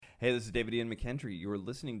Hey, this is David Ian McKendry. You're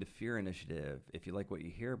listening to Fear Initiative. If you like what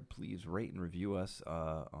you hear, please rate and review us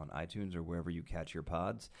on iTunes or wherever you catch your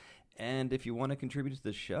pods. And if you want to contribute to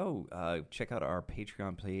the show, check out our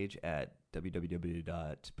Patreon page at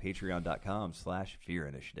www.patreon.com/Fear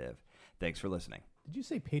Initiative. Thanks for listening. Did you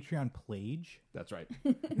say Patreon Plage? That's right.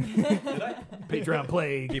 Did I? Patreon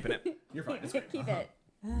Plague. Keeping it. You're fine. It's great. Keep it.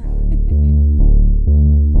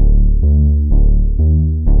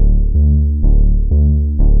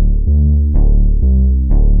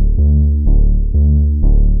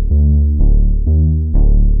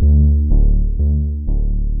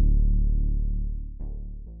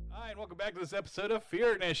 Welcome back to this episode of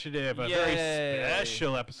Fear Initiative, a Yay. very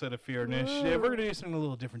special episode of Fear Initiative. We're going to do something a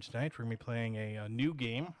little different tonight. We're going to be playing a new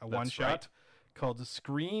game, a one-shot, right. called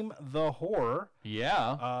Scream the Horror.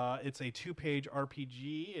 Yeah. It's a 2-page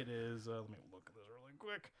RPG. It is, let me look at this really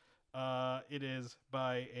quick. It is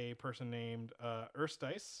by a person named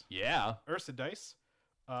Ursa Dice.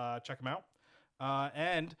 Check him out.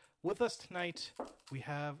 And with us tonight, we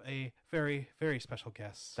have a very, very special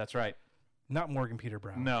guest. That's right. Not Morgan Peter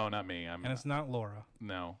Brown. No, not me. And it's not Laura.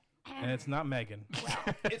 No. And it's not Megan.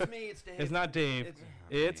 It's me. It's Dave. It's not Dave.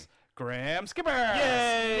 It's Graham Skipper.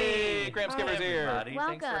 Yay! Graham Skipper's here. Everybody.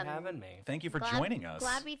 Thanks for Welcome. having me. Thank you for Glad- joining us.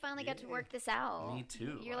 Glad we finally got to work this out. Me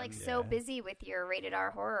too. You're like I'm- so busy with your rated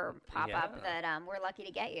R horror pop up Yeah. that we're lucky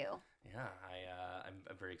to get you. Yeah, I'm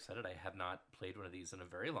very excited. I have not played one of these in a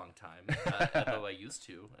very long time, although I used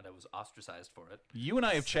to, and I was ostracized for it. You and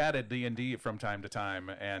I have chatted D&D from time to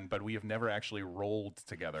time, but we have never actually rolled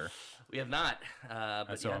together. We have not.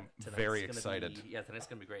 But So yeah, I'm tonight's very gonna excited. Tonight's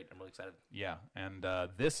going to be great. I'm really excited. Yeah, and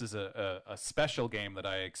this is a special game that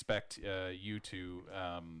I expect you to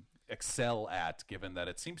excel at, given that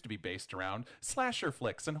it seems to be based around slasher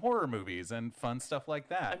flicks and horror movies and fun stuff like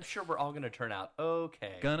that. I'm sure we're all going to turn out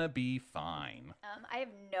okay. Gonna be fine. I have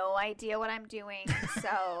no idea what I'm doing,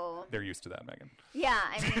 so They're used to that, Megan. yeah,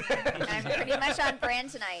 I mean, I'm pretty much on brand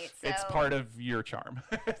tonight. So It's part of your charm.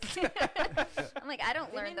 I'm like, I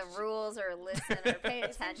don't learn the rules or listen or pay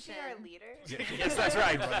attention. Our leader. Yes, that's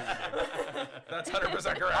right. That's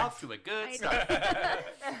 100% correct. Off to a good I start. did.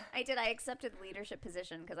 I accepted the leadership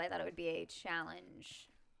position because I thought it would be a challenge.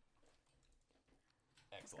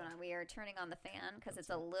 What's going on? We are turning on the fan because it's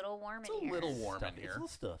a little warm in It's a here. little warm in It's a here. little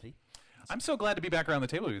stuffy. I'm so glad to be back around the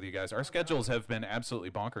table with you guys. Our schedules have been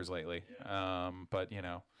absolutely bonkers lately. But, you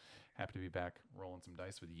know, happy to be back rolling some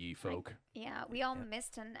dice with ye folk. Yeah, we all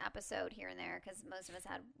missed an episode here and there because most of us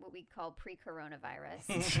had what we call pre-coronavirus.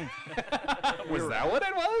 Was that what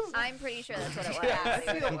it was? I'm pretty sure that's what it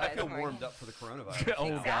was. I feel warmed up for the coronavirus. Oh,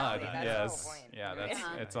 Exactly, God. that's the Yes. whole point. Yeah,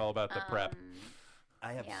 Yeah. it's all about the prep.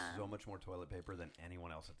 I have Yeah. so much more toilet paper than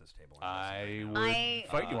anyone else at this table. I would I-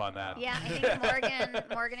 fight you on that. Yeah, I think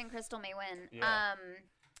Morgan and Crystal may win. Yeah.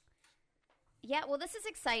 Yeah, well, this is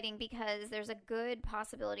exciting because there's a good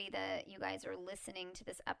possibility that you guys are listening to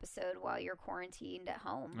this episode while you're quarantined at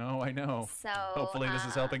home. Oh, I know. So Hopefully this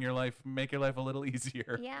is helping your life, make your life a little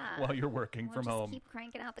easier Yeah. while you're working We'll from just home. keep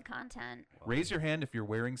cranking out the content. Raise your hand if you're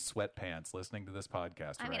wearing sweatpants listening to this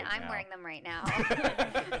podcast I mean, right I'm now. wearing them right now.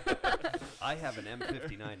 I have an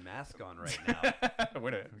M59 mask on right now.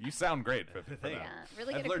 Wait a- you sound great for that. Yeah,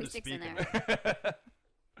 really I've good learned to acoustics in speak there.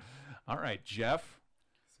 All right, Jeff,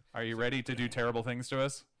 are you ready to do terrible things to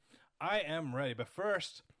us? I am ready, but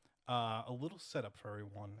first, a little setup for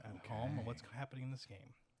everyone at home on what's happening in this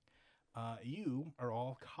game. You are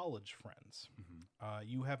all college friends.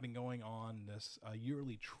 You have been going on this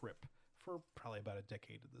yearly trip for probably about a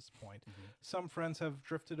decade at this point. Some friends have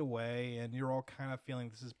drifted away, and you're all kind of feeling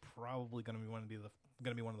this is probably going to be one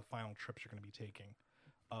of the final trips you're going to be taking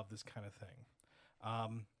of this kind of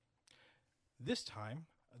thing. This time,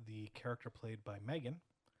 the character played by Megan,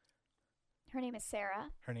 Her name is Sarah.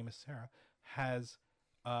 her name is Sarah, has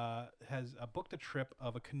booked a trip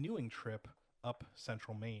of a canoeing trip up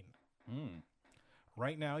Central Maine.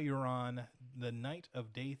 Right now, you're on the night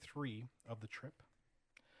of day 3 of the trip.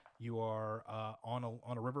 You are on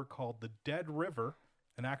a river called the Dead River,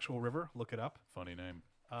 an actual river. Look it up. Funny name.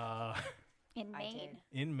 In I Maine.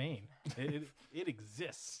 did. In Maine, it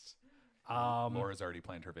exists. Laura's already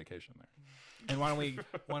planned her vacation there. And why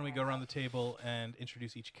don't we go around the table and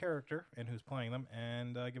introduce each character and who's playing them,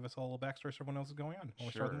 and give us all a little backstory so everyone else is going on.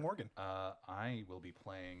 We'll start with Morgan. I will be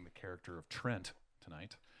playing the character of Trent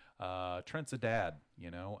tonight. Trent's a dad,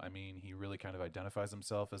 you know. I mean, he really kind of identifies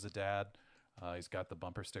himself as a dad. He's got the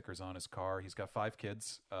bumper stickers on his car. He's got 5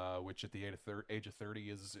 kids, which at the age of 30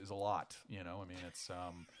 is a lot, you know. I mean, it's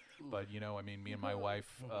but you know, I mean, me and my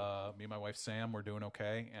wife Sam, we're doing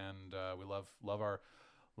okay, and we love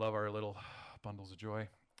our little bundles of joy.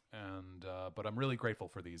 and but I'm really grateful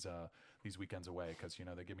for these weekends away because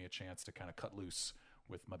they give me a chance to kind of cut loose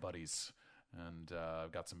with my buddies, and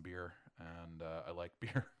I've got some beer, and I like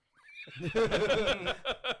beer.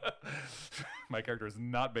 My character is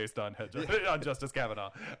not based on Justice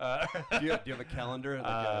Kavanaugh. Do you have a calendar?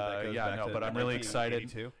 That goes back to but I'm really excited.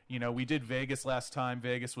 1982? We did Vegas last time.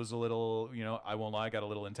 Vegas was a little, I won't lie, got a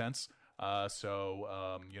little intense.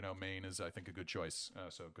 So Maine is, I think, a good choice.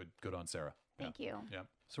 So good on Sarah. Thank you. Yeah.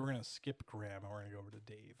 So we're gonna skip Graham and we're gonna go over to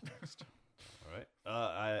Dave next. All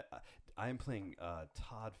right. I am playing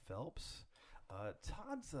Todd Phelps.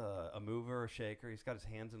 Todd's a mover, a shaker. He's got his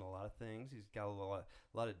hands in a lot of things. He's got a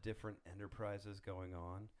lot of different enterprises going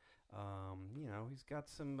on. He's got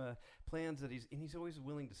some plans that he's always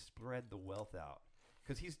willing to spread the wealth out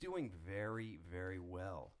because he's doing very, very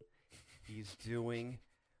well. He's doing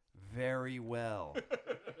very well.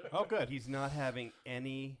 Oh, good. He's not having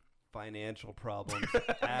any financial problems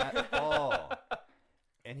at all.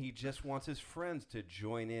 And he just wants his friends to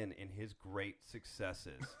join in his great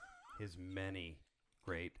successes. His many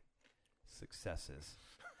great successes.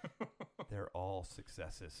 They're all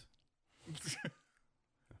successes.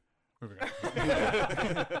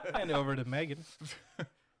 And over to Megan.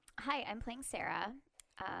 Hi, I'm playing Sarah.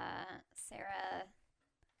 Sarah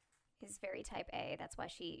is very type A. That's why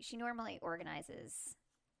she normally organizes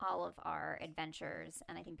all of our adventures,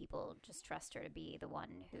 and I think people just trust her to be the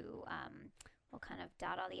one who will kind of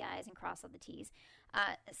dot all the I's and cross all the T's.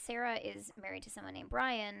 Sarah is married to someone named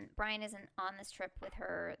Brian. Brian isn't on this trip with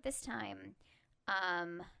her this time.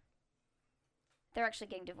 They're actually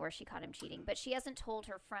getting divorced. She caught him cheating, but she hasn't told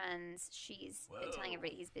her friends. She's been telling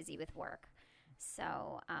everybody he's busy with work. So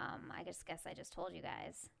I guess I just told you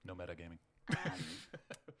guys. No metagaming.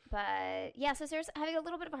 But yeah, so Sarah's having a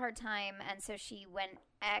little bit of a hard time, and so she went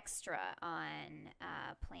extra on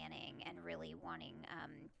planning and really wanting.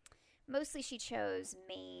 Mostly, she chose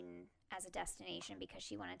Maine as a destination because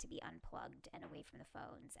she wanted to be unplugged and away from the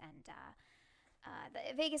phones. And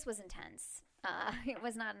Vegas was intense. It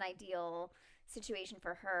was not an ideal situation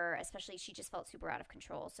for her, especially she just felt super out of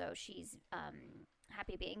control. So she's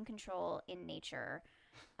happy to be in control in nature.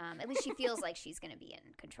 At least she feels like she's going to be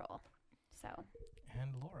in control. So.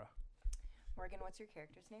 And Laura. Morgan, what's your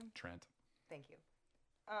character's name? Trent. Thank you.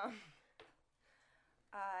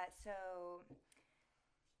 So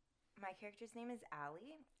my character's name is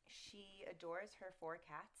Allie. She adores her 4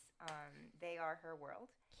 cats. They are her world.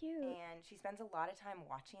 Cute. And she spends a lot of time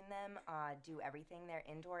watching them do everything. They're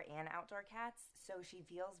indoor and outdoor cats. So she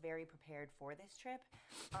feels very prepared for this trip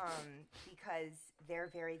because they're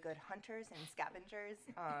very good hunters and scavengers.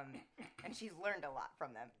 And she's learned a lot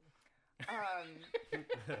from them.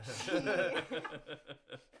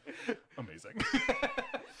 Amazing.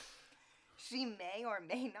 She may or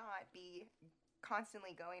may not be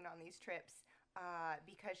constantly going on these trips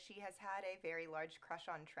because she has had a very large crush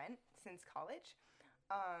on Trent since college.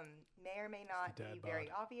 May or may not be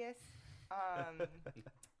very obvious.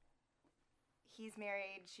 He's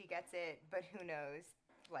married, she gets it, but who knows?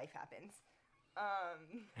 Life happens.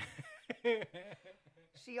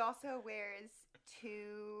 She also wears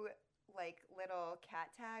 2 little cat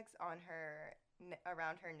tags on her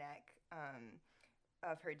around her neck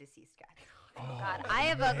of her deceased cat. Oh God, I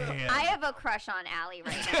have a crush on Allie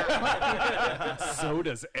right now. So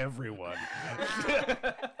does everyone.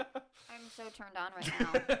 I'm so turned on right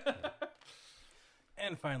now.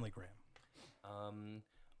 And finally, Graham.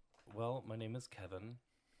 Well, my name is Kevin,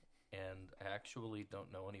 and I actually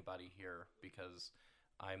don't know anybody here because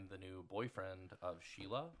I'm the new boyfriend of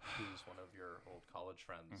Sheila, who's one of your old college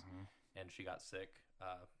friends, and she got sick,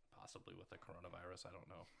 possibly with the coronavirus, I don't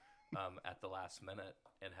know, at the last minute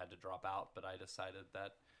and had to drop out, but I decided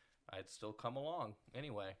that I'd still come along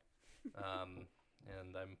anyway.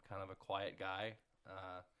 And I'm kind of a quiet guy.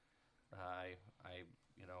 I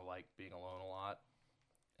like being alone a lot,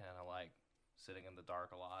 and I like sitting in the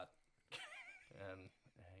dark a lot, and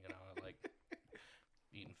I like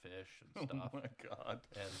eating fish and stuff. Oh my God.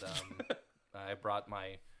 And I brought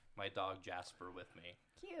my dog Jasper with me.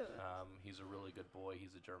 Cute. He's a really good boy.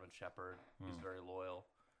 He's a German Shepherd. He's very loyal,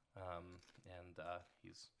 and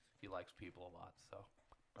he likes people a lot. So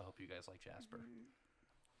I hope you guys like Jasper.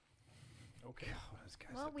 Okay.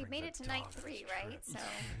 Well, we've made it to night 3, right? So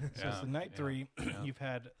So it's night 3. You've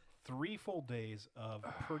had 3 full days of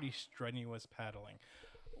pretty strenuous paddling.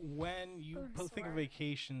 When you think of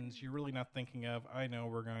vacations, you're really not thinking of, I know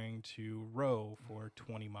we're going to row for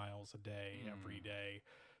 20 miles a day every day,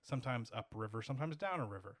 sometimes upriver, sometimes down a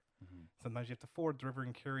river. Sometimes you have to ford the river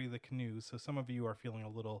and carry the canoes. So some of you are feeling a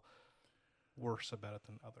little worse about it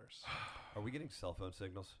than others. Are we getting cell phone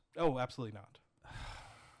signals? Oh, absolutely not.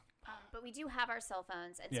 But we do have our cell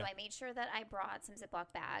phones, and so Yeah. I made sure that I brought some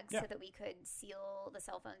Ziploc bags Yeah. so that we could seal the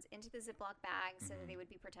cell phones into the Ziploc bags so that they would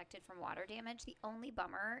be protected from water damage. The only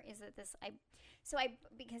bummer is that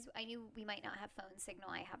because I knew we might not have phone signal,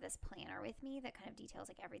 I have this planner with me that kind of details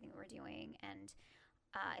like everything we're doing, and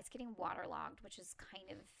it's getting waterlogged, which is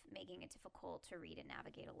kind of making it difficult to read and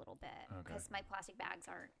navigate a little bit because my plastic bags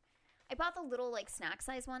aren't. I bought the little like snack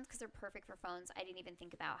size ones because they're perfect for phones. I didn't even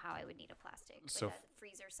think about how I would need a plastic, So like a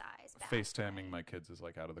freezer size bag. FaceTiming my kids is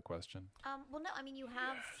like out of the question. Well, no, I mean you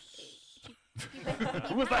have.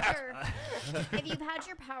 If you've had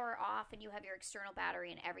your power off and you have your external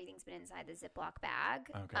battery and everything's been inside the Ziploc bag,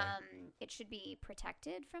 Okay. it should be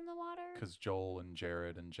protected from the water. Because Joel and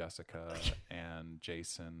Jared and Jessica and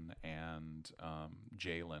Jason and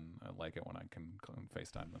Jalen, I like it when I can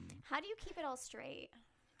FaceTime them. How do you keep it all straight?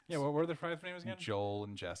 Yeah, what were the five names again? Joel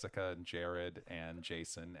and Jessica and Jared and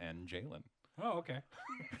Jason and Jalen. Oh, okay.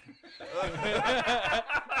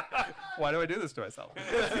 Why do I do this to myself? You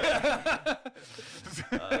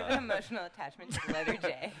have an emotional attachment to the letter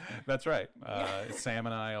J. That's right. Sam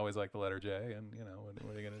and I always like the letter J, and you know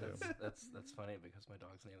what are you gonna do? That's funny because my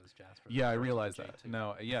dog's name is Jasper. Yeah, I First realize J that. too.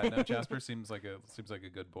 No, Jasper seems like a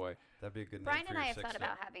good boy. That'd be a good Brian name for and I your have thought sixth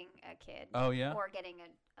about having a kid. Oh, yeah? Or getting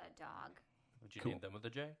a dog. Would you Cool. name them with a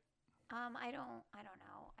J? I don't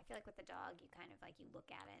know. I feel like with the dog, you kind of like you look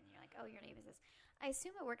at it and you're like, oh, your name is this. I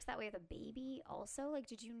assume it works that way with a baby also. Like,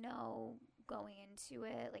 did you know going into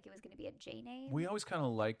it, like it was going to be a J name? We always kind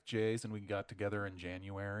of liked J's, and we got together in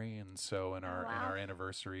January, and so in our wow.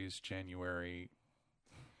 anniversaries, January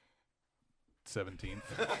 17th.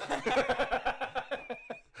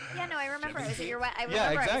 Yeah, no, I remember. I was at your wedding. I Yeah, remember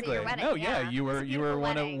I was exactly. at your wedding. No, yeah, you It was were a you were beautiful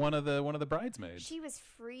wedding. one of the bridesmaids. She was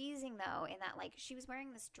freezing though in that like she was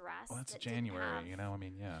wearing this dress. Well, that's that didn't January, have- you know. I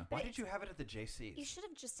mean, yeah. Why But did you have it at the JCs? You should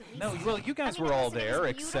have just at least. No, well, you guys I mean, were all listen, it there was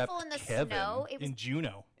except beautiful in the Kevin. Snow. It was In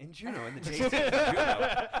Juneau. in Juneau, in the JCs. in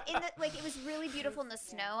Juneau. like it was really beautiful in the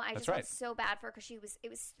snow. I That's just right. felt so bad for her because it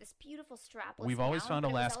was this beautiful strapless. We've always gown, found but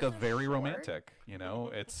it was Alaska also very short. romantic. You know,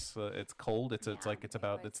 it's cold. It's Yeah. like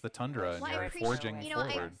it's the tundra, and Well, you're I appreciate, forging you know,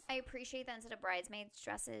 forward. I appreciate that instead of bridesmaids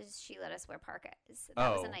dresses, she let us wear parkas. That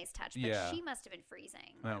was Oh, a nice touch, but yeah. she must have been freezing.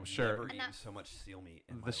 No, sure. Never And eaten that- so much seal meat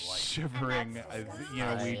in my The life. shivering, And that's you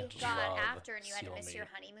know, what we she got love after, and you had to seal miss your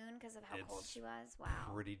meat. honeymoon because of how cold It's she was. Wow.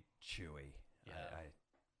 Pretty chewy. Yeah.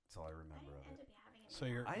 That's all I I remember didn't of end it. up having any So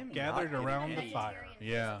you're I am gathered not around getting the any- fire.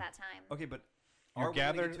 vegetarian Yeah. at that time. Okay, but You're are we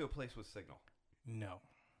gonna gathered- get to a place with signal? No,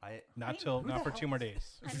 I not who not the for hell 2 more is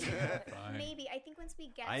days. I mean, Fine. maybe. I think once we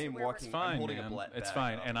get I to am where walking- It's we're fine, holding a man. bag It's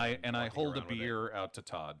fine, up and I and walking hold a around with it. beer out to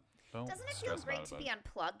Todd. Don't Doesn't it feel stress great about to it. be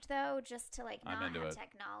unplugged though, just to like I'm not into have it.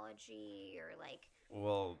 technology or like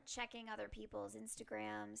well, checking other people's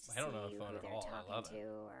Instagrams to I don't see know who phone at they're all. I talking love to it.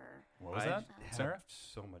 or What was I that, have Sarah?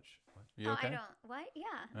 so much. What? You oh, okay? I don't what?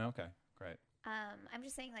 Yeah. Okay, great. I'm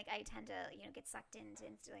just saying like I tend to, get sucked into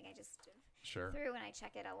Insta, like I just Sure. through and I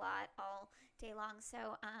check it a lot all day long.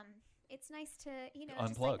 So it's nice to, Unplug.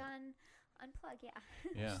 just like unplug, yeah.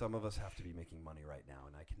 Yeah. Some of us have to be making money right now,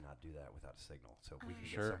 and I cannot do that without a signal. So if we can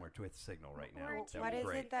Sure. get somewhere with signal right now, Or that two would What be is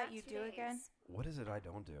great. it that That's you 2 do again? days. What is it I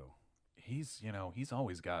don't do? He's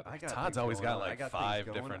always got. I got Todd's things always going got on. I like got things 5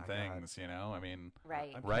 going. different I got- things. You know, I mean,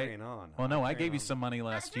 Right. I'm Right. carrying on. well, no, I'm I gave carrying you on. some money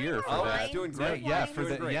last That's year really for cool. that. It's doing Yeah, great. yeah, It's for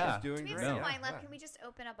doing the- great. yeah. It's doing Do we have great. some No. wine left? Yeah. Can we just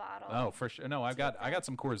open a bottle? Oh, for sure. No, I Do got that.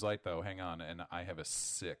 some Coors Light though. Hang on, and I have a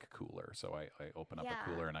sick cooler, so I open up Yeah, a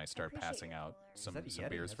cooler and I I start appreciate passing your out coolers. Is some that a Yeti?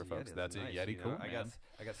 beers That's for a folks. Yeti. That's a nice, Yeti, you know? cool, I man.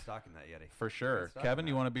 got stock in that Yeti. For sure. stock Kevin, in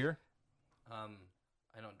you that. want a beer? I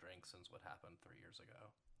don't drink since what happened 3 years ago.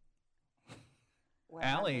 What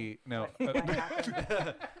Allie, no. happened? What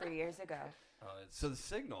happened 3 years ago? It's, So the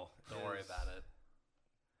signal. don't worry is- about it.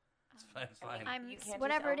 It's fine. It's fine. I'm You can't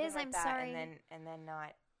whatever just it open is. like I'm that sorry. and then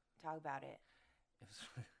not talk about it. It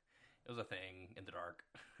was, it was a thing in the dark.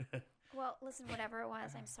 Well, listen, whatever it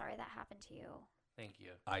was, I'm sorry that happened to you. Thank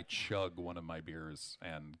you. I chug one of my beers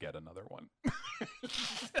and get another one. Do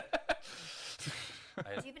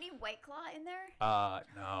you have any White Claw in there?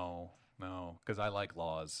 No, because I like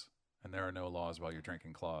laws, and there are no laws while you're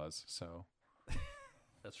drinking claws. So,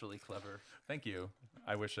 That's really clever. thank you.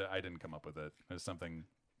 I wish I didn't come up with it. There's something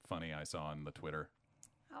funny I saw on the Twitter.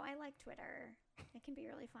 Oh, I like Twitter. It can be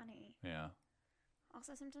really funny. Yeah,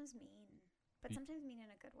 Also, sometimes mean, but Y- sometimes mean in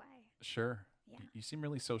a good way. sure. Yeah. You seem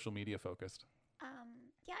really social media focused.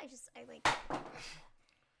 Yeah, I like.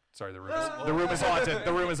 Sorry, the room is haunted.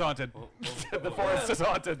 The room is haunted. The forest is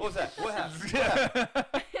haunted. What was that? What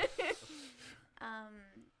happened?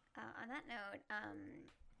 On that note,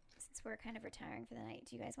 since we're kind of retiring for the night,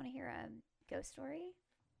 do you guys want to hear a ghost story?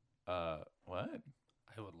 What?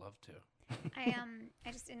 I would love to.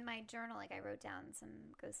 I just in my journal, like I wrote down some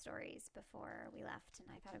ghost stories before we left, and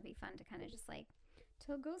I thought it'd be fun to kind of just like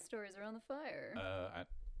tell ghost stories around the fire.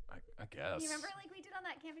 I guess. You remember like we did on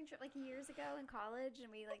that camping trip like years ago in college,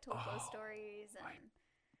 and we like told ghost stories, and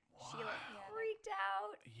Sheila freaked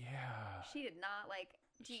out. Yeah. She did not like.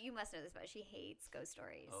 You must know this, but she hates ghost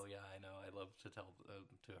stories. Oh yeah, I know. I love to tell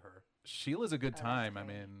to her. Sheila's a good that's time. I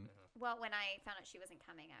great. mean, Well, when I found out she wasn't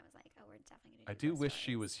coming, I was like, "Oh, we're definitely gonna." I do do ghost wish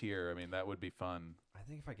she stories. was here. I mean, that would be fun. I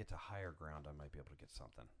think if I get to higher ground, I might be able to get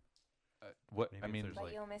something. What Maybe I if mean, there's But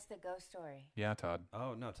like- you'll miss the ghost story. yeah, Todd.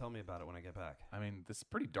 Oh no, tell me about it when I get back. I mean, this is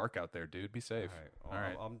pretty dark out there, dude. Be safe. All All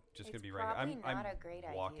right. I'm just It's gonna be right here. probably I'm not a great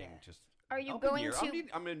walking. idea. Just. Are you I'll be going near- to?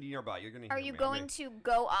 I'm gonna be nearby. You're gonna. Are hear you me. going to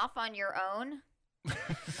go off on your own?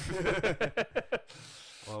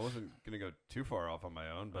 Well, I wasn't gonna go too far off on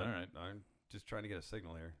my own, but All right. I'm just trying to get a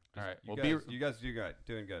signal here. All right. You Well, guys, you guys do good.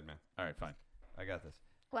 Doing good, man. All right, fine. I got this.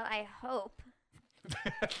 Well, I hope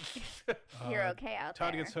you're okay out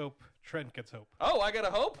Todd there. gets hope. Trent gets hope. Oh, I got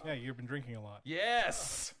a hope. Yeah, you've been drinking a lot.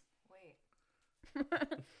 Yes. Wait.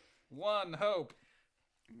 One hope.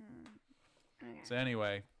 Okay. So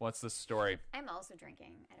anyway, what's the story? I'm also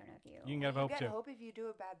drinking. I don't know if you. You can get You hope get too. hope if you do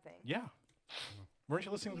a bad thing. Yeah. Weren't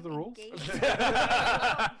you listening to the You rules? engage-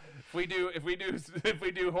 if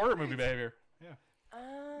we do horror movie behavior. Oh.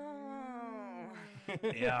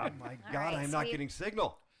 Yeah. My All God, right, I'm not sweet. getting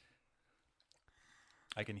signal.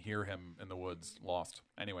 I can hear him in the woods, lost.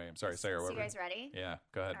 Anyway, I'm sorry, Sarah. So What you were- guys ready? Yeah,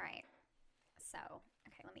 go ahead. All right. So,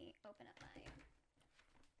 okay, let me open up my.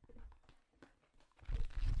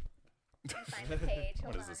 Let me find the page.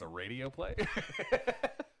 What Hold is this, a on. radio play?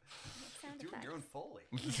 Sound Doing your own effects. Foley.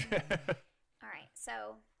 All right,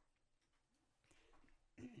 so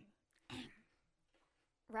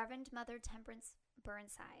Reverend Mother Temperance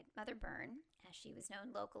Burnside, Mother Byrne, as she was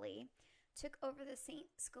known locally, took over the St.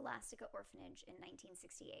 Scholastica Orphanage in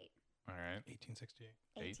 1968. All right. 1868.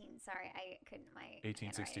 18, sorry, I couldn't, my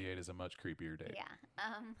 1868 is a much creepier date.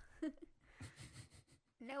 Yeah.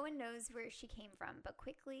 No one knows where she came from, but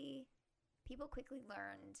people quickly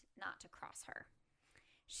learned not to cross her.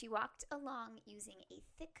 She walked along using a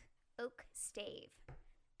thick oak stave,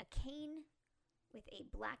 a cane with a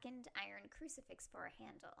blackened iron crucifix for a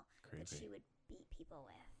handle that Creepy. she would beat people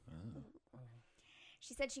with. Oh.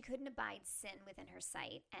 She said she couldn't abide sin within her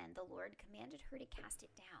sight, and the Lord commanded her to cast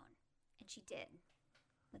it down. And she did,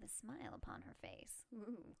 with a smile upon her face.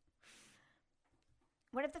 Ooh.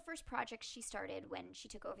 One of the first projects she started when she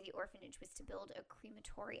took over the orphanage was to build a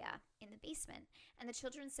crematoria in the basement, and the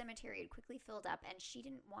children's cemetery had quickly filled up, and she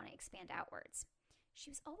didn't want to expand outwards. She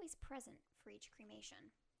was always present for each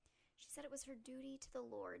cremation. She said it was her duty to the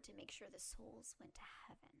Lord to make sure the souls went to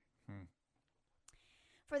heaven.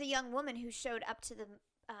 For the young woman who showed up to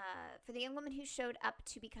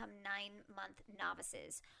become 9-month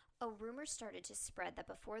novices, a rumor started to spread that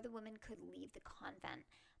before the women could leave the convent,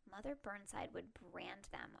 Mother Burnside would brand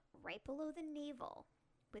them right below the navel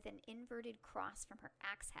with an inverted cross from her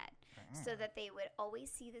axe head, so that they would always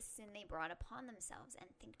see the sin they brought upon themselves and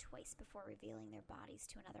think twice before revealing their bodies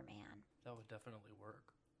to another man. That would definitely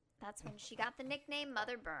work. That's when she got the nickname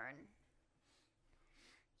Mother Burn.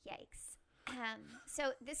 Yikes.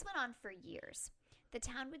 So this went on for years. The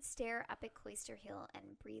town would stare up at Cloister Hill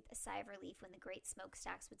and breathe a sigh of relief when the great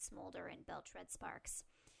smokestacks would smolder and belch red sparks.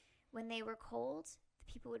 When they were cold,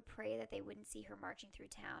 the people would pray that they wouldn't see her marching through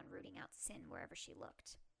town, rooting out sin wherever she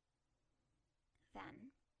looked.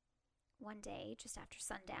 Then, one day, just after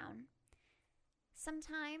sundown,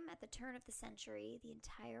 sometime at the turn of the century, the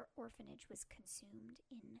entire orphanage was consumed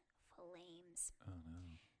in flames. Oh, no.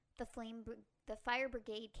 The fire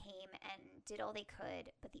brigade came and did all they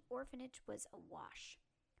could, but the orphanage was awash.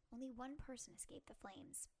 Only one person escaped the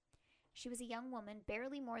flames. She was a young woman,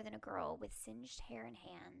 barely more than a girl, with singed hair and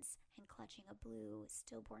hands, and clutching a blue,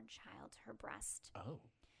 stillborn child to her breast. Oh.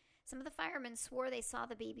 Some of the firemen swore they saw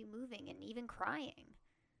the baby moving and even crying.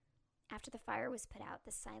 After the fire was put out,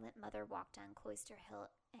 the silent mother walked down Cloister Hill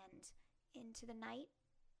and into the night,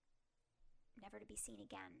 never to be seen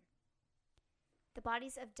again. The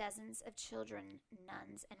bodies of dozens of children,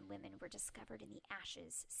 nuns, and women were discovered in the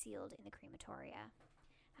ashes sealed in the crematoria.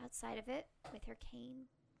 Outside of it, with her cane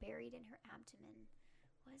buried in her abdomen,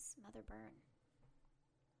 was Mother Byrne.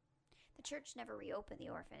 The church never reopened the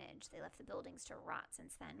orphanage. They left the buildings to rot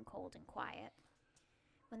since then, cold and quiet.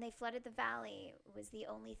 When they flooded the valley, it was the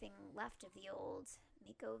only thing left of the old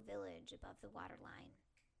Miko village above the waterline.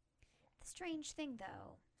 The strange thing,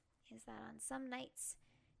 though, is that on some nights,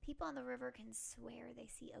 people on the river can swear they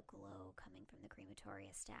see a glow coming from the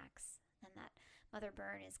crematoria stacks, and that Mother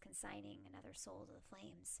Byrne is consigning another soul to the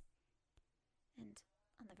flames. And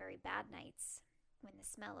on the very bad nights, when the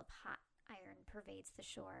smell of hot iron pervades the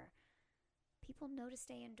shore, people know to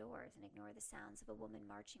stay indoors and ignore the sounds of a woman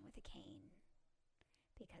marching with a cane,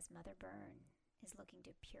 because Mother Byrne is looking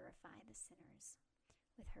to purify the sinners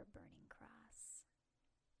with her burning cross.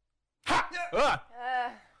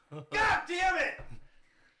 God damn it!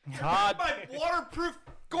 Todd, My waterproof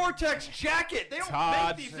Gore-Tex jacket. They don't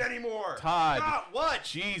Todd. make these anymore. Todd. God, what?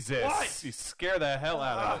 Jesus, What? you scare the hell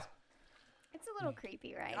out of us. It's a little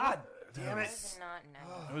creepy, right? God damn it! This is not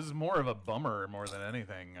nice. It was more of a bummer more than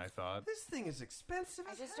anything, I thought. This thing is expensive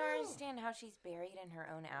I as just hell. don't understand how she's buried in her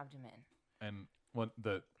own abdomen. And when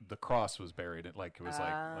the cross was buried, it like it was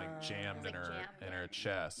like jammed It was, in like, her jammed in her in.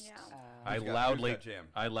 chest. Yeah. I Who's got loudly jam?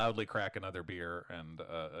 I loudly crack another beer and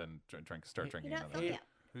start You drinking know, another. yeah.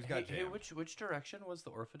 Who's got Hey, jam? which direction was the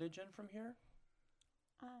orphanage in from here?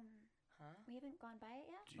 We haven't gone by it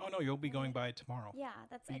yet? Oh no, you'll be going by it tomorrow. Yeah,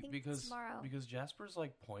 that's, I think, tomorrow. Because Jasper's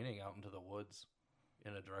like pointing out into the woods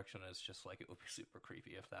in a direction that's just like it would be super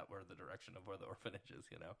creepy if that were the direction of where the orphanage is,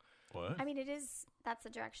 you know? What? I mean, that's the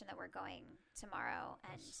direction that we're going tomorrow,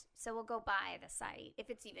 and so we'll go by the site. If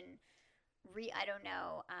it's even I don't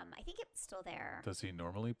know. I think it's still there. Does he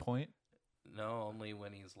normally point? No, only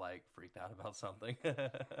when he's like freaked out about something.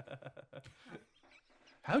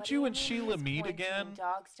 How'd What do you and mean Sheila he's meet pointing? again?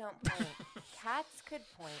 Dogs don't point. Cats could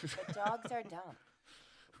point, but dogs are dumb.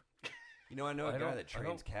 You know, I know a I guy don't- that I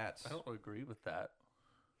trains don't- cats. I don't agree with that.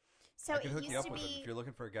 So I can it hook used you up to with him be. if you're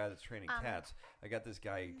looking for a guy that's training cats. I got this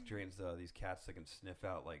guy who trains these cats that can sniff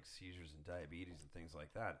out like seizures and diabetes and things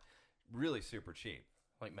like that. Really super cheap.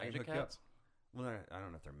 Like I can magic hook you up. cats? Well, I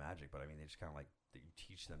don't know if they're magic, but I mean they just kind of like you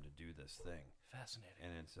teach them to do this thing. Fascinating.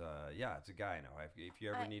 And it's it's a guy I know. If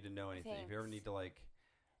you ever need to know anything, if you ever thanks. need to like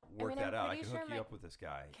work I'm that out, I pretty can sure hook you my up with this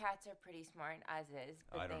guy. Cats are pretty smart as is,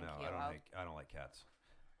 but I don't thank know. you. I don't like cats.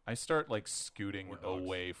 I start like scooting Or dogs.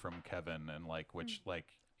 away from Kevin and like which like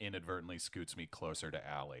inadvertently scoots me closer to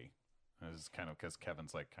Allie. This is kind of because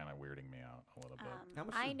Kevin's like kind of weirding me out a little bit. How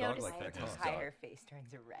much I does a dog noticed like My that cost? entire face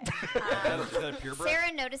turns red. Is that a purebred?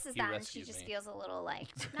 Sarah notices He that, and she rescues just me. feels a little like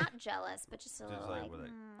not jealous, but just a little like, like, what, like,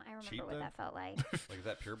 I remember cheap what then? that felt like. Like is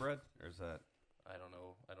that purebred or is that? I don't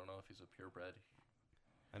know. I don't know if he's a purebred.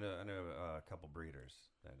 I know a couple breeders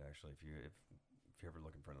that actually, if you're ever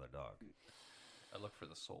looking for another dog, I look for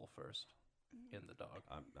the soul first in the dog.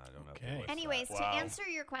 I don't know. If Okay. they list Anyways, that. to answer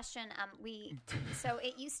your question, so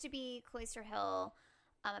it used to be Cloister Hill.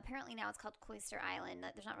 Apparently now it's called Cloister Island.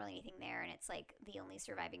 There's not really anything there, and it's like the only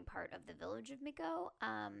surviving part of the village of Miko.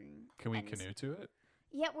 Can we and- canoe to it?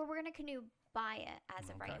 Yeah, well, we're gonna canoe by it as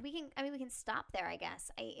of right. Okay. We can stop there, I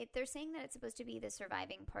guess. They're saying that it's supposed to be the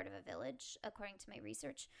surviving part of a village, according to my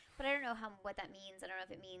research. But I don't know what that means. I don't know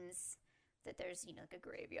if it means that there's like a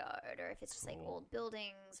graveyard, or if it's just like old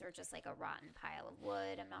buildings, or just like a rotten pile of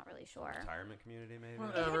wood. I'm not really sure. Retirement community, maybe.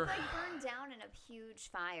 It had like burned down in a huge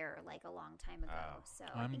fire like a long time ago. Oh. So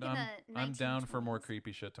I think I'm down for more 1920s.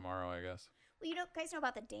 creepy shit tomorrow, I guess. Well, you guys know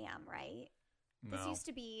about the dam, right? This No. used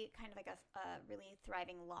to be kind of like a really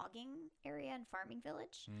thriving logging area and farming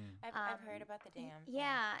village. I've heard about the dam.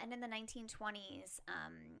 Yeah, and in the 1920s,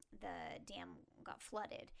 the dam got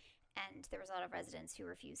flooded, and there was a lot of residents who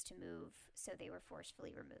refused to move, so they were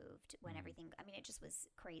forcefully removed when everything. I mean, it just was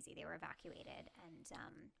crazy. They were evacuated, and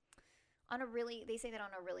they say that on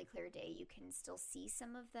a really clear day, you can still see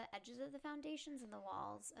some of the edges of the foundations and the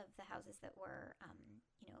walls of the houses that were,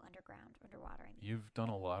 underwater. I mean. You've done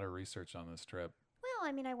a lot of research on this trip. Well,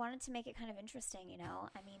 I mean, I wanted to make it kind of interesting,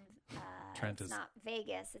 I mean, Trent it's is- not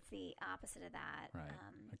Vegas; it's the opposite of that. Right.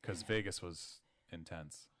 Because Vegas was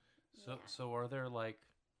intense. So are there like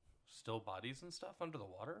still bodies and stuff under the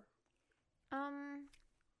water? I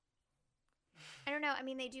don't know. I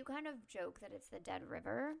mean, they do kind of joke that it's the Dead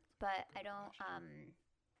River, but I don't.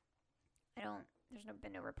 There's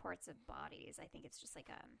been no reports of bodies. I think it's just like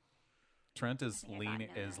a. Trent is think I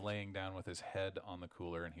got noticed. laying down with his head on the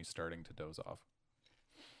cooler and he's starting to doze off.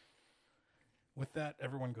 With that,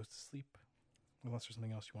 everyone goes to sleep, unless there's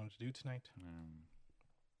something else you wanted to do tonight.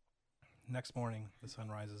 Next morning, the sun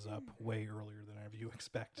rises up way earlier than ever you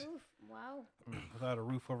expect. Oof! Wow. Without a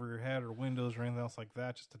roof over your head or windows or anything else like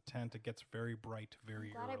that, just a tent. It gets very bright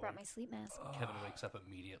very Glad early. I brought my sleep mask. Kevin wakes up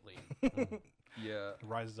immediately. Yeah. It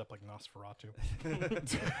rises up like Nosferatu.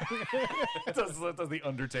 does the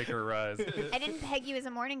Undertaker rise? I didn't peg you as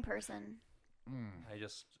a morning person. I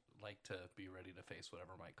just like to be ready to face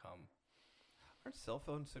whatever might come. Aren't cell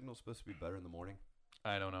phone signals supposed to be better in the morning?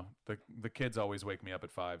 I don't know. The kids always wake me up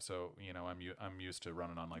at 5, so I'm used to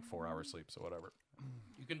running on like 4 hours sleep, so whatever.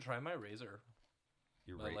 You can try my razor.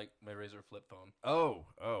 my Razor flip phone. Oh,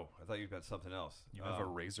 I thought you got something else. You have a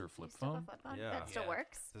Razor flip You still have phone? a flip phone? Yeah. That still Yeah.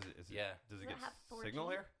 works? Does it Does it get have 4G? signal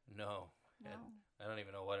here? No, No. I don't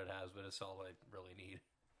even know what it has, but it's all I really need.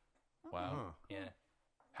 Wow. Huh. Yeah.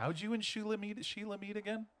 How'd you and Sheila meet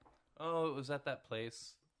again? Oh, it was at that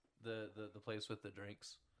place, the place with the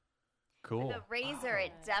drinks. Cool. The Razor,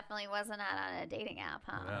 it definitely wasn't on a dating app,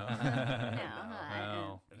 huh?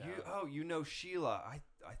 No. No. You know Sheila. I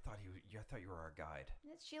thought I thought you were our guide.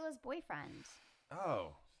 It's Sheila's boyfriend.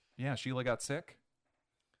 Oh, Yeah, Sheila got sick.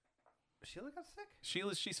 Sheila got sick.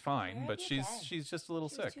 She's fine, Where but have you she's just a little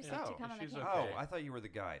She was sick. too sick to Oh, come on the she's camp. okay. Oh, I thought you were the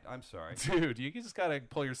guide. I'm sorry. Dude, you just gotta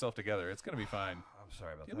pull yourself together. It's gonna be fine. I'm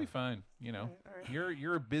sorry about You'll that. be fine. You know, All right.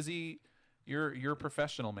 you're a busy. You're a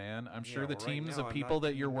professional, man. I'm sure Yeah, the well, right teams now of I'm people not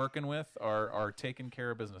that you're doing- working with are taking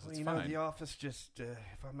care of business. Well, It's you know, fine. the office just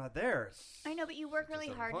if I'm not there, I know, but you work it just really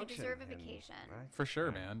doesn't hard. You function, deserve a and vacation. For sure,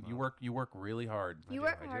 Yeah, man. well, You work really hard. You do,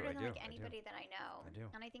 work I do, harder I than do, like I do. anybody that I know. I do,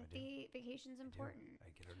 And I think I do. the vacation's important. I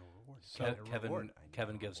get a reward. Kevin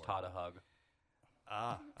Kevin gives Todd a hug.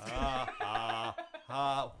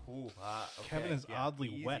 Kevin is yeah, oddly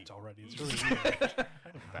easy. wet already. It's really weird. That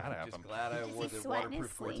I'm happened. just glad I Does wore he the sweat in his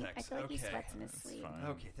waterproof sleep? Gore-Tex. I feel like he Okay. sweats in his That's sleep. fine.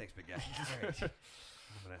 Okay, thanks, big guy. All right.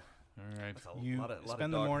 All right. That's a You lot of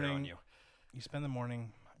spend the dog hair on morning- you. You spend the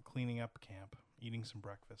morning cleaning up camp, eating some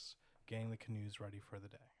breakfast, getting the canoes ready for the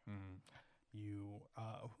day. Mhm. You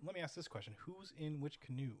let me ask this question: who's in which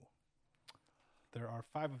canoe? There are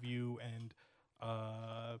 5 of you and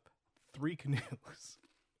 3 canoes.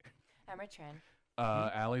 I'm a Trin.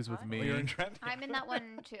 Allie's with Huh? me. You're in Trent. I'm in that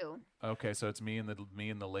one too. Okay, so it's me and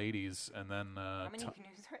the ladies, and then How many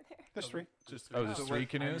canoes are there? There's 3. there's So 3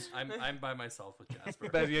 canoes. I'm by myself with Jasper.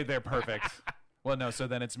 Yeah, they're perfect. Well, no, so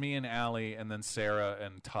then it's me and Allie, and then Sarah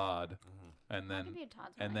and Todd, and That then could be a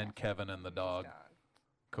Todd's and one, then I guess. Kevin and the dog.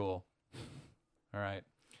 Cool. All right.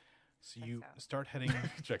 So you Checks out. start heading.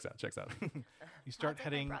 Checks out. You start Todd's like my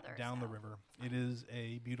heading brother, down the so. river. It is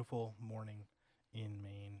a beautiful morning in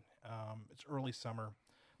Maine. It's early summer.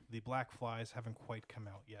 The black flies haven't quite come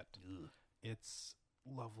out yet. It's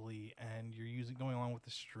lovely, and you're going along with the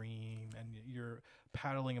stream, and you're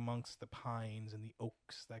paddling amongst the pines and the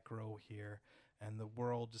oaks that grow here, and the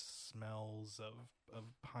world just smells of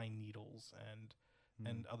pine needles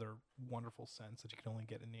and other wonderful scents that you can only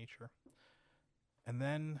get in nature. And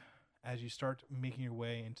then, as you start making your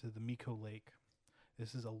way into the Miko Lake,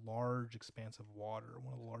 this is a large expanse of water,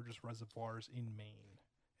 one of the largest reservoirs in Maine.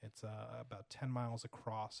 It's about 10 miles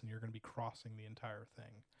across, and you're going to be crossing the entire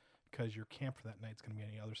thing because your camp for that night is going to be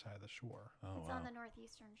on the other side of the shore. Oh, It's wow. on the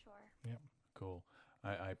northeastern shore. Cool.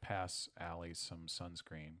 I pass Allie some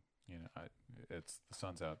sunscreen. You know, it's the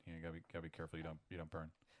sun's out. You know, gotta be careful. You don't burn.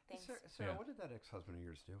 Thanks. Sarah, Yeah. what did that ex-husband of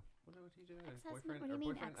yours do? What did he do? Ex-husband? What do you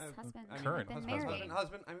mean ex-husband? I mean, Current I've been husband. married.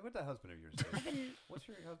 Husband. I mean, what did that husband of yours do? I've been What's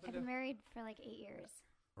your husband I've do? been married for like 8 years.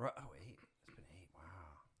 Right. Oh, 8. It's been 8.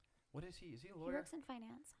 Wow. What is he? Is he a He lawyer? works in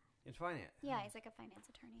finance. In finance. Yeah, he's like a finance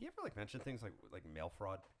attorney. You ever mention things like mail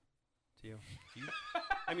fraud to you? Do you?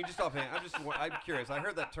 I mean, just offhand. I'm curious. I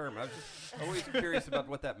heard that term. I was just always curious about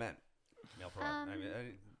what that meant. Mail fraud. I mean,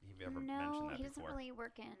 he ever mentioned No, that he doesn't before? really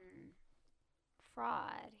work in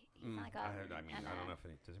fraud. He's not like a. I mean, I don't know if he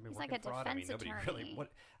does. He he's work like in a fraud? I mean, defense nobody really. attorney.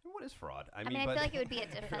 What is fraud? I mean, I but feel like it would be a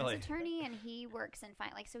defense really. attorney, and he works in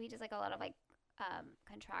like so he does like a lot of like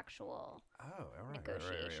contractual Oh, all right.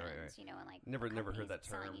 negotiations, you know, and like Never heard companies that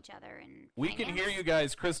selling term. each other and We can hear finance. you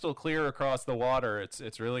guys crystal clear across the water.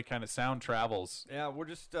 It's really kind of sound travels. Yeah, we're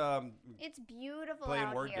just It's beautiful Playing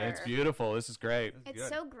out word here. games. It's beautiful. This is great. this is It's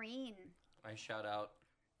good. so green. I shout out.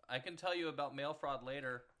 I can tell you about mail fraud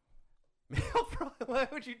later. Mail fraud. Why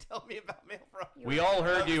would you tell me about mail fraud? You We were all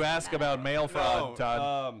heard talking you ask about mail fraud, No,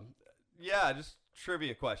 Todd. yeah, just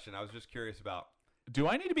trivia question. I was just curious about. Do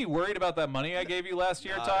I need to be worried about that money I gave you last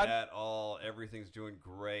year, Not Todd? at all. Everything's doing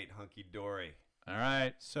great, hunky dory. All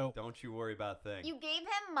right. So Don't you worry about things. You gave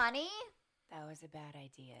him money? That was a bad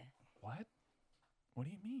idea. What? What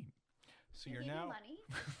do you mean? so You you're gave him now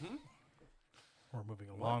money? we're moving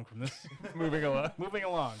along from this. Moving along. moving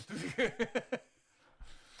along.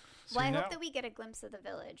 So Well, I now- hope that we get a glimpse of the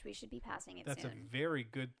village. We should be passing it That's soon. a very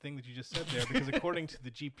good thing that you just said there, because according to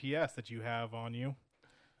the GPS that you have on you,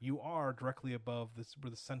 you are directly above this where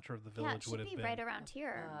the center of the Yeah, it village would should have be been. right around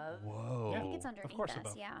here. Whoa. I think it's underneath course us.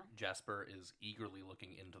 above. Yeah. Jasper is eagerly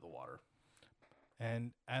looking into the water.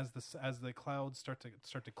 And as the clouds start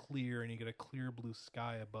to clear and you get a clear blue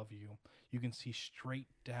sky above you, you can see straight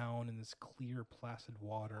down in this clear placid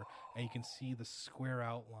water, and you can see the square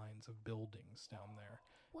outlines of buildings down there.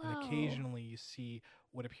 Whoa. And occasionally you see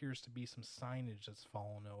what appears to be some signage that's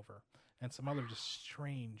fallen over, and some other just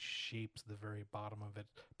strange shapes at the very bottom of it.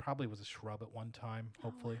 Probably was a shrub at one time. Oh,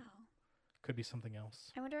 Hopefully, wow. could be something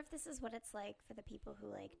else. I wonder if this is what it's like for the people who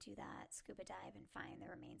like do that scuba dive and find the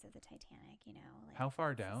remains of the Titanic, you know? Like, How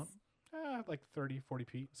far this down? is- Like 30, 40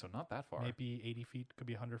 feet. So not that far. Maybe 80 feet. Could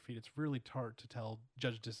be 100 feet. It's really hard to tell,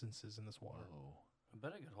 judge distances in this water. Whoa. I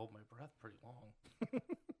bet I could hold my breath pretty long.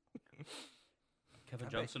 Kevin I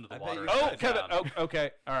jumps bet- into the I bet water. you and Oh, dives Kevin. down. Oh,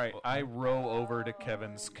 okay. All right. Well- I row over to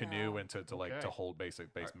Kevin's Oh, canoe no. and to like Okay. to hold base, Are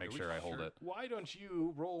make we sure I hold sure? it. Why don't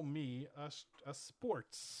you roll me a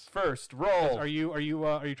sports? First roll. Are you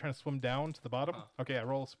trying to swim down to the bottom? Okay, yeah,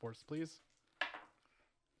 roll sports, please.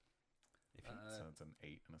 If you- So it's an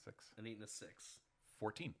 8 and a 6. An 8 and a 6.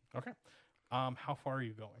 14. Okay. How far are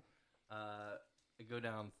you going? I go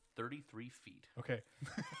down 33 feet. Okay.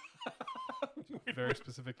 Very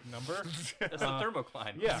specific number. That's a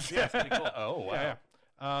thermocline. yeah, yeah. That's pretty cool. Oh, wow. Yeah,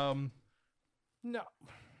 yeah. No.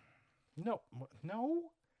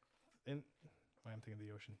 And I'm thinking of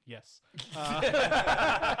the ocean. Yes.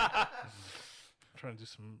 I'm trying to do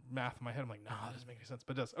some math in my head. I'm like, no, that doesn't make any sense,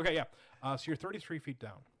 but it does. Okay, yeah. So you're 33 feet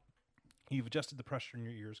down. You've adjusted the pressure in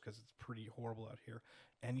your ears because it's pretty horrible out here,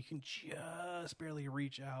 and you can just barely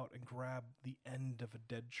reach out and grab the end of a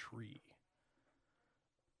dead tree.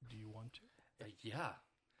 Do you want to? Yeah.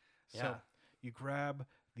 So Yeah. you grab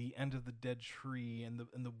the end of the dead tree, and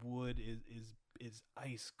the wood is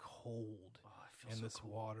ice cold Oh, I feel in so this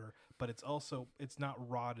cool. water, but it's not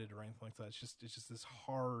rotted or anything like that. It's just this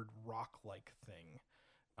hard rock like thing.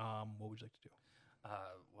 What would you like to do?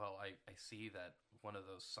 Well, I see that one of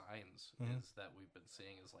those signs Mhm. is that we've been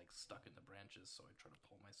seeing is like stuck in the branches, so I try to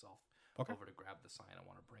pull myself Okay. over to grab the sign. I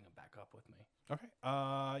want to bring him back up with me. Okay.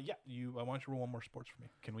 Yeah. I want you to roll one more sports for me.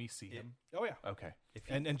 Can we see him? Oh yeah. Okay. if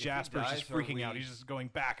he- And if he Jasper's just dies, are freaking out. we- He's just going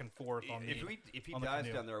back and forth on If the. if he on the dies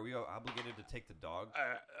canoe. down there, are we obligated to take the dog?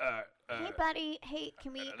 Hey, buddy. Hey,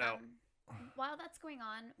 can we? no. While that's going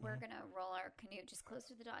on, we're gonna roll our canoe just closer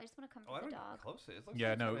to the dog. I just want to Oh, I comfort don't the know dog. how close it is. It looks Yeah,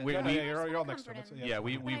 like no, it's we- been- we- yeah, you're just all wanna next to him. comfort It's- him. Yeah, it's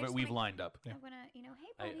fine. But I just we've wanna- lined up. Yeah. I'm gonna, hey,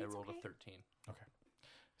 I buddy. it's rolled okay. a 13.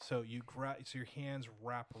 So you grab, so your hands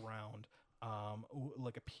wrap around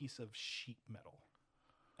like a piece of sheet metal,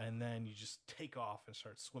 and then you just take off and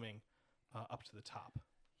start swimming up to the top.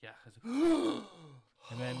 Yeah.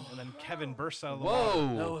 And then Kevin bursts out of the water.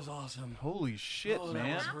 Whoa. That was awesome. Holy shit, Oh, man.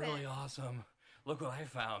 That was Happened? really awesome. Look what I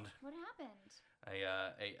found. What happened?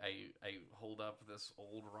 I hold up this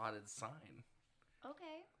old rotted sign.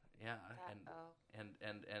 Okay. Yeah, Oh. and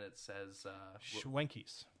it says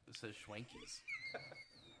Schwenkies. it says Schwenkies.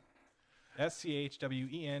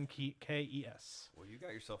 SCHWENKES. Well, you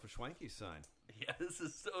got yourself a Schwanky sign. Yeah, this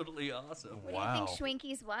is totally awesome. What Wow. do you think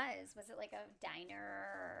Schwinkies was? Was it like a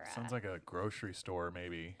diner? Or Sounds like a grocery store,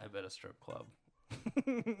 maybe. I bet a strip club. I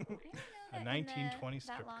didn't know A that 1920 that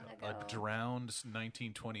strip long club. ago. A drowned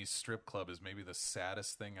 1920s strip club is maybe the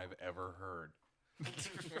saddest thing I've ever heard.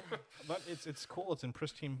 But it's cool. It's in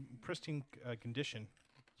pristine condition.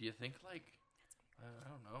 Do you think like I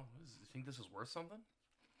don't know? Do you think this is worth something?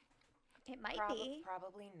 It might be.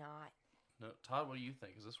 Probably not. No, Todd. What do you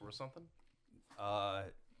think? Is this worth something?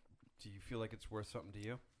 Do you feel like it's worth something to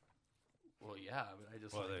you? Well, yeah. I mean, I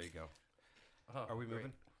just. Well, like, there you go. oh, Are we great.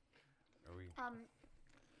 moving? Are we?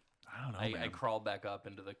 I don't know, I man. crawl back up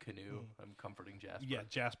into the canoe. I'm comforting Jasper. Yeah,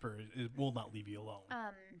 Jasper will not leave you alone.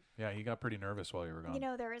 Yeah, he got pretty nervous while you were gone. You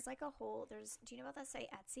know, there is like a whole. Do you know about that site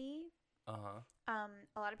Etsy? Uh huh.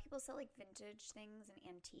 A lot of people sell like vintage things and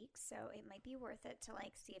antiques, so it might be worth it to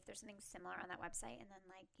like see if there's something similar on that website and then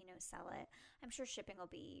like sell it. I'm sure shipping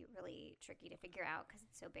will be really tricky to figure out because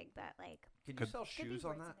it's so big, but like Can you Could- sell could be shoes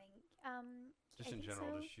on worth that? something. Just I in think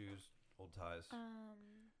general, so. just shoes, old ties.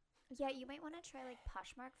 Yeah, you might want to try like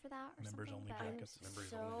Poshmark for that or Members something. only but- I'm jackets. Members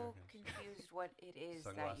so only jackets. confused what it is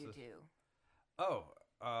that you Sunglasses. do. Oh,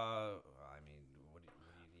 I mean, what do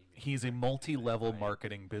you need? me to He's do? a multi-level I-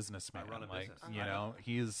 marketing businessman. I run a like, business. you know,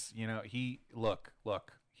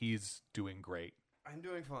 look, he's doing great. I'm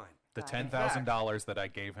doing fine. The In $10,000 that I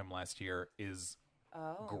gave him last year is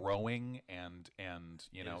Oh. growing and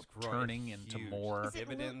It is growing. turning It's into huge. more Is it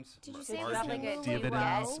dividends. Did you mar- say Did you it's have margins. like a Lulu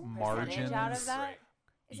dividends, Row? percentage margins. out of that?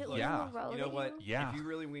 Is it Yeah. Lulu Row You know that what? Yeah. If you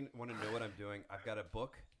really want to know what I'm doing, I've got a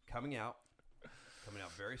book coming out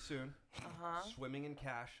very soon. Uh-huh. Swimming in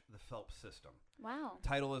Cash: The Phelps System. Wow.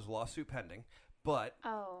 Title is Lawsuit Pending, but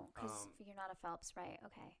Oh, because Um, you're not a Phelps, right?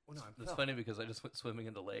 Okay. well, no, I'm It's Phelps. funny because I just went swimming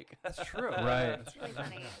in the lake. That's true. Right. It's really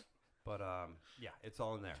funny. But yeah, it's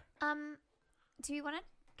all in there. Do you want to?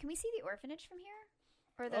 Can we see the orphanage from here?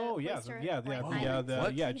 Or the Oh yeah, Cloister, like, yeah,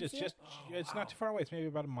 island? yeah. You can It's see just it? it's not too far away. It's maybe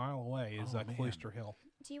about a mile away. Is Oh, man. Cloister Hill.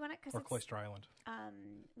 Do you want it? or Cloister Island.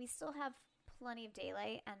 We still have plenty of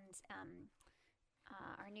daylight, and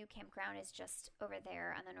our new campground is just over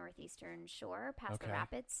there on the northeastern shore, past the Okay.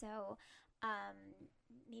 rapids. So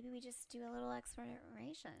maybe we just do a little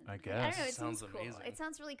exploration. I I guess. don't know. It Sounds seems cool. amazing. It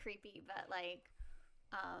sounds really creepy, but like,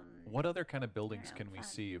 What other kind of buildings know, can we fun.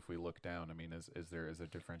 see if we look down? I mean, is there a I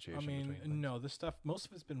differentiation mean, between things? no, this stuff, most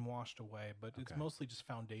of it's been washed away, but it's Okay. mostly just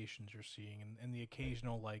foundations you're seeing, and the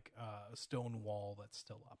occasional like stone wall that's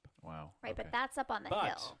still up. Wow. right? Okay. But that's up on the But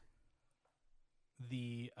hill.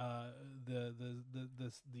 the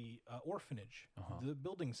orphanage, Uh-huh. the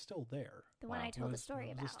building's still there. The one wow. I It told the was- story it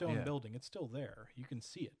was about. a stone Yeah. building. It's still there. You can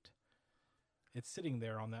see it. It's sitting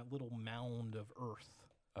there on that little mound of earth,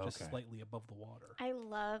 just Okay. slightly above the water. I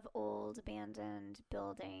love old abandoned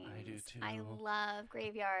buildings. I do I too. love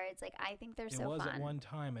graveyards. Like I think they're It so was fun. at one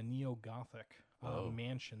time a neo-Gothic Whoa.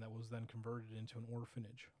 mansion that was then converted into an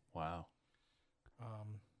orphanage Wow.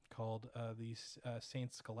 called the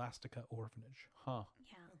Saint Scholastica Orphanage. Huh.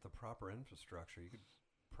 Yeah. With the proper infrastructure, you could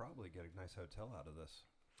probably get a nice hotel out of this.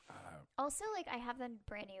 Also, like I have the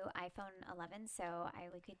brand new iPhone 11, so I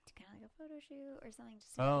could kind of like a photo shoot or something.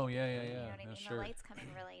 Just to Oh, keep yeah, it, yeah, You yeah. know what I Yeah, mean? sure. The light's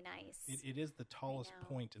coming really nice. It is the tallest now.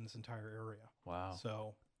 point in this entire area. Wow.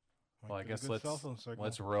 So, Well, I get a guess good cell phone signal.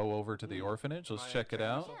 let's row over to the orphanage. Let's Am I check it checking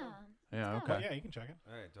out. this yeah. Yeah. Let's go. Okay. Yeah, you can check it.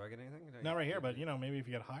 All right, do I get anything? Not right here, but you know, maybe if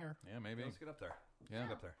you get higher. Yeah, maybe. Let's get up there. Yeah. Let's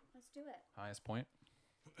get up there. Let's do it. Highest point.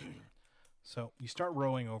 So you start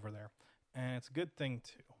rowing over there, and it's a good thing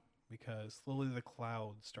too, because slowly the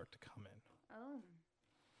clouds start to come in. Oh.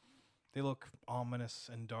 They look ominous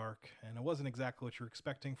and dark, and it wasn't exactly what you were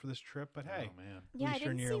expecting for this trip, but hey, Oh man. Yeah, I least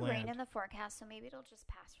you're didn't near see rain land. in the forecast, so maybe it'll just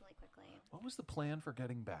pass really quickly. What was the plan for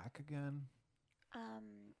getting back again?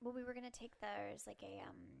 Well, we were gonna take there's like a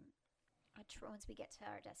once we get to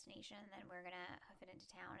our destination, then we're gonna hoof it into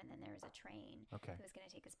town, and then there was a train Okay. that was gonna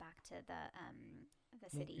take us back to the Well,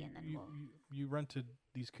 city, and then we'll. you rented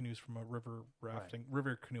these canoes from a river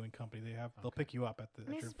canoeing company. They'll pick you up at the. I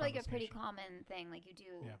mean, at this your is like a final pretty station. common thing. Like you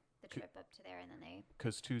do Yeah. the trip up to there, and then they.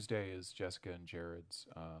 Because Tuesday is Jessica and Jared's,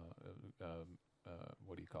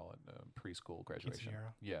 what do you call it? Preschool graduation.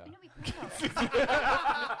 Quinceañera. Yeah. I know we planned all this.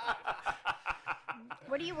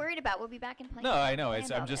 What are you worried about? We'll be back in plan. No, I know.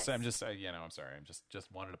 planned all I'm just, this. I'm sorry. I'm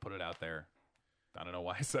just wanted to put it out there. I don't know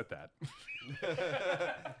why I said that.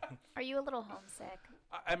 Are you a little homesick?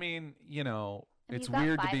 I mean, you know, I mean, it's you've got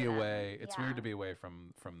weird to 5 be of them. away. It's Yeah. weird to be away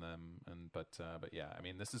from them, but yeah. I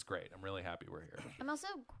mean, this is great. I'm really happy we're here. I'm also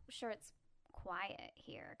sure it's quiet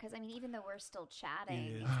here because I mean, even though we're still chatting,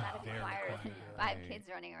 It it's is got to be very quieter than quiet. 5 Right. kids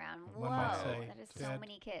running around. Whoa, One might say, that is so "Dead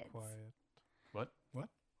many kids. Quiet. What? What?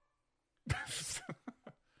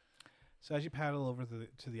 So as you paddle over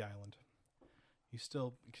to the island,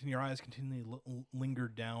 your eyes continually linger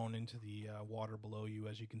down into the water below you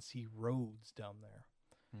as you can see roads down there.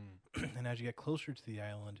 Hmm. And as you get closer to the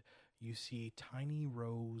island, you see tiny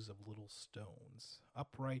rows of little stones,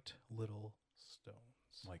 upright little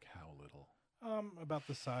stones, Like how little? about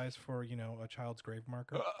the size for a child's grave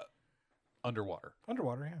marker. Underwater.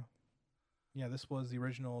 Underwater, yeah. Yeah, this was the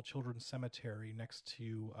original children's cemetery next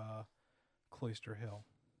to Cloister Hill.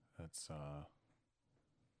 That's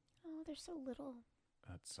Oh, they're so little.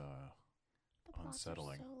 The plots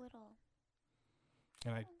Unsettling. Are so little.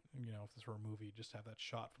 And if this were a movie, just have that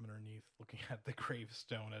shot from underneath, looking at the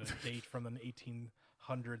gravestone at a date from the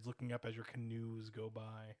 1800s, looking up as your canoes go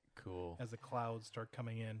by, cool. as the clouds start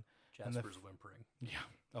coming in. And the Jasper's whimpering. Yeah.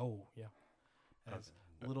 Oh, yeah. As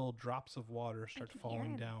little drops of water start can hear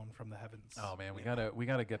falling him. down from the heavens. Oh man, we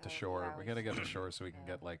gotta get to Oh, shore. yeah, We we gotta get to should. shore so we can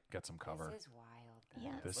Yeah. get some cover. This is wild. though.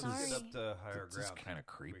 Yeah, This Let's is- get up to higher This is ground. kind of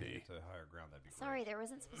We can creepy. get to higher ground. That'd be Sorry, great. there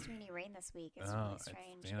wasn't supposed to be any rain this week. It's Oh, really it's-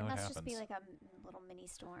 strange. you know, it it must just be happens. like a little mini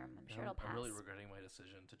storm. I'm sure I'm, it'll pass. I'm really regretting my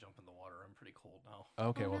decision to jump in the water. I'm pretty cold now.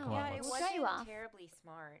 Okay, Oh, well no. come Yeah, on. it Let's, We'll dry you wasn't off. terribly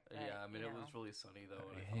smart. But, Yeah, I mean, you it know. was really sunny though,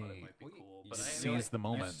 and I Hey, thought it might be Well, cool. you But I just anyway, seize the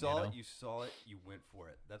moment. You saw you know? it. You saw it. You went for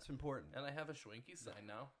it. That's important. and I have a Schwenky sign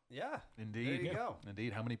now. Yeah. Indeed. There you go.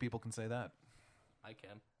 Indeed. How many people can say that? I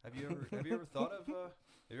can. Have you ever thought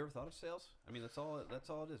of sales? I mean, that's all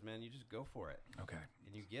it is, man. You just go for it Okay.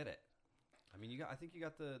 and you get it. I mean, I think you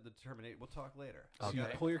got the determination. We'll talk later. So you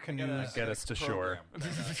Okay? pull your I got canoes. a Get us to shore. program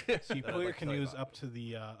So you that pull I'd your like to tell you canoes about.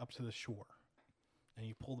 up to the shore, and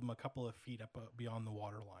you pull them a couple of feet up beyond the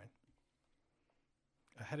water line.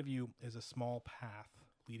 Ahead of you is a small path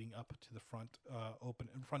leading up to the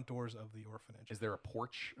front doors of the orphanage. Is there a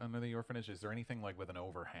porch under the orphanage? Is there anything like with an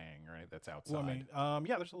overhang or anything that's outside? Well, I mean,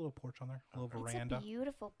 yeah, there's a little porch on there, a little It's veranda. a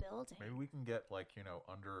beautiful building. Maybe we can get like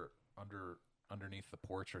under underneath the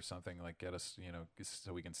porch or something, like get us,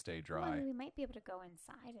 so we can stay Well, I dry. mean, we might be able to go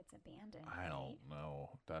inside. It's abandoned. I right? don't know.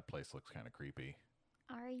 That place looks kind of creepy.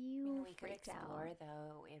 Are I you mean, we could freaked explore, out?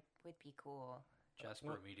 though. It would be cool.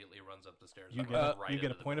 Jasper immediately runs up the stairs. You and get runs right you get a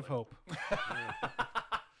into the point of building. hope.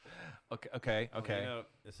 Okay. Well,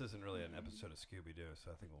 this isn't really an episode of Scooby Doo,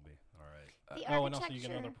 so I think we'll be all right. The Oh, and also you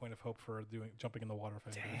get architecture- another point of hope for jumping in the water.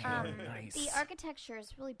 If anybody Nice. The architecture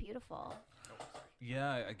is really beautiful.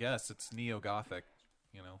 Yeah, I guess it's neo-Gothic,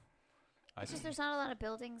 I It's just there's not a lot of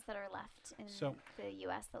buildings that are left in So- the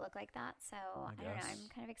U.S. that look like that. So I don't know. guess. I'm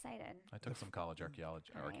kind of excited. I took some college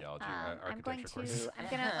archaeology, All right. architecture I'm courses.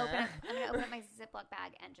 gonna open up my Ziploc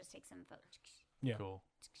bag and just take some photos. Yeah. Cool.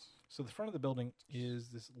 So the front of the building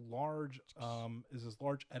is this large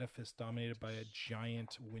edifice dominated by a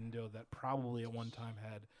giant window that probably at one time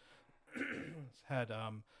had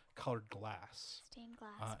colored glass, Stained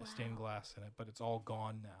glass. Wow. stained glass in it, but it's all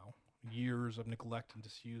gone now. Years of neglect and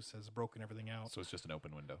disuse has broken everything out. So it's just an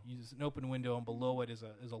open window. It's an open window, and below it is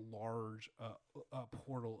a large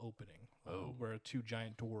portal opening, where two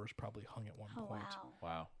giant doors probably hung at one Oh point. wow.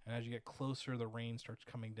 Wow. And as you get closer, the rain starts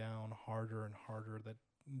coming down harder and harder,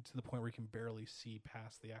 to the point where you can barely see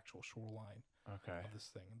past the actual shoreline Okay. of this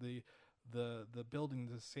thing. The building,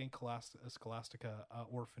 the St. Scholastica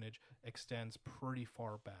orphanage, extends pretty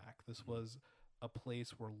far back. This was a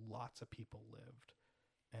place where lots of people lived.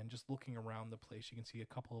 And just looking around the place, you can see a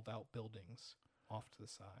couple of outbuildings off to the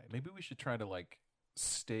side. Maybe we should try to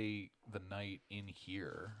stay the night in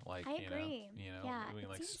here. I agree. Yeah, we it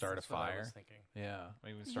can seems- start a That's what I was fire. thinking. Yeah,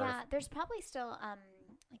 maybe we start. Yeah, there's probably still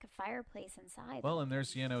like a fireplace inside. Well, and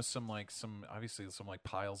there's some obviously some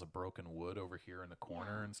piles of broken wood over here in the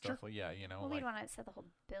corner Yeah. and stuff. Well, yeah, well, we'd want to set the whole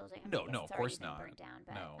building. I No, mean, no, it's of course already been not. Burned down,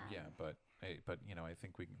 but, no, yeah, but I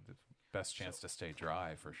think we can. The best chance to stay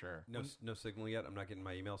dry for sure. No signal yet. I'm not getting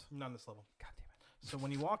my emails. Not on this level. God damn it. So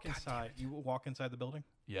when you walk inside, you walk inside the building.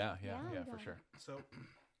 Yeah, Yeah, for yeah. sure. So,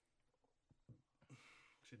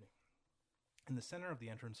 excuse me. In the center of the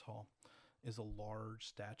entrance hall is a large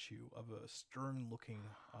statue of a stern-looking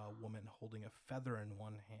woman holding a feather in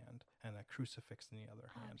one hand and a crucifix in the other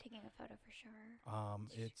I'm hand. taking a photo for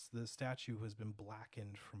sure. It's the statue has been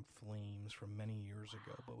blackened from flames from many years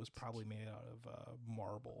ago, but was probably made out of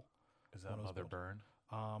marble. Is One that of those Mother buildings.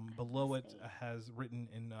 Burn? Below it see. has written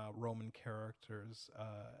in Roman characters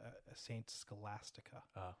Saint Scholastica.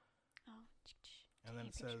 Oh, And then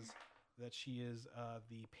it taking a says that she is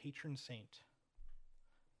the patron saint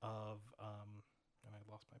of, and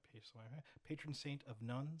I lost my page, so patron saint of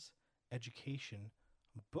nuns, education,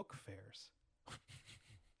 book fairs,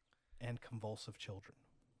 and convulsive children.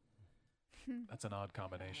 That's an odd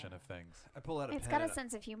combination of things. I pull out a It's pen. got a and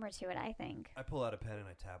sense of humor to it, I think. I pull out a pen and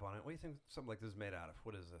I tap on it. What do you think something like this is made out of?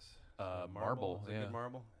 What is this? Marble, Is it yeah. good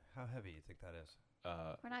marble? How heavy do you think that is?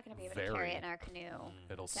 We're not going to be able to carry very. it in our canoe.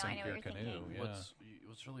 It'll So I sink know your what you're canoe. thinking. Yeah.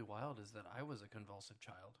 What's really wild is that I was a convulsive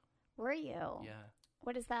child. Were you? Yeah,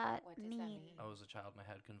 What does that What does that mean? mean? I was a child and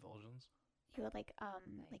I had convulsions. You would like I were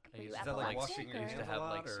you used Is to that like epileptic? washing your I used hands to a have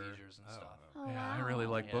lot, like or- seizures and I don't stuff. know. Oh, Yeah, wow. I really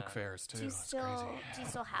like book Yeah. fairs too. Do you It's still crazy. do you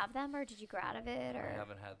still have them, or did you grow out of it, or? I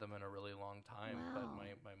haven't had them in a really long time, but Wow.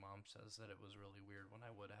 my mom says that it was really weird when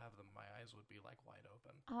I would have them. My eyes would be like wide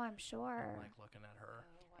open, Oh, I'm sure. and, like looking at her.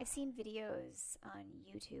 I've seen videos on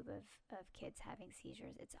YouTube of kids having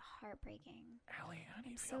seizures. It's heartbreaking. Allie, how do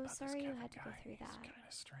I'm you so feel about sorry this you Kevin had to go guy? through He's that. kind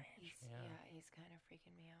of strange. He's kind of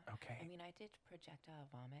freaking me out. Okay. I mean, I did projectile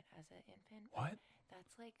vomit as an infant. What?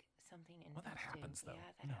 That's like something in. Well, that happens though. Yeah,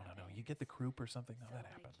 that No. happens. You get the croup or something. No, So, that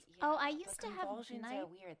like, happens. Oh, I but used to have convulsions night- are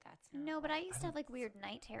weird. That's not. No, but I like- used to have like weird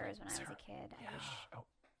night terrors when I was a Sarah. kid. I Yeah. wish. Oh,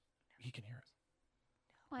 he can hear us.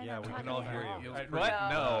 I'm Yeah, not we can talking all at hear all. you. It was What?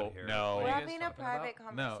 pretty No, loud here. no. We're What are you having guys a talking private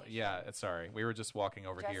about? No, conversation. yeah, sorry. We were just walking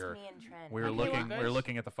over Just here. me and Trent. We were Okay, looking. well, we were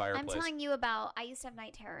looking at the I'm fireplace. telling you about. I used to have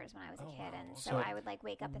night terrors when I was a Oh, kid, wow. and so So- I would like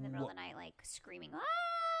wake up in the middle of the night like screaming, "Ah!"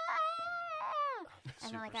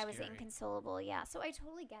 and then like I was Super scary. inconsolable. Yeah, so I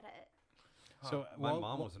totally get it. So My while-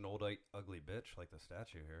 mom while- was an old ugly bitch like the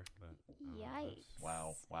statue here. But Yikes!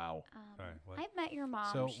 Wow. Wow. Sorry, what? I've met your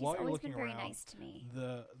mom. So She's while you're always been looking very around, nice to me.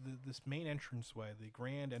 this main entranceway, the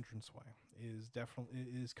grand entranceway, is definitely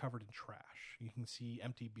is covered in trash. You can see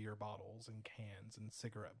empty beer bottles and cans and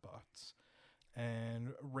cigarette butts,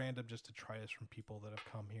 and random just detritus from people that have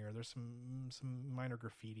come here. There's some minor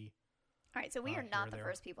graffiti. All right, so we are here not or the there.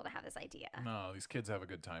 first people to have this idea. No, these kids have a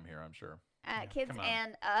good time here. I'm sure. Kids come on.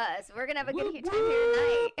 and us. We're gonna have a good time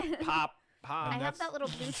here tonight. Pop, pop. I And have that's- that little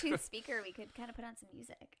Bluetooth speaker. We could kind of put on some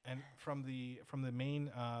music. And from the main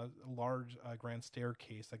large grand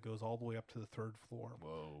staircase that goes all the way up to the third floor.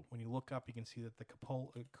 Whoa. When you look up, you can see that the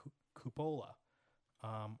cupola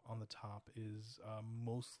on the top is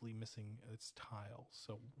mostly missing its tile,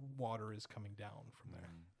 so water is coming down from there.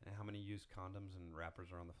 And how many used condoms and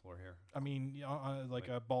wrappers are on the floor here? I mean, like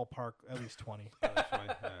a ballpark, at least 20. Oh, that's fine.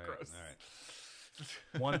 All right. Gross.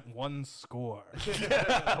 All right. one score.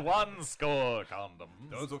 One score condom.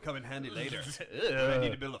 Those will come in handy later. I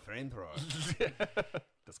need to build a flamethrower.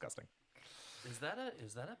 Disgusting. Is that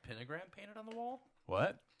a pentagram painted on the wall?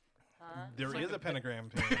 What? There is a pentagram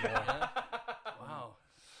painted on the wall. Yeah. Wow,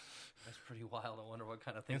 that's pretty wild. I wonder what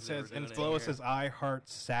kind of And it things they were says, doing and in below it here. says "I heart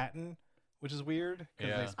satin," which is weird because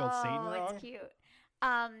Yeah. they spelled Satan wrong. It's cute.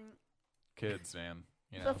 Kids, man.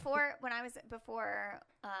 You know. Before I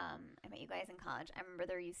met you guys in college, I remember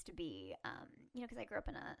there used to be, because I grew up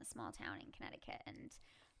in a small town in Connecticut, and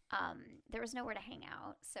there was nowhere to hang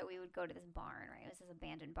out, so we would go to this barn, right? It was this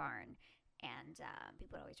abandoned barn, and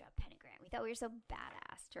people would always draw a pentagram. We thought we were so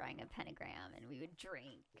badass drawing a pentagram, and we would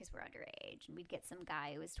drink because we're underage, and we'd get some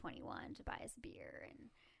guy who was 21 to buy us beer, and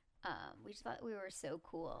we just thought we were so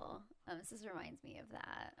cool. So this reminds me of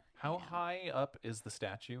that. How Yeah. high up is the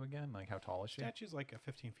statue again? Like, how tall is she? Statue's like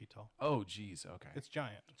 15 feet tall. Oh, geez. Okay. It's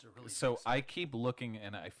giant. It's a really So big I keep looking,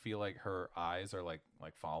 and I feel like her eyes are like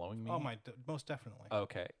following me. Oh most definitely.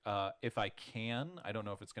 Okay. If I can, I don't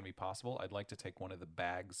know if it's going to be possible. I'd like to take one of the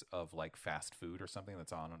bags of like fast food or something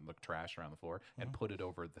that's on the trash around the floor and put it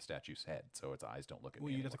over the statue's head so its eyes don't look at Well,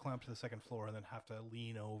 me. you'd have to anymore. climb up to the second floor and then have to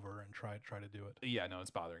lean over and try to do it. Yeah, no,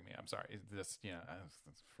 it's bothering me. I'm sorry. It's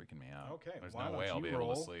freaking me out. Okay, There's why no don't way I'll you be able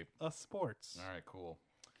roll to sleep. a sports? All right, cool.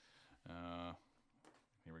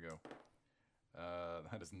 Here we go.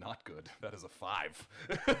 That is not good. That is a 5.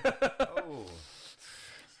 Oh.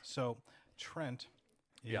 So Trent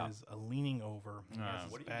is Yeah. leaning over. He has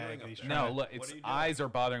his What are you bag doing that up he's there? trying No, to- look, What its are you doing? eyes are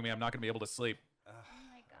bothering me. I'm not going to be able to sleep. Oh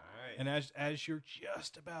my god. All right. And as you're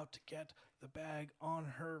just about to get the bag on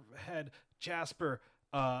her head, Jasper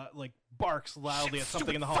barks loudly at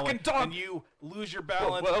something in the hallway, fucking dog! and you lose your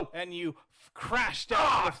balance, Whoa. and you crash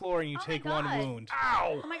down to the floor, and you Oh my take one God. wound.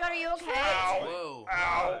 Ow! Oh my god, are you okay? Whoa.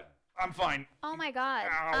 Ow! I'm fine. Oh my god.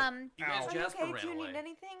 Ow. You guys, Are you Jasper okay? ran Do you away. need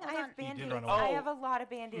anything? Hold I on. have He did band-aids. run away. I Oh. have a lot of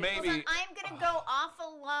band-aids. Maybe- Hold on, I'm gonna go off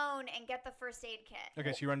alone and get the first aid kit.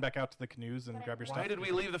 Okay, so you run back out to the canoes and grab your Why stuff. did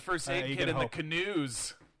we leave the first you aid kit get in the hope.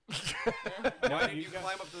 canoes? Why did you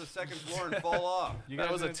climb up to the second floor and fall off? You That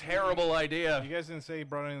guys was a didn't- terrible idea. You guys didn't say you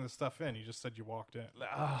brought any of the stuff in. You just said you walked in.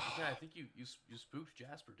 Ah, Yeah, I think you spooked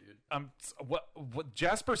Jasper, dude. what?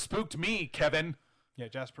 Jasper spooked me, Kevin. Yeah,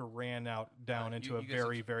 Jasper ran down into a you guys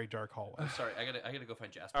very, have- very dark hallway. I'm sorry, I gotta go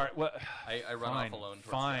find Jasper. All right, what? I run Fine, off alone towards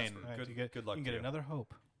fine. Jasper. All right, Good- you get, good luck you can to get you. another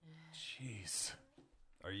hope. Jeez.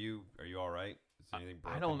 Are you all right? Is anything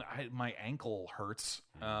broken? I don't. My ankle hurts.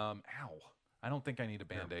 Ow. I don't think I need a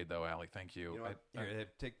band-aid though, Allie. Thank you. You know what? Here,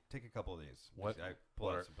 take a couple of these. What? I pull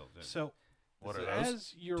What out are- some pills. So, What This are is those?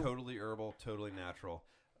 as you're Totally herbal, totally natural.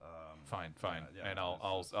 Fine. yeah, And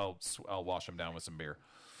I'll wash them down with some beer.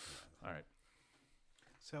 All right.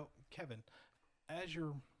 So, Kevin, as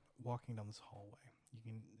you're walking down this hallway, you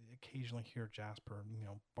can occasionally hear Jasper,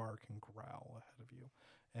 bark and growl ahead of you.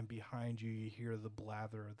 And behind you, you hear the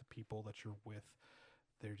blather of the people that you're with.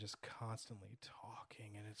 They're just constantly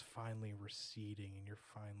talking, and it's finally receding, and you're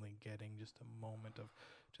finally getting just a moment of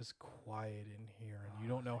just quiet in here. And you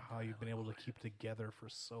don't know how you've been able to keep together for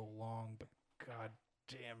so long, but god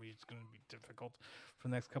damn, it's going to be difficult for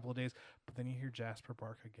the next couple of days. But then you hear Jasper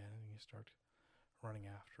bark again, and you start running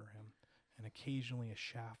after him. And occasionally a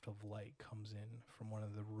shaft of light comes in from one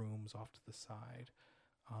of the rooms off to the side.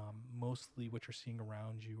 Mostly what you're seeing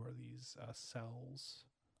around you are these cells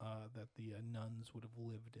that the nuns would have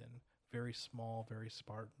lived in. Very small, very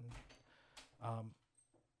Spartan.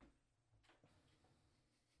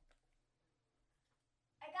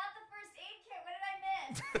 I got the first aid kit. What did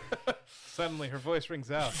I miss? Suddenly her voice rings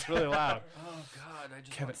out. It's really loud. Oh God, I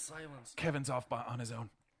just Kevin- want silence. Kevin's off on his own.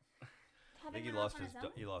 I think he lost his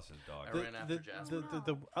dog. I ran after Jasper.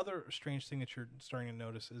 The other strange thing that you're starting to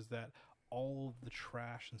notice is that all of the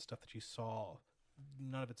trash and stuff that you saw,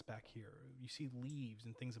 none of it's back here. You see leaves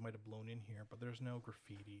and things that might have blown in here, but there's no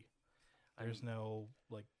graffiti. There's no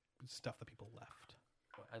stuff that people left.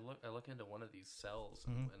 I look into one of these cells,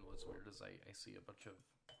 Mhm. and what's weird is I see a bunch of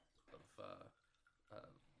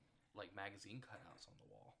like magazine cutouts on the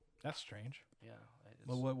wall. That's strange. Yeah, it's,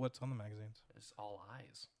 Well, what's on the magazines? it's all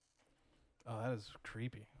eyes. Oh, that is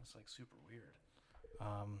creepy. It's like super weird.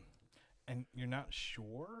 And you're not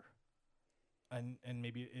sure. And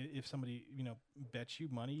maybe if somebody bets you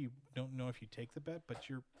money, you don't know if you take the bet, but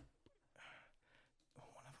one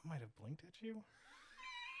of them might have blinked at you.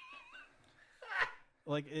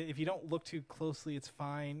 Like if you don't look too closely, it's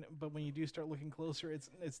fine. But when you do start looking closer, it's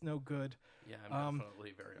no good. Yeah, I'm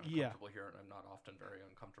definitely very yeah. uncomfortable here, and I'm not often very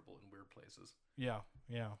uncomfortable in weird places. Yeah.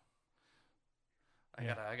 I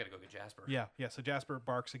gotta go get Jasper. Yeah. So Jasper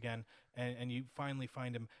barks again, and you finally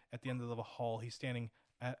find him at the end of the hall. He's standing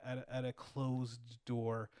at a closed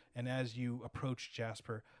door, and as you approach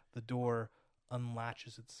Jasper, the door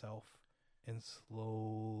unlatches itself and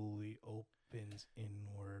slowly opens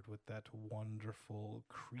inward with that wonderful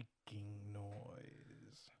creaking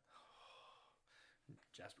noise.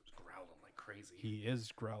 Jasper's growling like crazy. He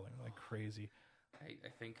is growling like crazy. I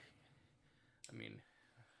think, I mean,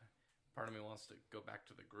 part of me wants to go back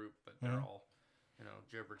to the group, but they're all,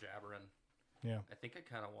 jibber jabbering. Yeah. I think I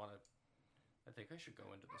kind of want to. I think I should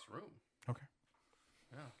go into this room. Okay.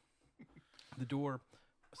 Yeah. The door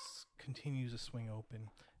continues to swing open,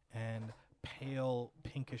 and pale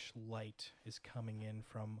pinkish light is coming in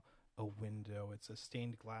from a window. It's a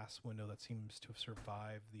stained glass window that seems to have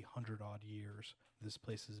survived the 100-odd years this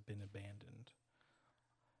place has been abandoned.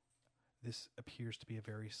 This appears to be a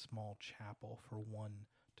very small chapel for 1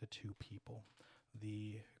 to 2 people.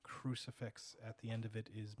 The crucifix at the end of it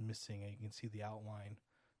is missing, and you can see the outline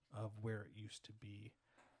of where it used to be.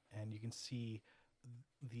 And you can see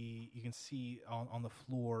on the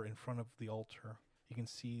floor in front of the altar, you can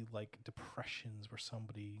see like depressions where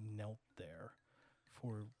somebody knelt there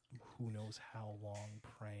for who knows how long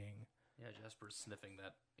praying. Yeah, Jasper's sniffing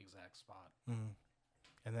that exact spot. Mm.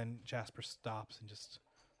 And then Jasper stops and just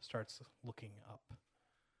starts looking up,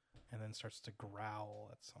 and then starts to growl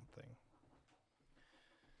at something.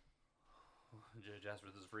 Jasper,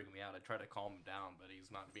 this is freaking me out. I try to calm him down, but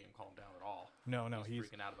he's not being calmed down at all. No, he's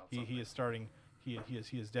freaking out about something. He is starting. He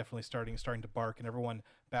is definitely starting to bark, and everyone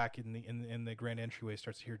back in the grand entryway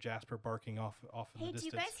starts to hear Jasper barking off in the distance. Hey,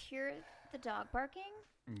 do you guys hear the dog barking?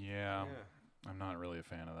 Yeah. I'm not really a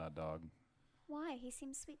fan of that dog. Why? He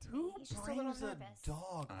seems sweet to me. Who He's just a little brings a nervous.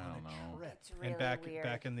 dog I on don't a know. trip? It's really And back weird.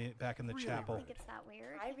 in the Really chapel. I think it's that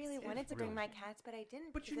weird. I really It's wanted to bring really my cats, but I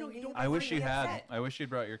didn't. But you because know, I you knew don't- would I be wish you really had. upset. I wish you'd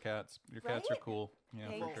brought your cats. Your cats are Right? cool. Yeah,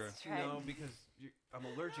 Thanks. for sure. Trent. No, because I'm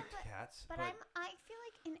allergic to cats. But I feel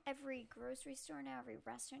like in every grocery store now, every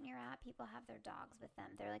restaurant you're at, people have their dogs with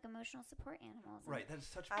them. They're like emotional support animals. Right, that is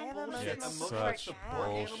such I have bullshit. emotional Emotional support Such cat.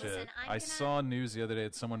 bullshit. Listen, I'm I gonna- saw news the other day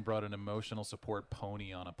that someone brought an emotional support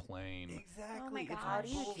pony on a plane. Exactly. Oh my it's God. How do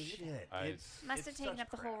you do bullshit. that? It's Must have it's taken such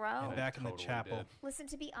up the crap. whole row. And back in the Totally chapel. did. Listen,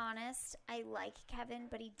 to be honest, I like Kevin,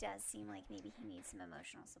 but he does seem like maybe he needs some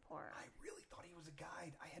emotional support. I really thought he was a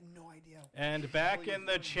guide. I had no idea. And back in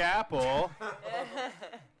the chapel.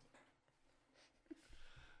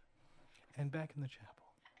 And back in the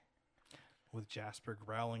chapel, with Jasper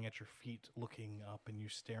growling at your feet, looking up, and you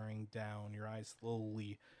staring down, your eyes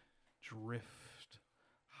slowly drift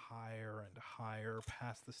higher and higher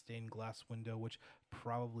past the stained glass window, which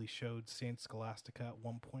probably showed Saint Scholastica at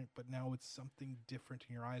one point, but now it's something different,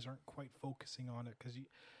 and your eyes aren't quite focusing on it because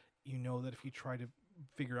you know that if you try to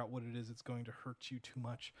figure out what it is, it's going to hurt you too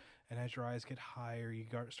much. And as your eyes get higher, you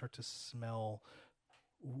start to smell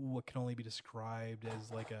what can only be described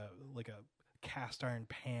as like a cast iron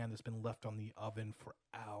pan that's been left on the oven for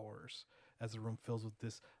hours, as the room fills with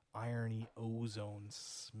this irony ozone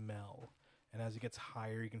smell. And as it gets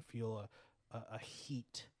higher, you can feel a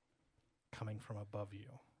heat coming from above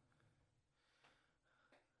you.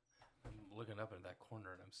 I'm looking up into that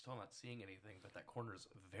corner, and I'm still not seeing anything, but that corner is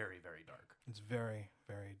very, very dark. It's very,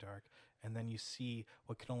 very dark. And then you see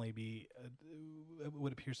what can only be,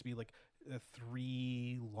 what appears to be like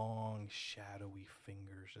 3 long, shadowy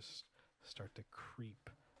fingers just start to creep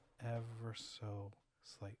ever so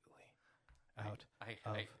slightly out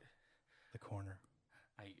of the corner.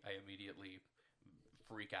 I immediately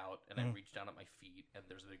freak out, and I reach down at my feet, and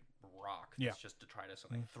there's a big rock. Yeah. That's just to try to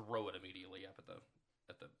something. Throw it immediately up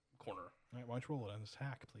at the corner. All right, why don't you roll it on this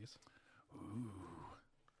hack, please?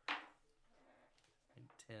 And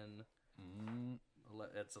 10.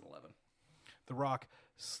 It's an 11. The rock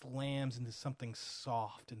slams into something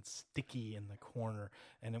soft and sticky in the corner,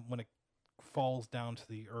 and when it falls down to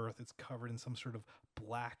the earth, it's covered in some sort of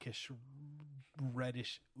blackish,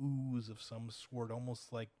 reddish ooze of some sort,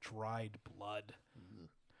 almost like dried blood.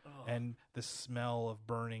 And the smell of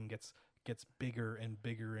burning gets bigger and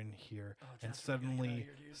bigger in here, and suddenly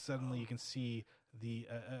you can see the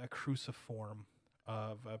a cruciform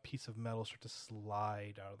of a piece of metal start to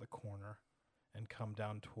slide out of the corner and come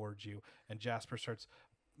down towards you, and Jasper starts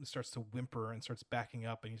to whimper and starts backing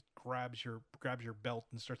up, and he grabs your belt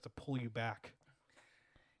and starts to pull you back.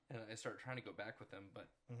 And I start trying to go back with him, but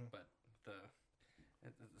the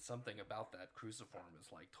something about that cruciform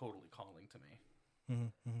is like totally calling to me.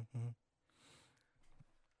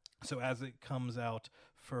 So as it comes out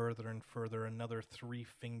further and further, another 3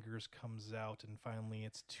 fingers comes out, and finally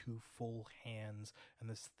it's 2 full hands, and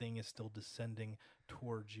this thing is still descending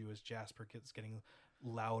towards you as Jasper gets getting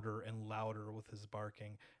louder and louder with his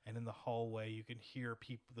barking. And in the hallway, you can hear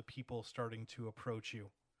the people starting to approach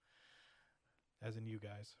you, as in you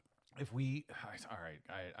guys. If we, all right,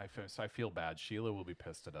 I feel bad. Sheila will be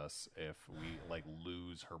pissed at us if we like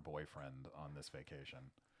lose her boyfriend on this vacation.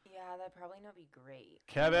 Yeah, that'd probably not be great.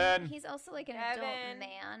 Kevin, He's also like an Kevin. adult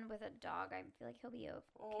man with a dog. I feel like he'll be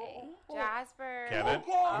okay. Jasper. Kevin?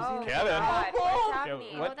 Oh, Kevin? God, what's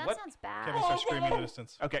happening? what- Oh, that what- sounds bad. Kevin starts screaming in the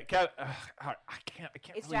distance. okay, Kevin, I can't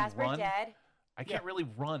Is really Jasper run. dead? I can't really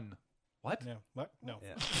run. What? Yeah. What? No.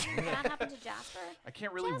 Yeah. Did that happen to Jasper? I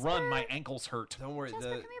can't really Jasper! run. My ankles hurt. Don't worry. Jasper,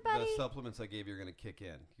 the, come here, buddy. the supplements I gave you are going to kick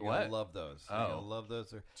in. You're What? going to love those. You're Oh. going to love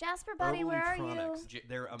those. They're Jasper, buddy, where are you? Herbaltronics.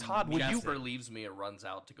 They're Todd, would you- Jasper leaves me and runs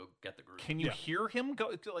out to go get the group. Can you Yeah. hear him go?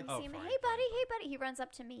 Like, You see him? fine, Hey, fine, buddy, hey, buddy. He runs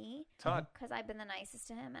up to me Todd, because I've been the nicest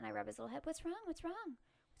to him, and I rub his little head. What's wrong? What's wrong?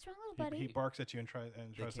 What's wrong, little buddy? He barks at you and tries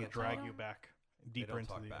to can't drag talk. you back They deeper don't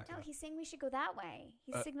into talk the. back. No, he's saying we should go that way.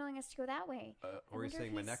 He's signaling us to go that way. I or he's wonder saying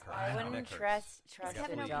if my he's- neck hurts. I My wouldn't neck hurts. trust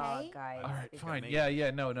Kevin the okay? dog, guys. all right, It's fine. amazing. Yeah,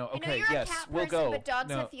 no. I know Okay, you're yes, a cat we'll person, go. but dogs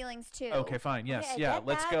no. have feelings too. Okay, fine. Yes, Okay, I yeah, get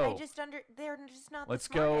let's that. go. They're just not Let's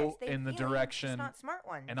the go smartest. They in the feel like direction- just not smart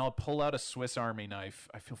ones. And I'll pull out a Swiss Army knife.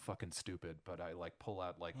 I feel fucking stupid, but I like pull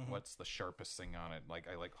out like what's the sharpest thing on it? Like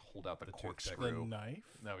I like hold out the toothpick. corkscrew. The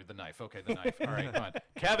knife. No, the knife. Okay, the knife. All right, come on.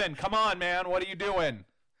 Kevin, come on, man. What are you doing?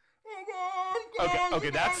 Okay,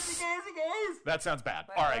 that sounds bad.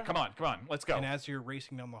 All right, come on. Let's go. And as you're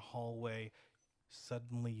racing down the hallway,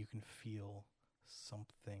 suddenly you can feel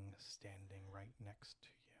something standing right next to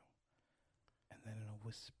you. And then in a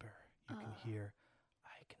whisper, you can hear,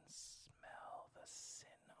 I can smell the sin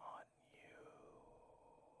on you.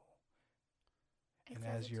 It And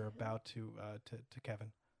says as it you're too. about to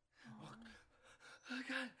Kevin,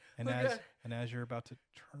 Oh, and as you're about to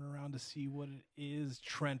turn around to see what it is,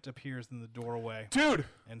 Trent appears in the doorway, Dude.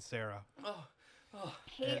 and Sarah.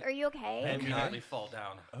 Hey, are you okay? I And immediately fall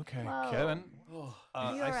down. Okay, Whoa. Kevin.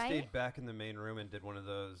 Are you I all right? stayed back in the main room and did one of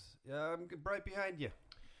those. Yeah, I'm right behind you.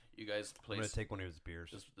 You guys, I'm going place to take one of his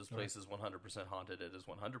beers. this place is 100% haunted. It is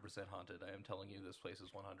 100% haunted. I am telling you, this place is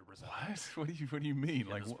 100% haunted. What do you mean?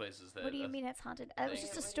 Yeah, Like this place is that. What do you mean it's haunted? It was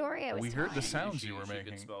just a story I was we heard the telling. sounds you were She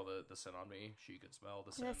making. could smell the sin on me. She could smell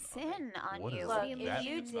the sin. The on me. sin on What you. is What Look, do you if mean? that? you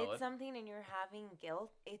You can smell did it. something and you're having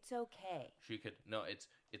guilt, it's okay. She could no. It's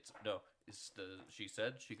no. It's the. She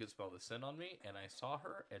said she could smell the sin on me, and I saw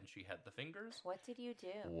her, and she had the fingers. What did you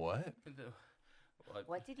do? What?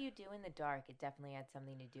 What did you do in the dark? It definitely had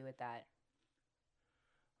something to do with that.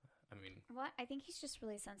 I mean, What? I think he's just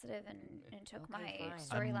really sensitive and took Okay, my fine.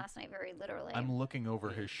 story I'm- last night very literally. I'm looking over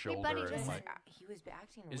his buddy, shoulder and just- like He was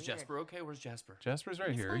acting is weird. Jasper okay? Where's Jasper? Jasper's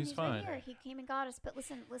right here. He's fine. Right here. He came and got us. But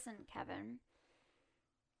listen, Kevin.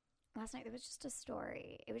 Last night there was just a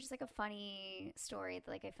story. It was just like a funny story that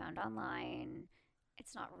like I found online.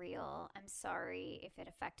 It's not real. I'm sorry if it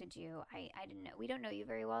affected you. I didn't know. We don't know you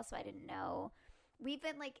very well, so I didn't know. We've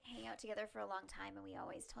been like hanging out together for a long time, and we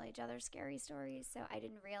always tell each other scary stories. So I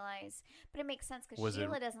didn't realize, but it makes sense because Was it-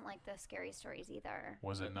 Sheila doesn't like the scary stories either.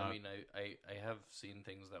 Was it I not? mean, I have seen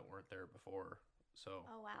things that weren't there before. So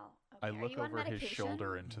Oh wow. I Okay. Are look you on over his medication?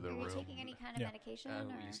 shoulder into the Are you room. taking any kind of Yeah. medication?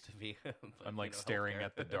 we or? used to be. I'm like you know, staring healthcare.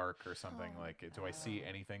 at the dark or something. Oh. Like, do I see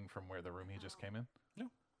anything from where the room he just came in?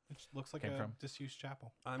 It looks like Came a from? disused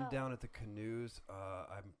chapel. I'm Oh. down at the canoes.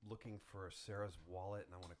 I'm looking for Sarah's wallet,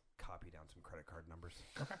 and I want to copy down some credit card numbers.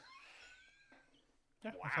 Yeah,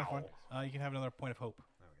 that sounds fun. You can have another point of hope.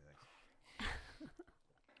 Okay,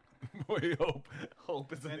 thanks. Boy,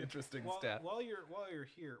 hope is an And interesting while, stat. While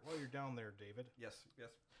you're down there, David. Yes, yes.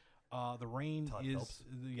 The rain Todd is Phelps.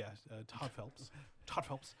 yes, Todd Phelps. Todd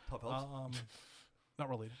Phelps. Todd Phelps. Not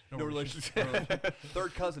related. No relation.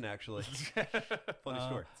 Third cousin, actually. Funny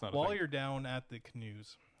story. It's not a While thing. you're down at the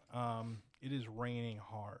canoes, it is raining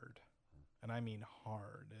hard, and I mean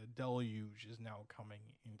hard. A deluge is now coming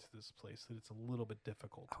into this place that it's a little bit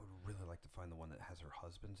difficult. I would really like to find the one that has her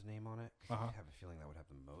husband's name on it. 'Cause Uh-huh. I have a feeling that would have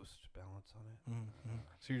the most balance on it. Mhm.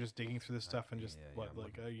 So you're just digging through this stuff and just yeah, what? I'm Like,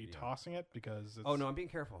 looking- are you yeah. tossing it because? It's, Oh no, I'm being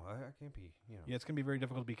careful. I can't be. You know. Yeah, it's gonna be very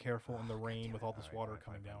difficult to be careful in the God rain damn with it. all this right, water fine,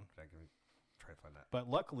 coming fine, down. fine. I can try to find that. But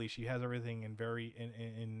luckily, she has everything in very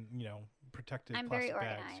in protected I'm very plastic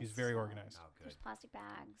bags. She's organized, very so- organized. Oh, good. There's plastic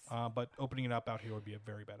bags. But opening it up out here would be a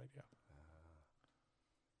very bad idea.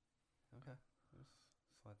 Okay. Just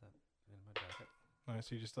slide that in my jacket.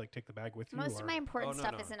 So you just like take the bag with you. Most of or- my important Oh, no,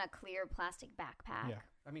 stuff no. is in a clear plastic backpack. Yeah.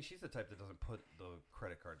 I mean, she's the type that doesn't put the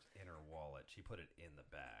credit cards in her wallet. She put it in the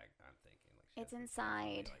bag. I'm thinking like It's Yeah,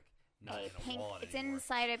 inside like, not a in pink. wallet It's anymore.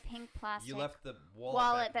 inside a pink plastic You left the wallet,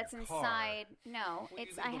 wallet back in that's your car. inside. No, When you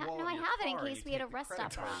it's leave I the have wallet no. I in your have it in car, case you we had a take the rest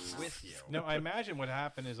credit stop card wrong. with you. No, I imagine what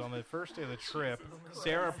happened is on the first day of the trip,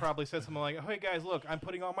 Sarah probably said something like, "Hey guys, look, I'm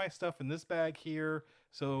putting all my stuff in this bag here,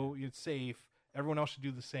 so it's safe. Everyone else should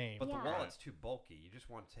do the same." But Yeah. the wallet's too bulky. You just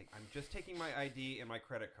want to take. I'm just taking my ID and my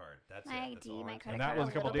credit card. That's My it. That's ID, all my I'm credit that card. was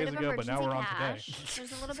a couple little days bit of ago, but now we're on emergency today. cash.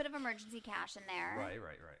 There's a little bit of emergency cash in there. Right.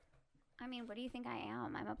 I mean, what do you think I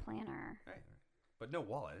am? I'm a planner. Right. But no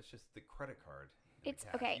wallet. It's just the credit card. and the It's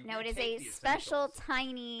cash. okay. You- No, you it is take a the special essentials.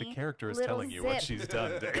 tiny. The character is little telling you what zip. she's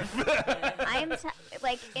done, Dave. I'm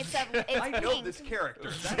like it's a. It's I know pink. this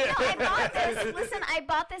character. No, I bought this. Listen, I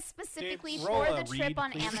bought this specifically Dave, roll for a the trip read,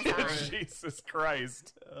 on please. Amazon. Jesus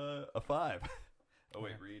Christ. A 5. Oh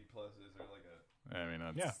wait, read plus is there like a? I mean,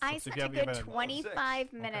 that's, Yeah. I Let's see if spent you a have good even-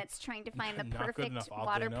 25 minutes trying to find the Not good perfect enough,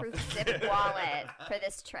 oddly enough. waterproof zip wallet for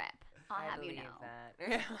this trip. I'll I have you believe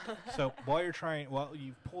know. that. So while you're trying,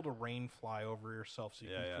 you've pulled a rain fly over yourself, so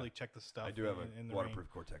you can really check the stuff. I do have in a the waterproof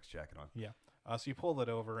Gore-Tex jacket on. Rain. Yeah. So you pull it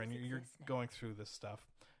over, and you're exist now. going through this stuff,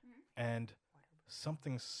 and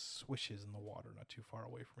something swishes in the water not too far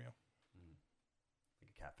away from you. Like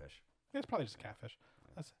a catfish. It's probably just a catfish.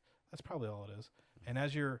 That's probably all it is. And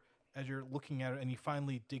as you're looking at it, and you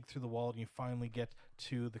finally dig through the wallet, and you finally get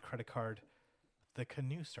to the credit card, the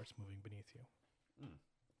canoe starts moving beneath you. Mm.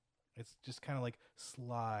 It's just kind of like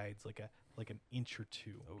slides like an inch or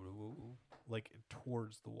two, Oh. like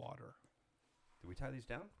towards the water. Did we tie these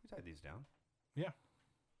down? We tied these down. Yeah.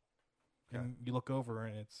 Okay. And you look over,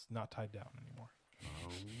 and it's not tied down anymore.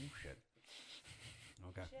 Oh shit.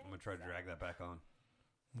 Okay, I'm gonna try to drag that back on.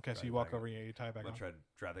 Okay, so Drag you it walk back over, in. you tie it I'm back gonna on. try to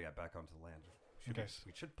drag that back onto the land. Okay.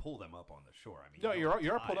 We should pull them up on the shore. I mean, No, you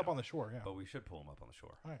you're don't pulled tie up on them, the shore. Yeah. but we should pull them up on the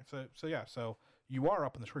shore. All right. So you are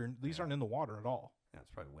up on the shore. These aren't in the water at all. Yeah, it's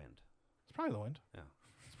probably wind. It's probably the wind. Yeah,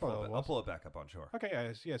 It's probably all it I'll was. pull it back up on shore. Okay,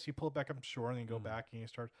 yes, you pull it back up shore, and then you go Mhm. back, and you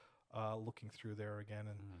start looking through there again,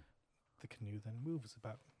 and Mhm. the canoe then moves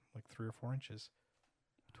about like 3 or 4 inches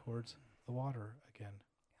towards the water again.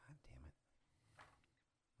 God damn it!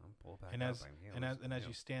 I'll pull it back And up. as I can't and as lose- and as know.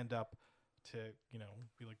 you stand up to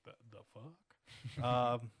be like the fuck,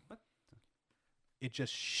 What? it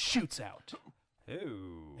just shoots out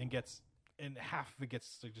Ooh. and half of it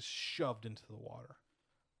gets like, just shoved into the water.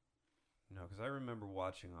 No, because I remember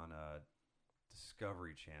watching on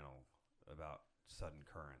Discovery Channel about sudden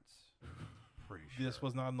currents. Pretty sure. This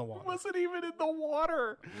was not in the water. wasn't even in the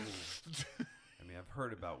water. I mean, I've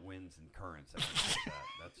heard about winds and currents and things like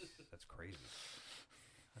that. That's crazy.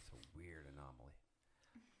 That's a weird anomaly.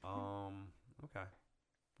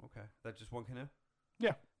 Okay. That's just one canoe?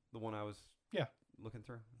 Yeah. The one I was Yeah. looking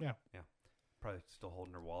through? Yeah. Probably still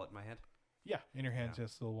holding her wallet in my hand. Yeah, in your hands, Yeah.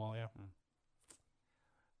 just the wall. Yeah,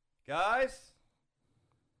 Guys!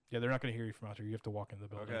 yeah. They're not going to hear you from out there. You have to walk into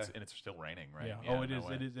the building. Okay. And it's still raining, right? Yeah. Yeah, Oh, it no is.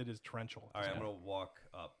 way. It is torrential. All right, Yeah. I'm going to walk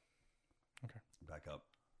up. Okay. Back up.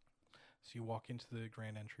 So you walk into the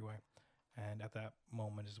grand entryway, and at that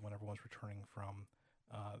moment is when everyone's returning from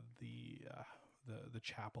the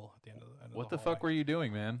chapel at the end of the. What the fuck were you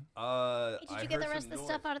doing, man? Hey, did you get the rest of the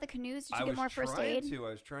stuff out of the canoes? Did you get more first aid? I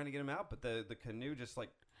was trying to get them out, but the canoe just like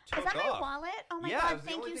Is took that my off. wallet? Oh my yeah, it god! was the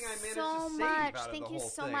Thank only you thing I managed so to save much. out of Thank the you whole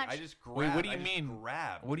so thing. much. I just grabbed. Wait, what do you I just mean?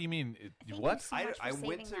 Grabbed. What do you mean? Thank you What? so much for I went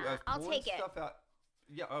saving to. I was that. I'll pulling take it. stuff out.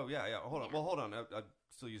 Yeah. Oh yeah. Yeah. Hold on. Yeah. Well, hold on. I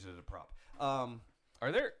still use it as a prop.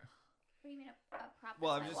 Are there? What do you mean a prop?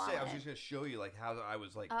 Well, that's I'm my just saying. I was wallet? just gonna show you like how I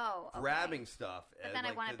was like Oh, okay. grabbing stuff, But and then I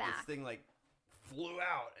like want it this back. thing like flew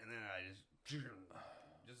out, and then I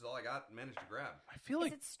just all I got managed to grab. I feel Is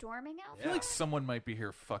like it storming out? I feel like someone might be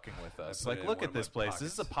here fucking with us. put it Like, in look one at of my this place.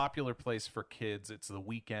 This is a pockets. popular place for kids. It's the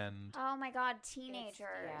weekend. Oh my god, teenagers!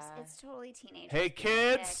 yeah. It's totally teenagers. Hey, being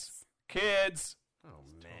kids! dicks. Kids, Oh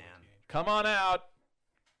man. come on out.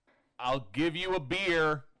 I'll give you a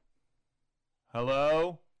beer.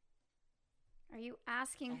 Hello? Are you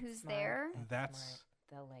asking That's who's smart. there? And that's Smart.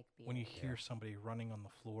 They'll like beer. when you hear somebody running on the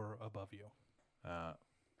floor above you, Yeah.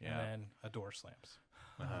 and then a door slams.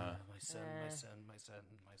 Uh-huh. My son, my son, my son,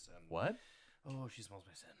 my son. What? Oh, she smells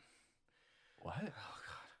my sin. What? Oh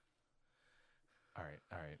God.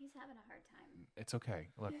 All right. He's having a hard time. It's okay.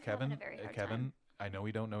 Look, He's having Kevin, a very hard Kevin, time. I know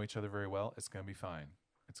we don't know each other very well. It's going to be fine.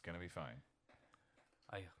 It's going to be fine.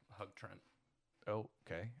 I hugged Trent. Oh,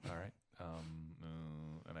 okay. All right.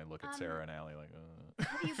 And I look at Sarah and Allie like,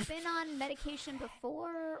 Have you been on medication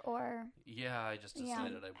before, or Yeah, I just Yeah.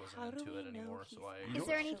 decided I How wasn't do into we it know anymore, he's so I. is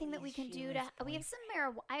there anything that Actually, we can do Sheila's to? We have some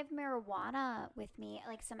I have marijuana with me,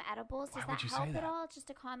 like some edibles. Does Why that would you say help at that? all, just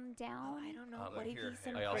to calm Oh, down? I don't know. Um, What if here, he's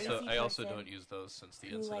some I crazy also person don't use those since the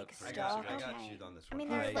who, incident. like, for I years got stalked you. I ago. got Okay. you on this I one. mean,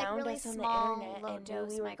 who there's, like, found really us on small, the internet low and knew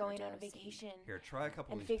dose we were going on microdosing. vacation Here, try a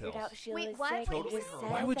couple and of these figured pills. out Sheila's Wait, what? sick. What and did you just say? said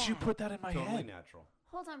why would you that. put that in my Totally head? natural.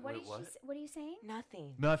 Hold on, what Wait, is what? what are you saying?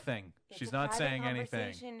 Nothing. Nothing. It's She's a not private saying anything.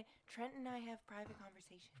 conversation. Trent and I have private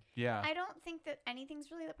conversation. Yeah. I don't think that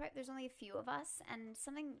anything's really that there's only a few of us, and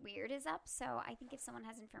something weird is up. So I think if someone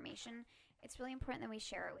has information, it's really important that we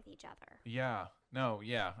share it with each other. Yeah. No.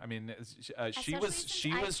 Yeah. I mean, she Especially was since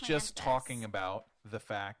she I was planned just this. talking about the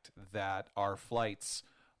fact that our flights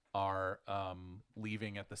are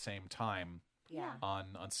leaving at the same time Yeah.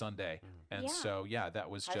 on Sunday, and Yeah. so that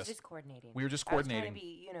was I was just just coordinating. we were just I was coordinating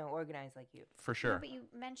trying to be, organized like you. for No, sure. but you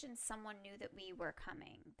mentioned someone knew that we were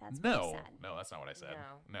coming. That's what No, you said. no, that's not what I said.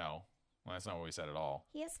 No. No, well, that's not what we said at all.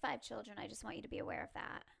 He has 5 children. I just want you to be aware of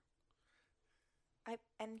that.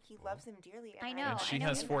 And he loves them dearly. I And know. And she know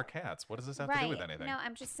has you 4 know. cats. What does this have right. to do with anything? No,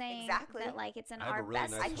 I'm just saying Exactly. that like it's in I have our a really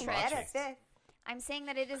best nice I'm crotch. mad interest. at this. I'm saying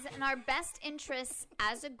that it is in our best interests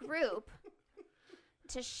as a group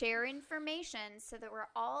to share information so that we're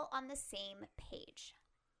all on the same page.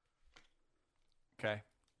 Okay.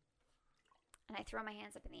 And I throw my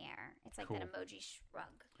hands up in the air. It's like that emoji shrug.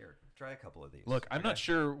 Here, try a couple of these. Look, I'm not Okay?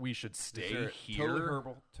 sure we should These stay are here. Totally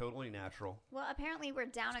herbal, totally natural. Well, apparently we're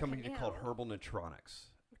down It's a a company canoe. called Herbal Neutronics.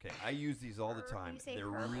 Okay, I use these all the Herb- time. you say They're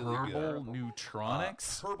herbal? really Herbal good.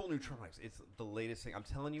 Neutronics. Herbal Neutronics. It's the latest thing. I'm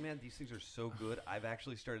telling you, man, these things are so good. I've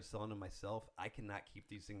actually started selling them myself. I cannot keep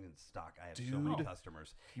these things in stock. I have so many Dude,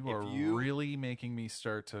 customers. You If are you- really making me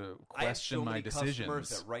start to I have question so my many customers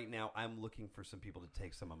decisions. that right now I'm looking for some people to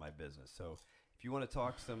take some of my business. So if you want to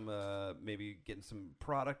talk some, maybe getting some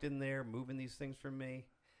product in there, moving these things from me.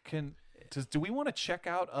 Do we want to check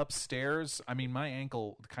out upstairs? I mean, my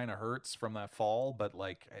ankle kind of hurts from that fall, but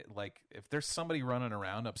like if there's somebody running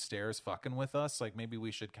around upstairs fucking with us, like maybe we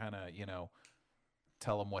should kind of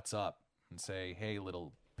tell them what's up and say, "Hey,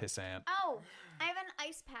 little pissant." Oh, I have an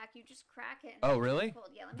ice pack. You just crack it. and Oh, it's really? cold.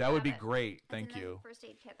 Yeah, let me That would grab be it. great. It's Thank in the you. first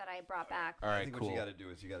aid kit that I brought back. All I right, think cool. what you got to do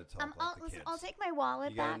is you got to talk I'll, like the listen, kids. I'll take my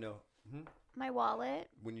wallet You got back. to know. My wallet.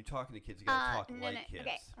 When you're talking to kids, you got to talk no, like no, kids.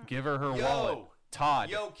 okay. Give her her Yo! wallet, Todd.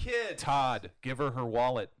 Yo, kids! Todd, give her her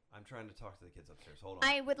wallet. I'm trying to talk to the kids upstairs. Hold on.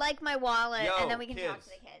 I would like my wallet, Yo, and then we can talk kids. to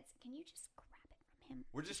the kids. Can you just grab it from him?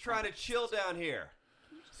 We're just trying to chill down here.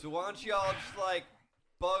 So why don't y'all just like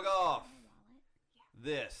bug off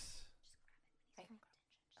this? I can-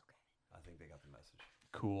 Okay. I think they got the message.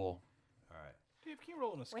 Cool. All right. Dave, can you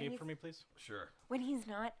roll an escape he's- for me, please? Sure. When he's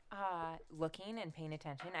not looking and paying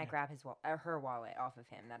attention, I grab her wallet off of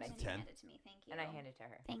him that I And see, you 10. hand it to me. Thank you. and I hand it to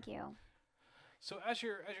her. Thank you. So as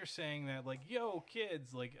you're saying that, like, "Yo,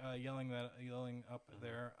 kids!" like yelling up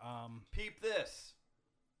there. Peep this.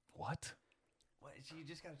 What? What? You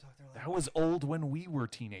just got to talk their That was old when we were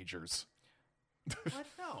teenagers. What?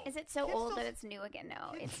 No. Is it so Kids old still- that it's new again?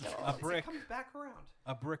 No, Kids it's still still- A old. brick. It comes back around.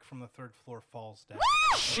 A brick from the 3rd floor falls down,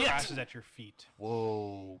 Shit. crashes at your feet.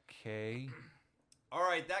 Whoa. Okay. All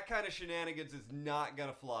right, that kind of shenanigans is not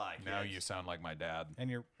gonna fly. Now kids. you sound like my dad. And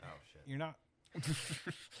you're Oh shit. not.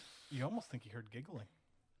 You almost think you heard giggling.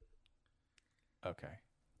 Okay.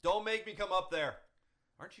 Don't make me come up there.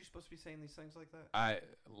 Aren't you supposed to be saying these things like that?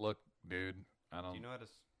 Look, dude. I Do don't. you know how to?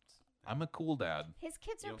 I'm a cool dad. His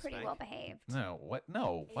kids You are don't pretty spank? well behaved. No. What?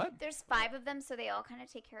 No. What? There's 5 of them, so they all kind of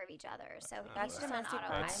take care of each other. So That's he's just on domestic autopilot.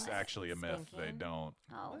 violence. That's actually a myth. They Spanking? don't.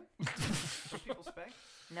 Oh, Some people spank.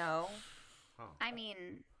 No. Huh. I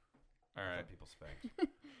mean, All right. Some people spank.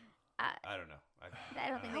 I I don't know. I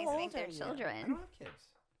don't think How they old spank their are you? I children. don't have kids.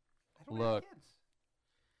 I don't Look. have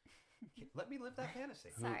kids. Let me live that fantasy.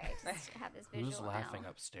 Sorry, I just have this visual Who's laughing now.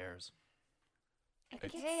 upstairs? I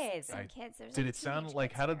think Kids. it's some I- kids. There's Did like it sound teenage like?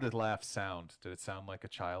 kids How did here. the laugh sound? Did it sound like a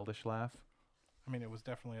childish laugh? I mean, it was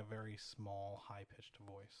definitely a very small, high-pitched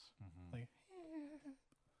voice. Like,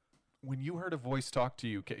 When you heard a voice talk to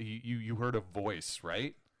you, you heard a voice,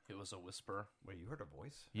 right? It was a whisper. Wait, you heard a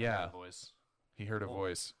voice? Yeah. A voice. He heard a Oh.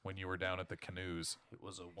 voice when you were down at the canoes. It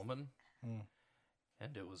was a woman, Mm.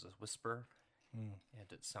 and it was a whisper, Mm.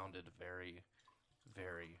 and it sounded very,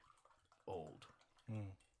 very old.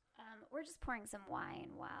 We're just pouring some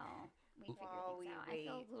wine while we figure While things we out. I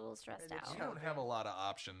feel wait a little stressed the out. We don't have a lot of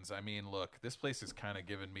options. I mean, look, this place is kind of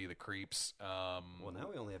giving me the creeps. Well, now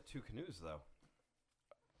we only have 2 canoes, though.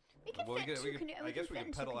 We could Well, fit two canoes. I guess we fit can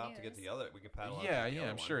in two pedal out to canoes. get to the other. We can pedal out. Yeah, to the yeah. other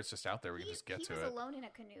I'm one. sure it's just out there. We can just get he to was it. alone in a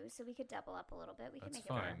canoe, so we could double up a little bit. We could That's make it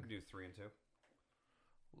fine. We work. can do 3 and 2.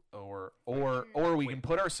 Or we can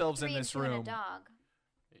put ourselves 3 in and this 2 and room. a dog.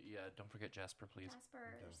 Yeah, don't forget Jasper, please. Jasper,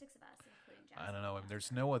 there's 6 of us, including Jasper. I don't know. I mean,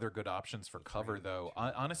 there's no other good options for cover though.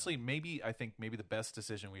 Honestly, I think maybe the best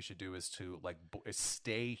decision we should do is to is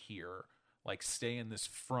stay here, like stay in this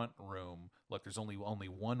front room. Look, there's only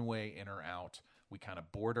one way in or out. We kind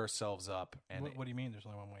of board ourselves up and What do you mean? There's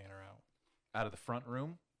only one way in or out? out of the front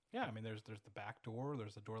room. Yeah, I mean, there's the back door.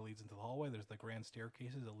 There's the door that leads into the hallway. There's the grand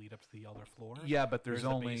staircases that lead up to the other floor. Yeah, but there's the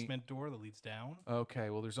only basement door that leads down. Okay,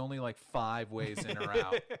 well, there's only like 5 ways in or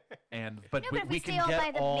out, but No, but if we can stay all get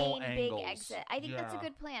by the all main angles. big exit, I think that's a Yeah.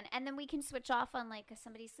 good plan. And then we can switch off on like if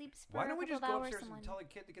somebody sleeps for Why a don't we couple just of go hours. upstairs Someone... and tell the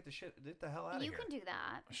kid to get the hell out of You here? can do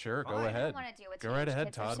that. Sure, go Fine. I ahead. don't want to do it. Go right ahead,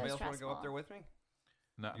 kids are Todd. so Somebody else want to go up stressful. there with me?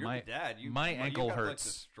 No, You're the dad. my ankle you got, hurts.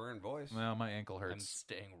 Like, the stern voice. Well, my ankle I'm hurts.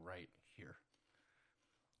 staying right here.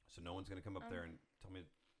 So no one's gonna come up there and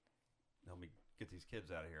help me get these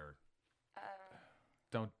kids out of here.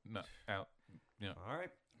 Don't out. All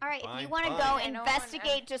right. All right, if Fine, you want to fine. go I don't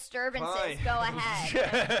investigate disturbances, Fine. go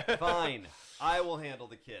ahead. Fine. I will handle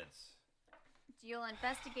the kids. You'll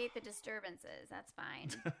investigate the disturbances. That's fine.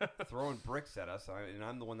 Throwing bricks at us, and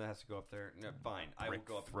I'm the one that has to go up there. No, fine. I will Brick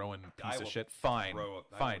go up. throwing I piece of will shit. Fine. Throw up.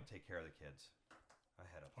 I Fine. will take care of the kids. I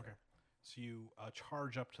head up. Okay. There. So you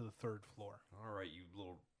charge up to the 3rd floor. All right, you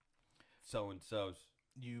little so and so's.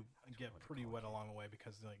 You get pretty wet along the way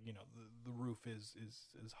because the roof is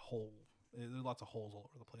whole. There's lots of holes all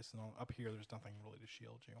over the place, and up here there's nothing really to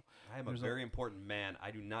shield you. I am There's a very important man. I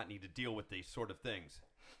do not need to deal with these sort of things.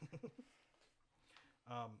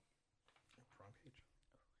 Wrong page.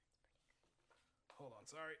 Hold on,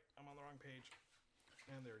 sorry, I'm on the wrong page.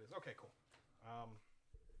 And there it is. Okay, cool.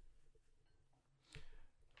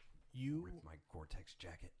 You Rip my Gore-Tex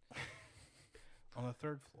jacket. on the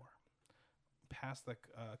 3rd floor, past the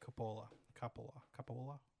cupola.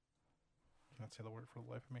 Can't say the word for the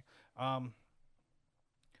life of me.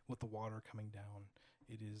 With the water coming down,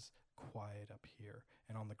 it is quiet up here,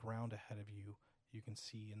 and on the ground ahead of you, you can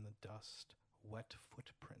see in the dust wet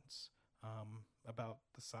footprints, about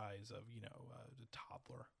the size of a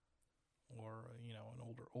toddler, or an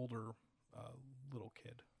older little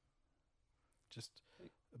kid, just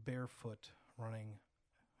barefoot running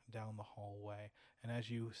down the hallway. And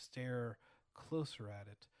as you stare closer at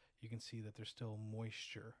it, you can see that there's still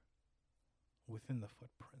moisture within the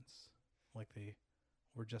footprints, like they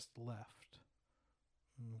were just left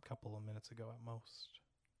a couple of minutes ago at most.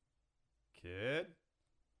 Kid?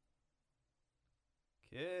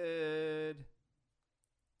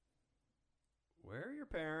 Where are your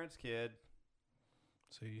parents, kid?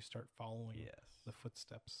 So you start following Yes. the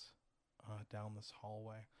footsteps down this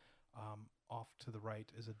hallway. Off to the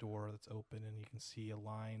right is a door that's open, and you can see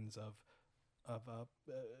lines of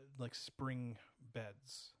like spring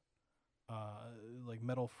beds, like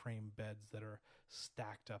metal frame beds that are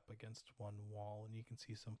stacked up against one wall, and you can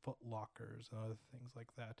see some foot lockers and other things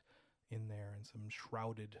like that in there, and some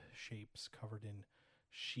shrouded shapes covered in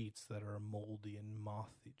sheets that are moldy and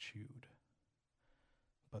moth chewed.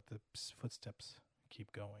 But the footsteps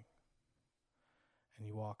keep going, and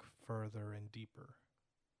you walk further and deeper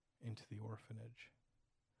into the orphanage,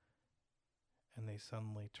 and they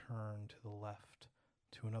suddenly turn to the left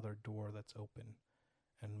to another door that's open,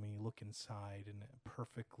 and when you look inside, and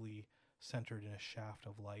perfectly centered in a shaft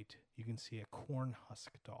of light, you can see a corn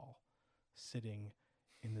husk doll sitting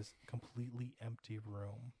in this completely empty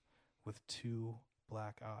room with 2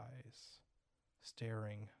 black eyes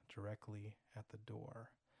staring directly at the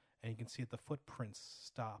door. And you can see that the footprints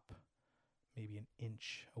stop maybe an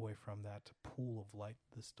inch away from that pool of light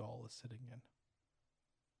this doll is sitting in.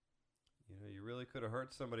 You really could have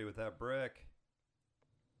hurt somebody with that brick.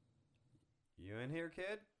 You in here,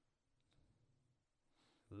 kid?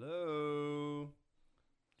 Hello?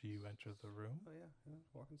 Do you enter the room? Oh, yeah.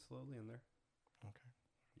 Walking slowly in there. Okay.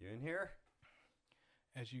 You in here?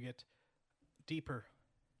 As you get deeper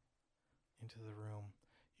into the room,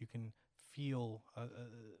 you can feel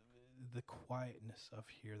the quietness of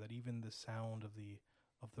here. That even the sound of the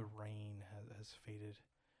rain has faded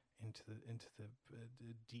into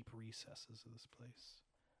the deep recesses of this place,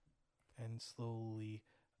 and slowly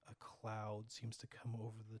a cloud seems to come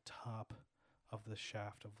over the top of the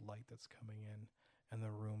shaft of light that's coming in, and the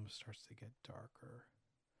room starts to get darker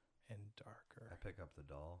and darker. I pick up the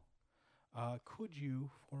doll. Could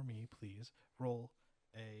you, for me, please, roll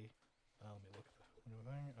a... let me look at the thing.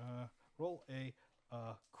 Roll a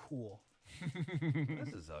cool.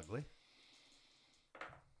 This is ugly.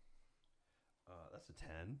 That's a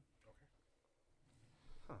 10.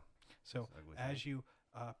 So This ugly as thing. you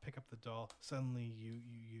pick up the doll, suddenly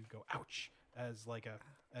you go ouch as like a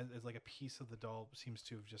piece of the doll seems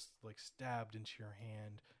to have just like stabbed into your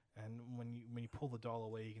hand. And when you pull the doll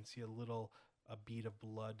away, you can see a bead of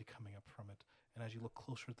blood coming up from it. And as you look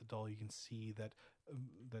closer at the doll, you can see that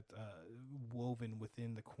woven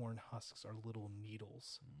within the corn husks are little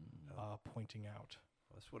needles pointing out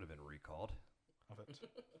Well, this would have been recalled. of it.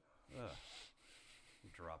 Ugh.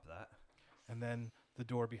 Drop that. And then the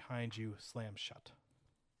door behind you slams shut.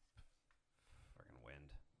 Fucking wind.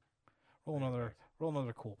 Roll Bring it another back. roll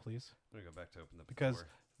another cool, please, I'm gonna go back to open the because door.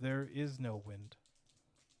 there is no wind.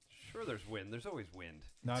 Sure, there's wind. There's always wind.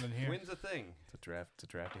 Not in here. Wind's a thing. It's a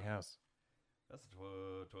drafty house. That's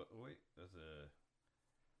wait. That's a.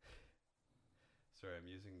 Sorry, I'm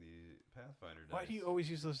using the Pathfinder dice. Why do you always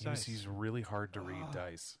use those He dice? sees really hard to read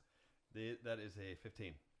dice. That is a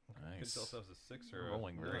 15. Couldn't Nice. tell if that was a 6 or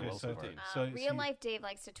Rolling a very Okay, well so- so far. 15. So- Real so- life Dave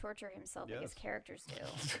likes to torture himself like his Yes. characters do.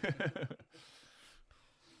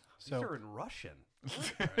 These are in Russian.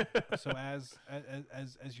 So as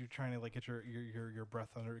you're trying to like get your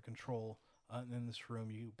breath under control in this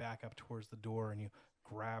room, you back up towards the door and you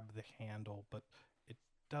grab the handle, but it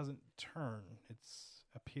doesn't turn. It's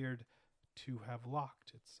appeared to have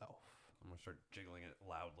locked itself. I'm gonna start jiggling it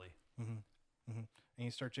loudly. And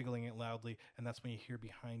you start jiggling it loudly, and that's when you hear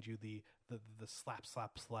behind you the slap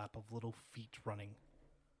slap slap of little feet running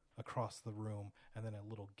across the room, and then a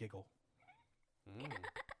little giggle. Mm.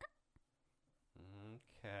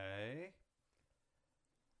 Okay.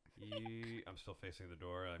 I'm still facing the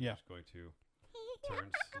door. I'm Yeah. just going to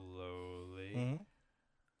turn slowly.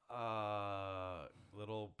 Mhm.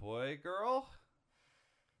 Little boy, girl.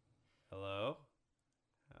 Hello.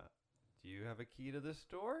 Do you have a key to this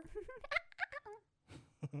door?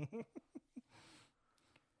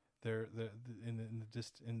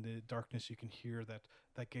 In the darkness, you can hear that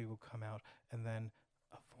giggle come out, and then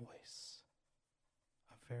a voice,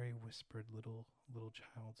 a very whispered little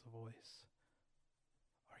child's voice.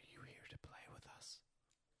 Are you here to play with us?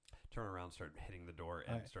 Turn around, start hitting the door,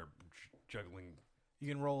 and Alright. start juggling. You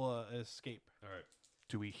can roll a escape. All right.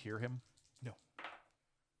 Do we hear him?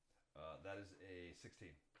 That is a 16.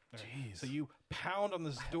 Jeez. So you pound on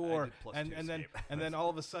this door, did plus and two then escape. and then all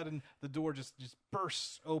of a sudden the door just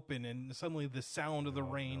bursts open, and suddenly the sound of the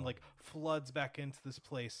rain no. like floods back into this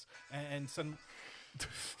place, and sudden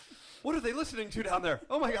What are they listening to down there?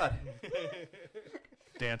 Oh my god!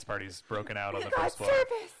 Dance party's broken out on the God first floor.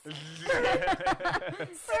 service!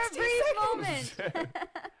 For a brief moment.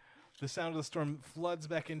 the sound of the storm floods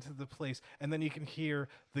back into the place, and then you can hear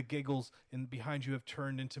the giggles in behind you have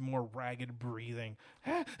turned into more ragged breathing.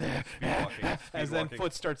 As then Speedwalking.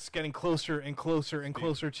 foot starts getting closer and closer and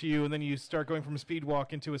closer to you, and then you start going from a speed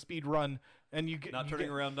walk into a speed run, and you get Not you turning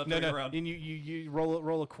get- around, not no, turning no, around. And you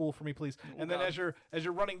roll a cool for me, please. And then God. as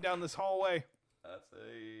you're running down this hallway, That's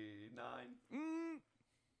a 9.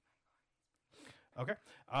 okay,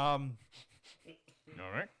 All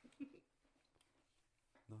right.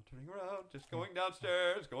 Not turning around, just going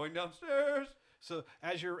downstairs, going downstairs. so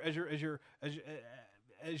as you're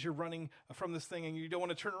running from this thing, and you don't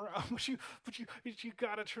want to turn around, but you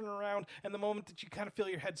gotta turn around. And the moment that you kind of feel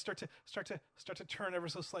your head start to turn ever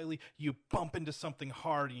so slightly, you bump into something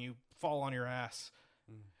hard and you fall on your ass.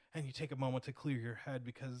 And you take a moment to clear your head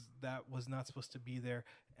because that was not supposed to be there.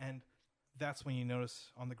 And that's when you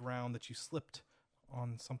notice on the ground that you slipped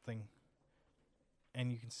on something,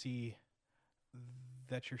 and you can see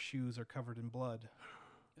that your shoes are covered in blood.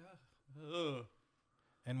 Ugh.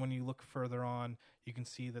 And when you look further on, you can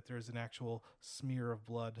see that there's an actual smear of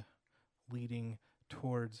blood leading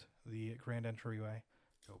towards the grand entryway.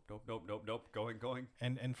 Nope. Going.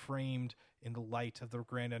 And framed in the light of the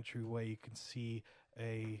grand entryway, you can see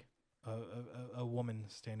a woman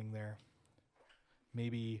standing there,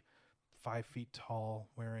 maybe 5 feet tall,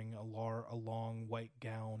 wearing a long white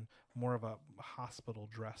gown, more of a hospital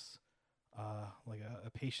dress, like a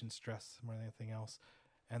patient's dress more than anything else.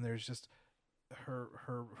 And there's just her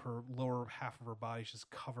lower half of her body is just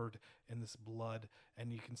covered in this blood,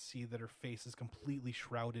 and you can see that her face is completely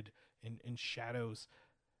shrouded in shadows,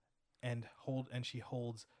 and she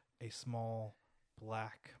holds a small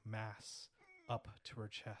black mass up to her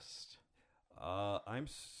chest. I'm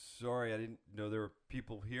sorry, I didn't know there were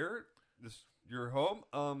people here. This your home?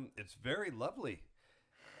 It's very lovely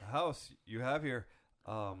house you have here.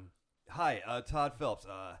 Hi, Todd Phelps,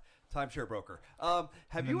 timeshare broker. Have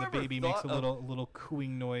And you then ever the baby thought makes a of- little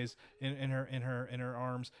cooing noise in her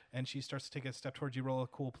arms, and she starts to take a step towards you. Roll a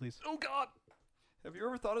cool, please. Oh God! Have you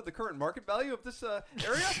ever thought of the current market value of this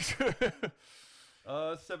area?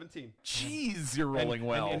 17. Jeez, you're rolling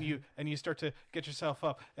well. And you start to get yourself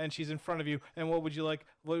up, and she's in front of you. And what would you like?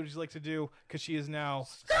 What would you like to do? Because she is now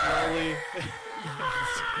slowly.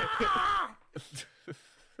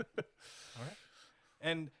 All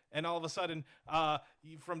right. And all of a sudden,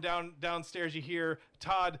 from downstairs, you hear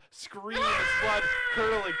Todd scream, his blood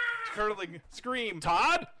curdling scream.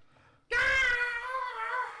 Todd.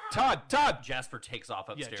 Todd. Jasper takes off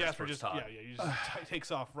Yeah, upstairs. Jasper towards just Todd. he just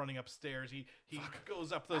takes off running upstairs. He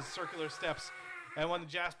goes up those circular steps, and when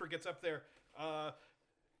Jasper gets up there,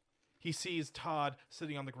 he sees Todd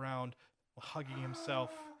sitting on the ground, hugging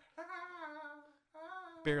himself,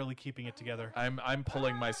 barely keeping it together. I'm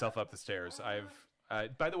pulling myself up the stairs.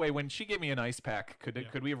 By the way, when she gave me an ice pack,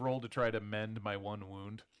 could we have rolled to try to mend my one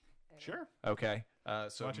wound? Sure. Okay.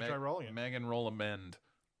 So Why don't you try rolling it? Megan, roll a mend.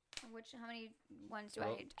 How many ones do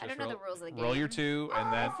Roll- I don't just know the roll- rules of the game. Roll your 2,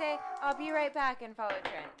 and then I say, I'll be right back and follow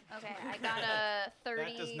Trent. Okay, I got a 30.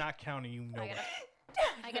 That does not count, and you know it.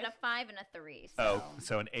 I got a 5 and a 3. So.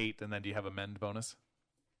 so an 8, and then do you have a mend bonus?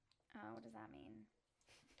 What does that mean?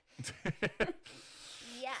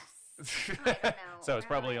 Yes. I don't know. So it's How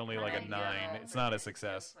probably do I- only how like do a I 9. know? It's not a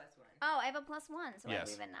success. Oh, I have a +1, so Yes. I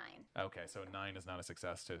believe a 9. Okay, so 9 is not a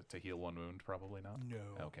success to heal one wound. Probably not. No.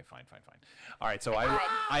 Okay, fine. All right, so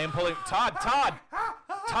I am pulling Todd.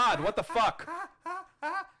 What the fuck?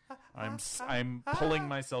 I'm pulling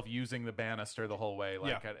myself using the banister the whole way,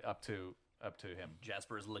 like Yeah. up to him.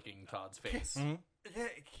 Jasper is licking Todd's face.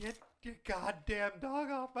 Get your goddamn dog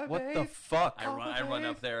off my What face. the fuck? I run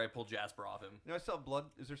up there. I pull Jasper off him. No, I still have blood.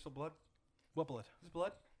 Is there still blood? What blood? Is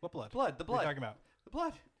blood? What blood? Blood. The blood. What are you talking about? The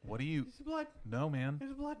blood. What do you? There's the blood. No, man. There's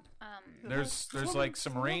the blood. There's woman- like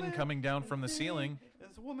some there's a rain woman coming down and from the thing, ceiling.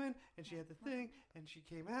 There's a woman, and she had the thing, and she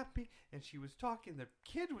came at me, and she was talking. The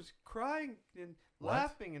kid was crying and What?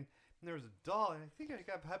 laughing, and there was a doll, and I think I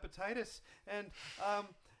got hepatitis, and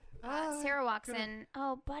Sarah walks gonna- in.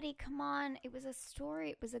 Oh, buddy, come on! It was a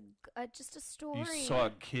story. It was just a story. You saw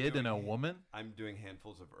a kid and a woman. I'm doing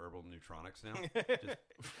handfuls of herbal neutronics now.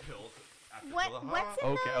 Just pills. after What's pill.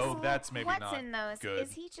 in Okay, those? oh, that's maybe What's not in those? good.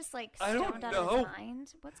 Is he just like I don't stoned out of know. his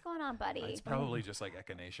mind? What's going on, buddy? It's probably just like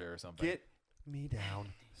echinacea or something. Get me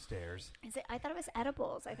downstairs. Is it? I thought it was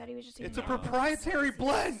edibles. I thought he was just. It's doing a edibles. proprietary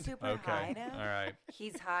blend. Super Okay. high now. All right.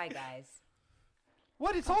 He's high, guys.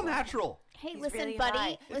 What? It's all natural. Hey, He's listen, really buddy.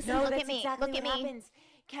 high. Listen, no, look that's at me. Exactly Look at what me. happens.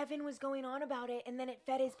 Kevin was going on about it, and then it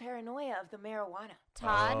fed his paranoia of the marijuana.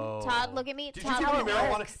 Todd, Oh. Todd, look at me. Did you Todd, give me how it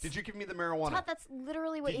marijuana? works. Did you give me the marijuana? Todd, that's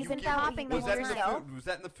literally what Did he's you been give me- popping the Was whole that in the time. food? Was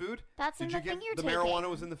that in the food? That's in Did the you give thing you're the taking. marijuana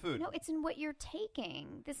was in the food? No, it's in what you're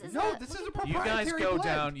taking. This is No, a, this is look a at You that. guys proprietary go blend.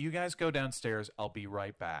 down. You guys go downstairs. I'll be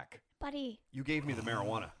right back. buddy. You gave me the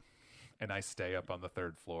marijuana. And I stay up on the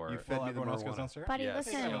 3rd floor. You fed Well, me the everyone else goes marijuana. downstairs. Buddy, Yes.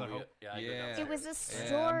 listen. Another hope. Yeah, I go Yeah. downstairs. It was a Yeah, I'm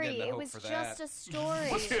story. getting the It hope was for just that. a story.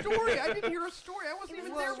 What story? I didn't hear a story. I wasn't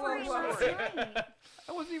even there for a Story last story. night.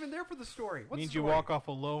 I wasn't even there for the story. What Means story? you walk off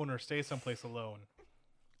alone or stay someplace alone.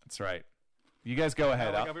 That's right. You guys go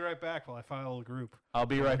ahead. I'll be right back while I file a group. I'll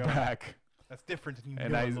be right go. back. That's different than you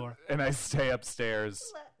And know, I Laura. stay upstairs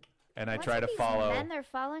Look. and I What's try with to these follow. Men, they're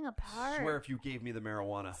falling apart. Swear if you gave me the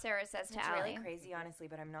marijuana. Sarah says to It's Allie. really crazy, honestly,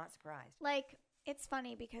 but I'm not surprised. Like, it's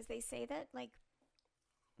funny because they say that, like,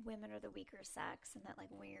 women are the weaker sex and that, like,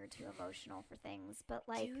 we're too emotional for things. But,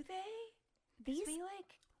 like, Do they? these. We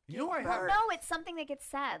like. You know I Well, have. no, it's something that gets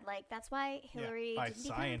said. Like, that's why Hillary by didn't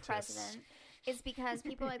become scientists. president. Is because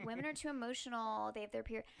people are like, women are too emotional. They have their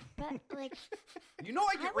period. But, like, You know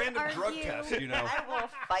I get I would random drug argue- tests. You know. I will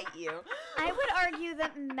fight you. I would argue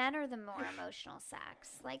that men are the more emotional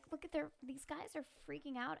sex. Like, look at these guys are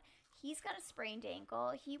freaking out. He's got a sprained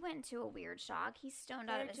ankle. He went into a weird shock. He's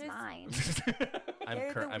stoned out of They're his just- mind.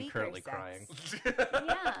 They're the I'm weaker currently sex. crying.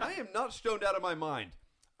 Yeah. I am not stoned out of my mind.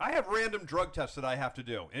 I have random drug tests that I have to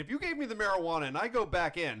do. And if you gave me the marijuana and I go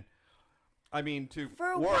back in, I mean to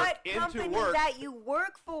For work what into company work, that you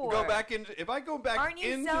work for? go back into if I go back Aren't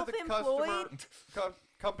you into the customer self-employed?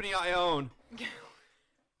 company I own,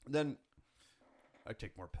 then I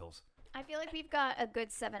take more pills. I feel like we've got a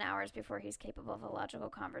good 7 hours before he's capable of a logical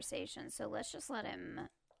conversation. So let's just let him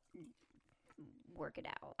work it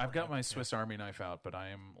out. I've got my Swiss Army knife out, but I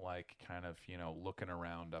am like kind of looking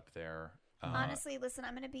around up there. Honestly, listen,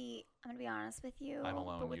 I'm gonna be honest with you. I'm but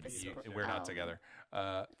alone. with the We're not together.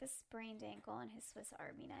 The sprained ankle and his Swiss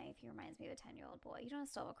Army knife, he reminds me of a 10-year-old boy. You don't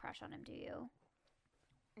still have a crush on him, do you?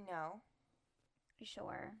 No. You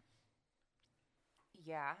sure?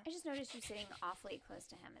 Yeah. I just noticed you sitting awfully close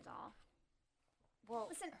to him is all. Well,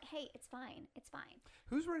 Listen, hey, it's fine. It's fine.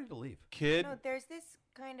 Who's ready to leave? Kid, no, there's this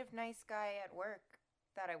kind of nice guy at work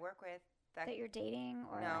that I work with. That you're dating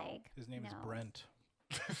or No. like His name is no. Brent.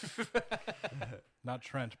 Not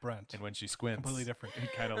Trent, Brent. And when she squints, Completely different.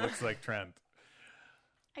 It kind of looks like Trent.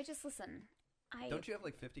 I just listen. Don't you have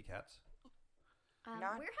like 50 cats? Not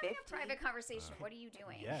We're having 50. a private conversation. What are you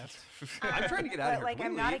doing? Yes. I'm trying to get out of But here. like, Can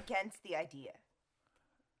I'm we not leave? against the idea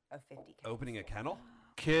of 50 cats. Opening a kennel?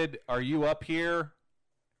 Kid, are you up here?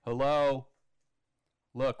 Hello?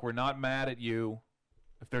 Look, we're not mad at you.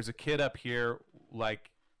 If there's a kid up here,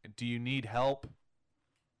 like, do you need help?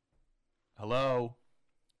 Hello?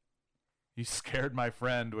 You scared my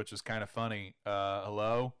friend, which is kind of funny.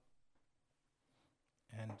 Hello?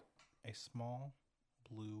 And a small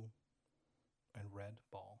blue and red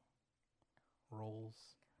ball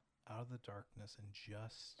rolls out of the darkness and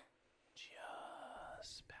just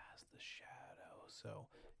past the shadow. So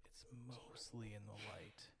it's mostly in the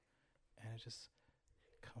light. And it just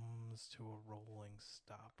comes to a rolling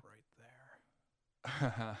stop right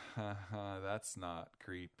there. That's not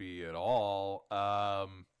creepy at all.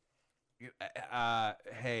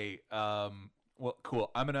 Hey, well,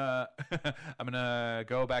 cool. I'm gonna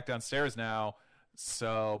go back downstairs now.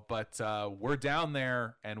 So, but we're down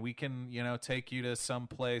there, and we can, take you to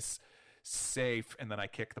someplace safe. And then I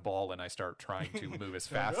kick the ball, and I start trying to move as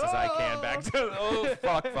fast as I can back to. Oh,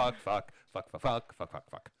 fuck.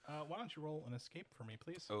 Why don't you roll an escape for me,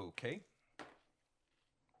 please? Okay.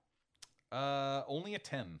 Only a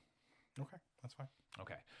 10. Okay, that's fine.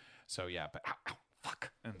 Okay. So yeah, but ow,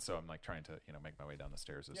 fuck. And so I'm like trying to, make my way down the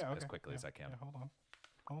stairs as quickly as I can. Yeah,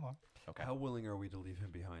 hold on. Okay. How willing are we to leave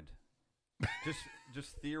him behind?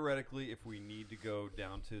 just theoretically, if we need to go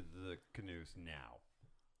down to the canoes now.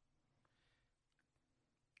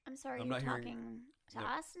 I'm sorry. I'm You're not hearing- talking to No,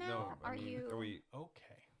 us now. No, I Are mean, you? Are we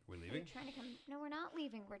Okay. leaving? Trying to come? No, we're not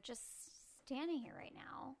leaving. We're just standing here right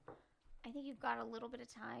now. I think you've got a little bit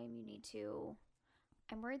of time. You need to.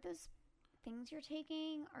 I'm worried those things you're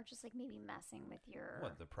taking are just like maybe messing with your.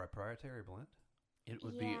 What, the proprietary blend? It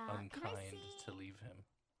would Yeah, be can I unkind see? to leave him.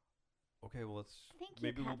 Okay, well, let's Thank you,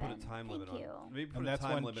 maybe we'll put a Kevin. time limit Thank on. you. Maybe put And a that's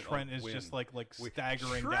time when limit Trent on is when. just like We-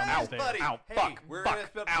 staggering Trent, down the stairs. buddy. Ow, Hey, fuck, we're fuck,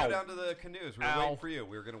 supposed to ow. go down to the canoes. We were Ow. waiting for you.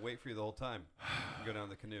 We were going to wait for you the whole time. You go down to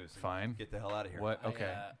the canoes. and Fine. Get the hell out of here. What?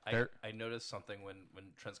 Okay. There- I noticed something when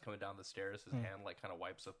Trent's coming down the stairs. His hand like kind of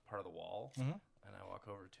wipes up part of the wall, Mhm. and I walk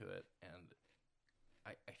over to it, and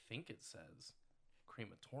I think it says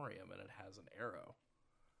crematorium, and it has an arrow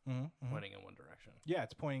pointing in one direction. Yeah,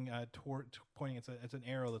 it's pointing pointing. It's an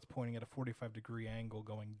arrow that's pointing at a 45-degree angle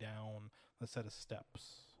going down a set of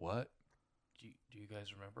steps. What? Do you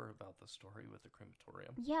guys remember about the story with the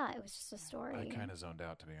crematorium? Yeah, it was just a story. I kind of zoned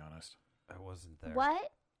out, to be honest. I wasn't there.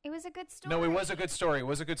 What? It was a good story. No, it was a good story. It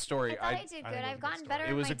was a good story. I thought I did I think good. it was a I've good gotten story. better. It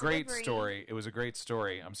in was my a great delivery. story. It was a great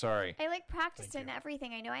story. I'm sorry. I like practiced Thank in you.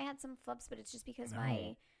 everything. I know I had some flips, but it's just because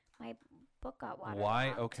No. my book got waterlogged.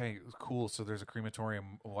 Why? Okay, cool. So there's a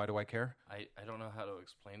crematorium. Why do I care? I don't know how to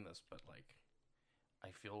explain this, but like, I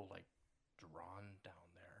feel like drawn down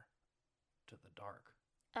there to the dark.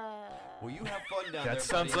 Well, you have fun down there. That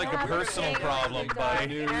sounds buddy. like a Have personal day problem, in the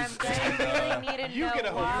buddy. dark, and I really need to You know get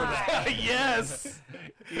a hope for why. that. Yes.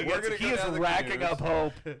 We're gonna he go is down the racking canoes. up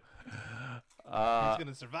hope. He's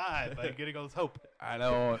gonna survive by getting all this hope. I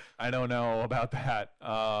don't know about that.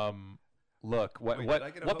 Look, what Wait, what did I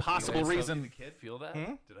get a what hope possible for telling reason? the kid? Feel that?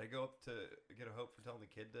 Did I go up to get a hope for telling the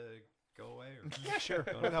kid to go away? Or? Yeah, sure.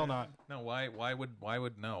 Why the hell not? No, why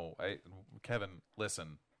would no? Kevin,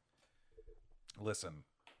 listen.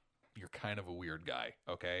 You're kind of a weird guy,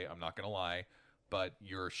 okay? I'm not going to lie, but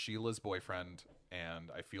you're Sheila's boyfriend and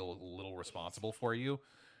I feel a little responsible for you.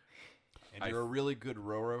 And you're a really good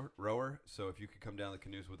rower, so if you could come down the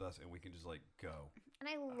canoes with us and we can just like go. And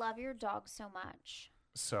I love your dog so much.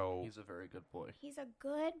 So He's a very good boy. He's a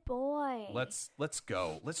good boy. let's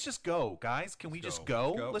go. Let's just go, guys. Can we Let's just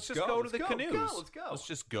go. go? Let's Let's go. just go to Let's the go. canoes. Go. Let's go. Let's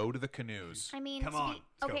just go to the canoes. I mean, Come to be- on,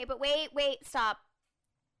 let's okay, go. but wait, stop.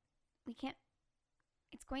 We can't.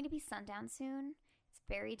 It's going to be sundown soon. It's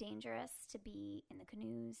very dangerous to be in the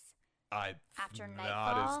canoes. After not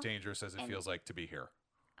nightfall, as dangerous as it and- feels like to be here.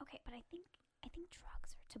 Okay, but I think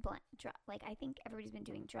drugs are to blame. Like I think everybody's been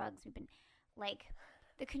doing drugs. We've been like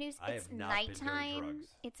the canoes. I It's have not been doing nighttime. drugs.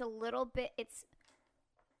 It's a little bit. It's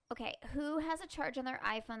okay. Who has a charge on their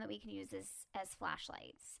iPhone that we can use as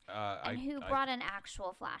flashlights? And who brought an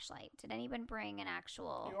actual flashlight? Did anyone bring an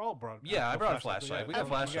actual? You all brought. Yeah, I actual brought a flashlights, flashlight. yeah. We got Okay.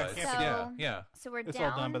 flashlights. So- Yeah. So we're It's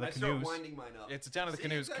down. all done by the I start canoes. winding mine up. It's down to the See,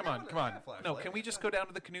 canoes. I Come got on, one- come I on. got a No, flashlight. can we just go down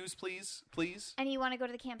to the canoes, please? Please? And you want to go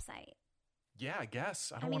to the campsite? Yeah, I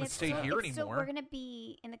guess. I don't mean, want to it's stay still- here it's still- anymore. we're gonna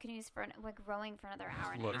be in the canoes for rowing for another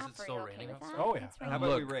hour and Look- a Is half. it Are still you okay raining with that? outside? Oh, yeah. It's How How raining.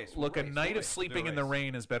 about Look, we race? look, We'll a race. night We'll of race. sleeping Do a in the race.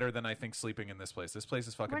 rain is better than I think sleeping in this place. This place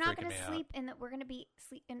is fucking We're not freaking gonna me sleep in the. We're gonna be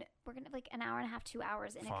sleep in. We're gonna like an hour and a half, 2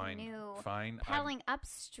 hours in out. Fine, a canoe, fine. paddling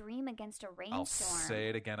upstream against a rainstorm. I'll say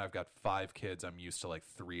it again. I've got 5 kids. I'm used to like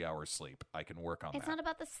 3 hours sleep. I can work on It's that. not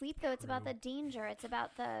about the sleep though. It's about the danger. It's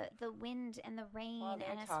about the wind and the rain While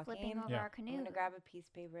they're and us flipping talking, over Yeah. our I'm canoe. gonna grab a piece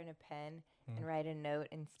of paper and a pen and write a note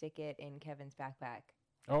and stick it in Kevin's backpack.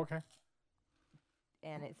 Oh, okay.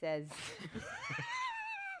 And it says,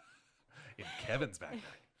 In Kevin's backpack.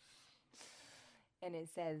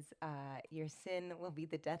 your sin will be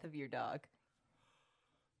the death of your dog.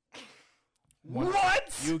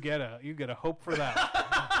 What? You get a hope for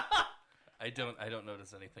that. I don't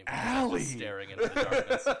notice anything. because Allie! I'm just staring into the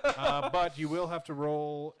darkness. But you will have to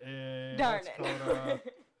roll a. Darn let's it. Call it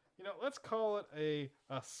let's call it a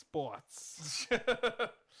sports.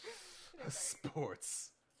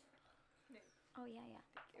 Sports. Oh yeah.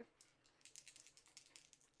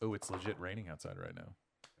 Oh, it's legit raining outside right now.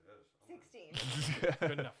 16.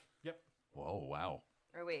 Good enough. Yep. Whoa, wow.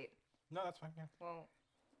 Or wait, No, that's fine. Yeah. well,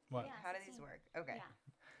 What? Yeah, how do 16. these work? Okay.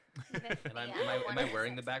 Yeah. And I'm, Yeah, am I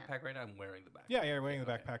wearing the 100%. backpack right now? I'm wearing the backpack. Yeah, you're wearing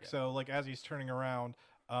the Okay, backpack. yeah. So, like, as he's turning around,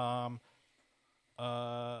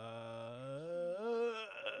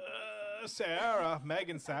 Sarah,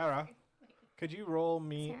 Megan, Sarah, could you roll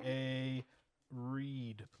me Sarah. a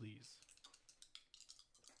read, please?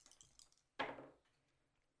 It's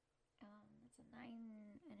a 9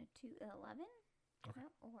 and a 2, 11. Okay.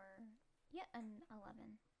 Or an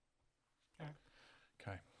 11.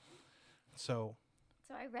 Okay. So,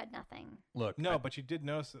 So I read nothing. Look. no, I- but you did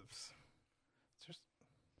notice that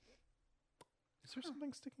is there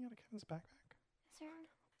something sticking out of Kevin's backpack? Is there?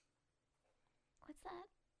 What's that?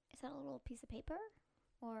 Is that a little piece of paper?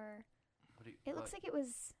 Or What do you, it looks like it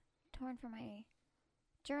was torn from my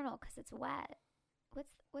journal because it's wet.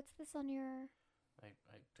 What's this on your? I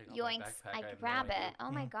take off my Yoinks! backpack. I have no grab idea. it.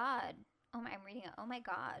 Oh my god! Oh my! I'm reading it. Oh my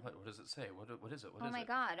god! What does it say? What is it? What Oh is my it?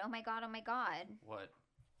 god! Oh my god! Oh my god! What?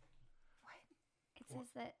 It says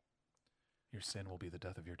that. Your sin will be the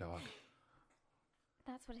death of your dog.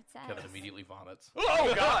 That's what it says. Kevin immediately vomits.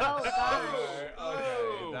 Oh, God. Oh god!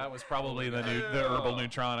 Okay, that was probably the herbal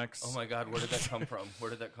neutronics. Oh my God, where did that come from? Where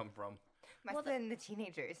did that come from? Must Well, have been the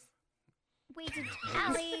teenagers. Wait, did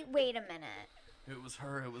Allie? Wait a minute. It was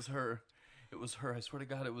her. It was her. It was her. I swear to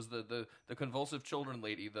God, it was the convulsive children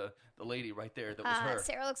lady, the lady right there. That was her.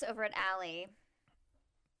 Sarah looks over at Allie.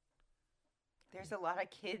 There's a lot of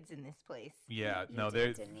kids in this place. Yeah, You no,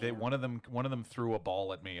 did, didn't you? one of them threw a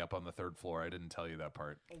ball at me up on the 3rd floor. I didn't tell you that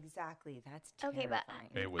part. Exactly. That's Okay, terrifying.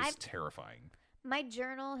 but It was I've- terrifying. My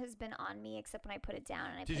journal has been on me except when I put it down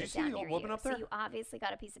and I Did put you it see down the old near woman you. up there? So you obviously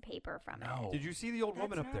got a piece of paper from No. it. Did you see the old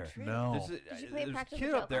woman That's up not there? true. No. Did you play a There's a practical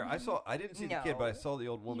kid joke up there. on I him? saw. I didn't see the kid, but I No. saw the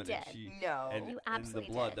old woman. did. And she. No. And, You and the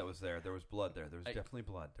absolutely blood did. that was there. There was blood there. There was I- definitely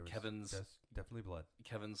blood. There was Kevin's- definitely blood.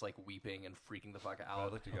 Kevin's like weeping and freaking the fuck I'd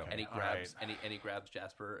out. like to go. And he All grabs and he grabs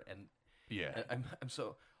Jasper and Yeah. I'm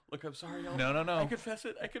so look. I'm sorry. Y'all. No. I confess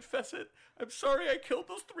it. I'm sorry. I killed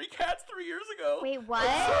those 3 cats 3 years ago. Wait, what?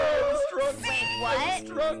 I was drunk. Wait, I what? was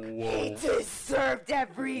drunk. He deserved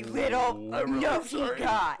every little I'm really note he sorry.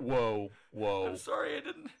 got. Whoa. I'm sorry.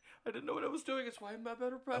 I didn't know what I was doing. It's why I'm a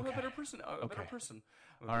better person now. I'm a better Okay. person.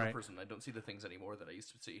 I'm a All better right. person. I don't see the things anymore that I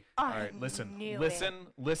used to see. All right, listen. knew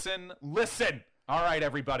Listen. All right,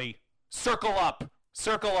 everybody. Circle up.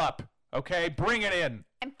 Okay? Bring it in.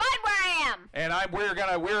 I'm fine where I am. And we're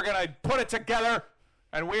gonna put it together,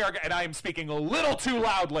 and I am speaking a little too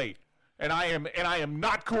loudly, and I am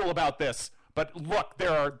not cool about this. But look,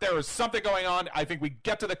 there is something going on. I think we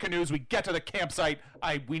get to the canoes, we get to the campsite.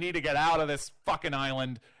 We need to get out of this fucking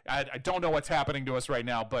island. I don't know what's happening to us right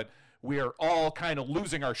now, but we are all kind of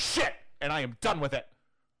losing our shit, and I am done with it.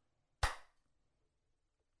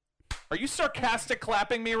 Are you sarcastic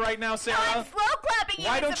clapping me right now, Sarah? No, I'm slow clapping you.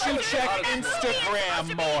 Why It's don't you supposed to be check from that movie. It's Instagram supposed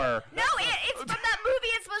to be- more? No, it's from that movie.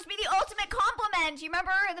 It's supposed to be the ultimate compliment. You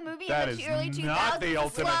remember the movie That in the is early 2000s? not the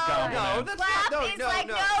ultimate Slow. compliment. No, that's Clap not. is No, like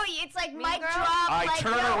no. it's like Mean mic Girl? drop. I like,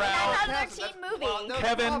 turn no, around- That's That's- another teen that's- movie. no,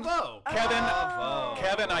 Kevin, bravo.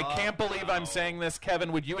 Kevin, I Bravo. can't believe I'm saying this.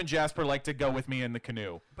 Kevin, would you and Jasper like to go with me in the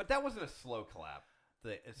canoe? But that wasn't a slow clap.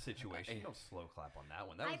 The situation. You don't slow clap on that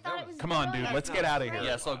one. That I was, thought that it was. Come on, dude, brilliant. let's get out of here.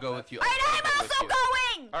 Yes, I'll go with you. And I'm I'll go also with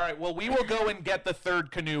you. going. All right, well, we will go and get the 3rd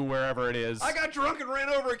canoe wherever it is. I got drunk and ran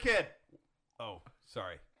over a kid. Oh,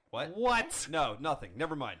 sorry. What? What? No, nothing.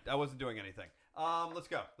 Never mind. I wasn't doing anything. Let's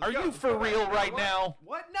go. Are Let's go. you Let's for go back. real right What? now?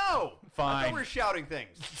 What? No. I Fine. thought we were shouting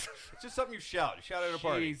things. It's just something you shout. You shout at a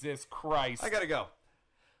party. Jesus Christ. I gotta go.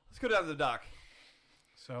 Let's go down to the dock.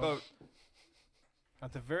 So, Boat.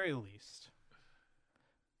 at the very least,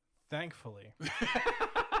 thankfully,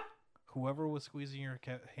 whoever was squeezing your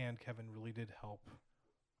hand, Kevin, really did help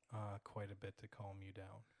quite a bit to calm you down.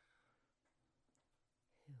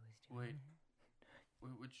 Wait,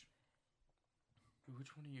 which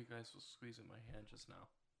one of you guys was squeezing my hand just now?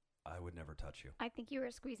 I would never touch you. I think you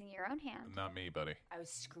were squeezing your own hand. Not me, buddy. I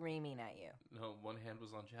was screaming at you. No, one hand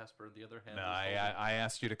was on Jasper, the other hand No, was holding- I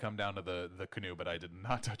asked you to come down to the canoe, but I did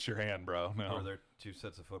not touch your hand, bro. No. Were there two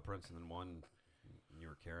sets of footprints and then one you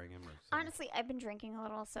were carrying him? Or something? Honestly, I've been drinking a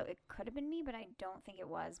little, so it could have been me, but I don't think it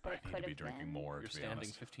was. But I it need could to have be drinking been. more, You're to be standing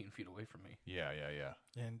honest. 15 feet away from me. Yeah.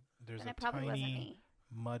 And there's And a it probably wasn't tiny, me.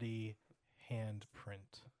 muddy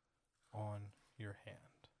handprint on your hand.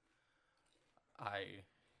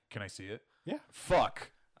 Can I see it? Yeah.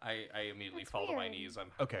 Fuck. I immediately That's fall to my weird. knees.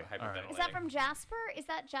 I'm Okay, all right. hyperventilating. Is that from Jasper? Is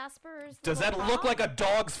that Jasper's? Does little that look paw? like a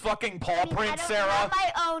dog's fucking paw I mean, print, I don't Sarah? have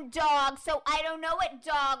my own dog, so I don't know what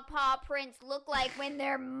dog paw prints look like when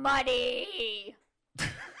they're muddy.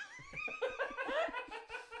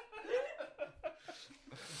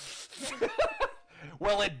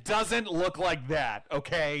 Well, it doesn't look like that,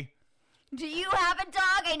 okay? Do you have a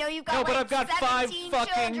dog? I know you've got No, but like I've got 5 17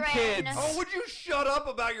 fucking children. kids. Oh, would you shut up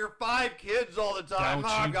about your 5 kids all the time? Don't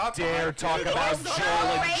I've you got dare 5 talk kids. about Oh, Joel so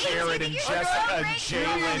and great. Jared and You're so Jessica and great. You know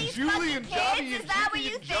Jalen. these Julie fucking and kids? Johnny Is and that what Judy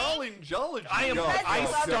you and think? Jolly and Jolly. I am. Because I you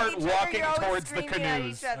love start each other, walking you're always towards the screaming at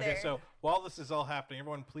canoes. each other. Okay, so while this is all happening,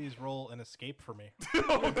 everyone please roll an escape for me.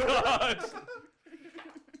 Oh God!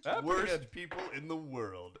 Worst people in the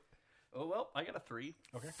world. Oh, well, I got a 3.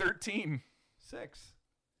 13. 6.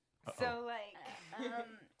 So, like,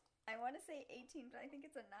 I want to say 18, but I think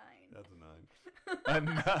it's a 9. That's a 9. A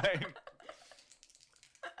 9.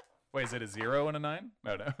 Wait, is it a 0 and a 9?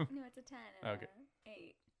 No. No, it's a 10 and Okay. a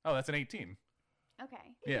 8. Oh, that's an 18. Okay.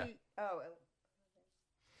 Yeah. oh,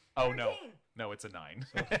 Oh no, 13. no, it's a 9.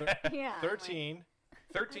 Yeah. 13,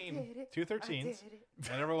 13 two 13s,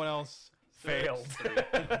 and everyone else failed.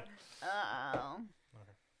 Uh-oh.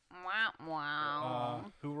 Wow, wow.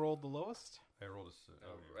 who rolled the lowest? I rolled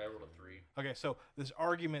I rolled a 3. Okay, so this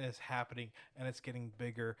argument is happening, and it's getting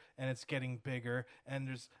bigger, and it's getting bigger, and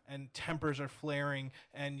tempers are flaring,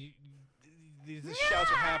 and these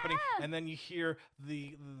shouts are happening, and then you hear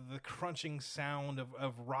the crunching sound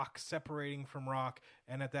of rock separating from rock,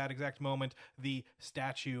 and at that exact moment, the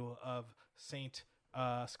statue of Saint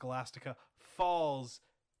Scholastica falls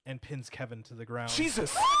and pins Kevin to the ground.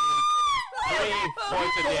 Jesus! 3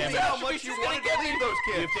 points of damage. How much you wanted to leave those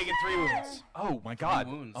kids? You've taken 3 wounds. Oh my God!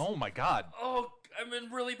 wounds. Oh my God! Oh, I'm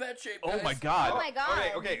in really bad shape, Oh guys. my God! Oh my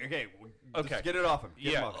god. Okay. Let's Okay. get it off him.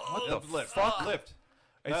 Get Yeah. him off him. What the Lift. fuck? Lift.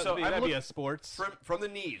 So I'm That'd be look- a sports. From the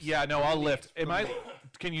knees. Yeah, no, I'll lift. From Am I? the-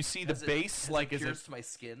 Can you see the Has it- base? has Like, it is it? pierced my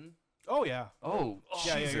skin? Oh yeah. Oh,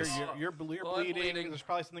 Yeah, Jesus! you're Oh, I'm bleeding. bleeding. There's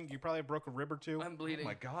probably something. You probably broke a rib or two. I'm bleeding. Oh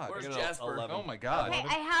my God. Where's I got a Jasper? 11. Oh my God! Okay,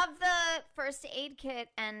 I have the first aid kit,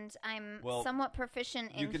 and I'm Well, somewhat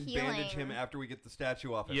proficient in You can healing. bandage him after we get the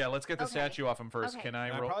statue off him. Yeah, let's get the Okay. statue off him first. Okay. Can I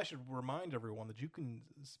And I roll? probably should remind everyone that you can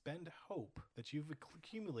spend hope that you've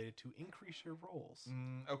accumulated to increase your rolls.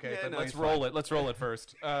 Okay, Yeah, but no, let's he's roll it. Let's roll it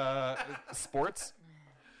first. Sports?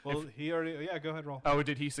 Well, he already. Yeah, go ahead, roll. Oh,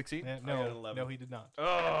 did he succeed? Yeah, got an no, 11. no, he did not.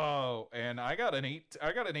 Oh, and I got an 8.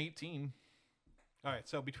 I got an 18. All right,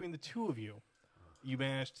 so between the two of you, you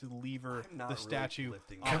managed to lever I'm not the really statue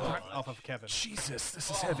lifting off, that of, much. off of Kevin. Jesus, this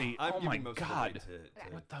is heavy. I'm Oh giving my most of the God! weight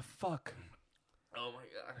to- What the fuck? Oh my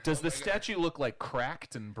God. Does Oh the my God. statue look like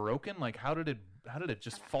cracked and broken? Like how did it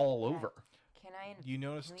just fall over? can I? You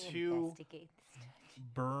notice can we two investigate this?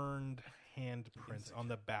 burned handprints on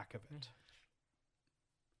the back of it.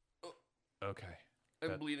 Okay. I'm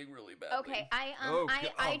That- bleeding really badly. Okay, I Oh,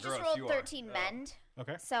 I gross, just rolled you are. 13 Oh. mend,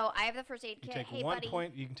 Okay. so I have the first aid You kit. take Hey, 1 buddy.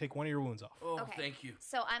 point. You can take one of your wounds off. Oh, Okay. thank you.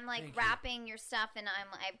 So I'm like Thank you. wrapping your stuff, and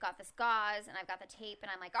I've got this gauze, and I've got the tape, and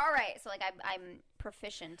I'm like, all right. So like I'm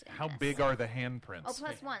proficient. In How this. big are the handprints? Oh,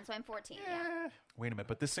 +1, so I'm 14. Yeah. Wait a minute,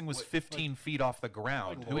 but this thing was 15 feet off the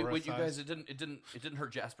ground. Like Wait, Laura wait, you size. guys! It didn't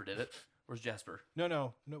hurt Jasper, did it? Where's Jasper?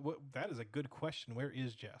 No. That is a good question. Where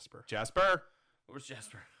is Jasper? Jasper, Where's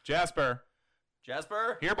Jasper? Jasper,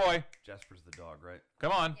 Jasper! here, boy. Jasper's the dog, right?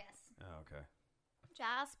 Come on. Yes. Oh, okay.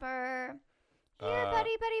 Jasper. Here,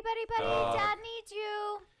 buddy. dog. Dad needs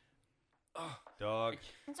you. Dog.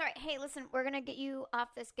 It's all right. Hey, listen, we're gonna get you off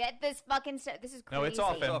this. Get this fucking stuff. This is crazy. No, it's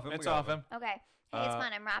off him. off him. It's We got off him. Okay. Hey, it's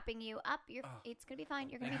fine. I'm wrapping you up. It's gonna be fine.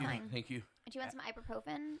 You're gonna be fine. Thank you. Do you want some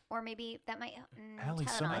ibuprofen, or maybe that might? Allie, Tylenol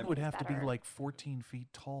someone would is have to be better. like 14 feet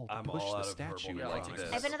tall to I'm push all the out of statue herbal like medicine.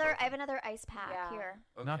 this. I have another ice pack Yeah. here.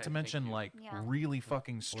 Not to Okay, mention, thank you. like, Yeah. really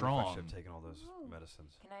fucking I wonder if I strong. should have taken all those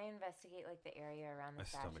medicines. Can I investigate like the area around the My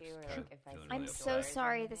stomach's statue, or kinda like if I feeling see I'm really so doors or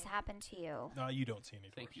sorry this anything? happened to you. No, you don't see any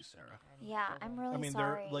doors. Thank you, Sarah. Yeah, I'm really I mean,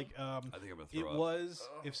 sorry. they're like I think I'm gonna it throw up. was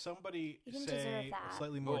if somebody You didn't say deserve that.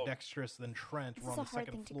 slightly more dexterous than Trent This were is on a the hard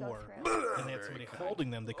second thing to go floor, through. and they had somebody holding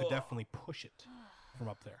them, they could definitely push it from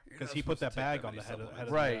up there You're because not he put supposed that to take bag that on the many head of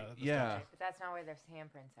supplements. Right, the yeah. statue. But that's not where their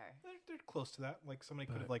handprints are. They're close to that. Like somebody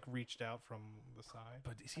could have like reached out from the side.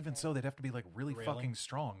 But even so, they'd have to be like really Railing? fucking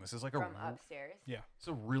strong. This is like From upstairs. it's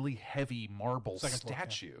a really heavy marble Second floor, yeah.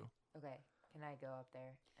 statue. Okay. Can I go up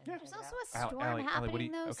there? And Yeah. check There's it also out? a storm Allie, what happening do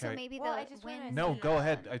you- though, so okay. maybe Well, I the just wanna wind. No, see go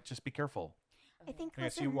that. ahead. Just be careful. I think. Okay,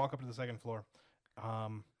 so you listen, walk up to the second floor.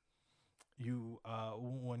 You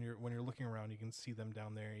when you're looking around, you can see them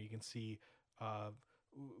down there. You can see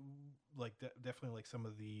like definitely like some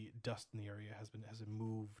of the dust in the area has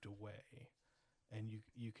moved away, and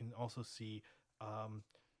you can also see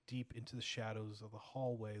deep into the shadows of the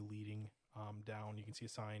hallway leading down. You can see a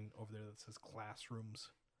sign over there that says classrooms,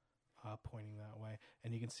 pointing that way,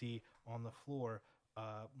 and you can see on the floor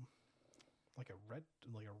like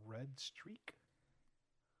a red streak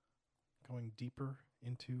going deeper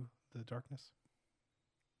into the darkness.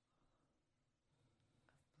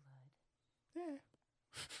 Blood.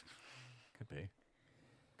 Yeah.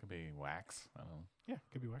 Could be wax. I don't know. Yeah,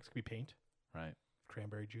 could be wax, could be paint, Right.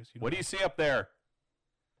 cranberry juice. What do you see up there?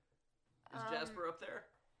 Is Jasper up there?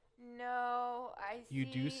 No, I see. You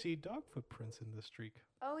do see dog footprints in the streak.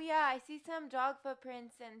 Oh yeah, I see some dog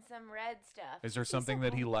footprints and some red stuff. Is there something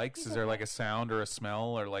that he likes? He's Is there like okay. a sound or a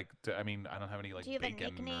smell or like? I mean, I don't have any like do you have a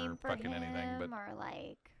bacon nickname or for fucking him, anything, but or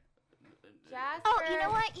like? Jasper. Oh, you know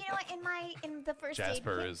what? In the first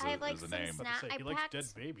Jasper aid kit, is I have a- like is a some name. But snack. I he likes packed. dead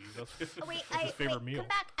babies. That's, Oh, wait, that's his favorite meal. come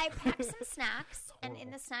back. I packed some snacks, and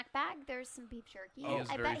in the snack bag, there's some beef jerky. He is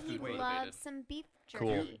I very bet he food loves motivated. some beef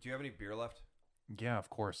Cool. jerky. Do you have any beer left? yeah, of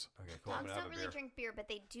course. Okay, cool. I'm Dogs gonna have don't a really beer. drink beer, but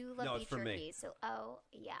they do love No, it's beef for me. jerky. So,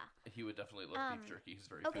 yeah. He would definitely love beef Um, jerky. He's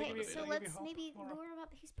very Okay, food so motivated. let's hope, maybe Laura. lure him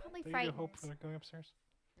up. He's probably They give you frightened. hope for going upstairs.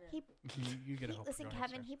 He, You get a hope. for listen, going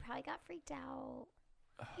Kevin. upstairs. He probably got freaked out.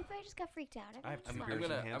 He probably just got freaked out. I have Everyone's two I'm fine. beers in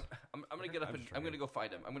gonna hand. I'm gonna get up I'm and just I'm gonna trying. go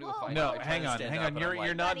find him. I'm gonna go Whoa. find him. No, I try hang to on, stand hang up, on. and You're I'm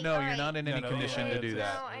like, not Buddy, no, you're alright. not in any No, condition to Okay, do so,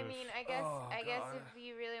 that. I mean, I guess Oh, I guess God. if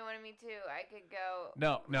you really wanted me to, I could go.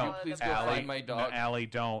 No, follow no, the please go blood. find my dog. No, Allie,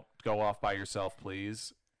 don't go off by yourself,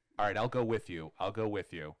 please. All right, I'll go with you. I'll go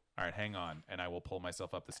with you. All right, hang on, and I will pull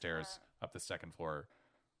myself up the stairs, up the second floor.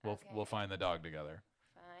 We'll Okay. find the dog together.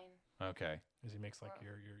 Fine. Okay, As he makes like Well,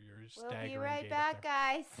 your We'll staggering be right gait up back, there.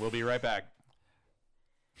 guys. we'll be right back.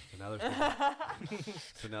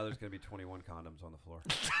 So now there's gonna be 21 condoms on the floor.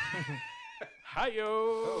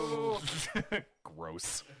 Hi-yo!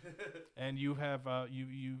 Gross. And you have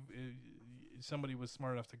somebody was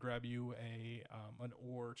smart enough to grab you an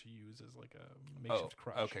oar to use as like a makeshift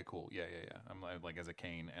crush. okay, cool. Yeah. I'm like as a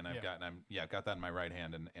cane, and I've Yeah. got that in my right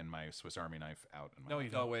hand and my Swiss Army knife out. In my No, left.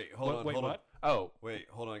 you don't. Oh wait, hold on. Wait, hold what? on. Oh, Wait,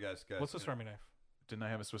 hold on, guys. What's the Swiss Army knife? didn't I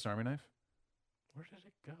have a Swiss Army knife? Where did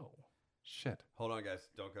it go? Shit. Hold on, guys.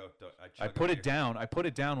 Don't go. Don't. I chug a put it beer. down. I put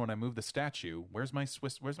it down when I moved the statue. Where's my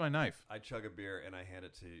knife? I chug a beer and I hand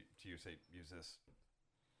it to you. Say, use this.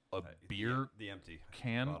 A The- beer the empty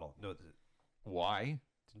can? bottle. No, Why?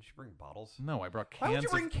 didn't you bring bottles? No, I brought Why would cans you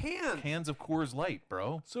bring of cans? Coors Light,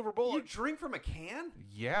 bro. Silver You bullet. drink from a can?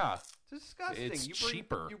 Yeah. It's disgusting. It's you bring,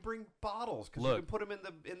 cheaper. You bring bottles because Look, you can put them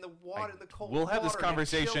in the water, in the cold We'll have this water, and it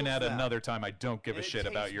conversation chills at them. another time. I don't give And a it shit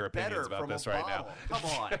about tastes your opinions better about from a this right now. bottle.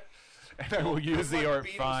 Come on. And I will use the or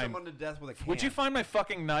beating fine. someone to death with a can. Would you find my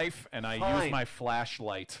fucking knife? And I use Fine. my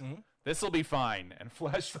flashlight. Mm-hmm. This'll be fine. And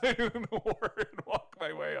flashlight in the water and walk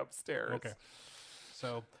my way upstairs. Okay.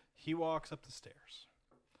 So he walks up the stairs.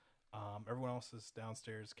 Everyone else is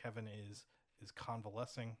downstairs. Kevin is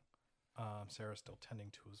convalescing. Sarah's still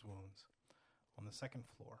tending to his wounds. On the second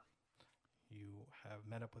floor, you have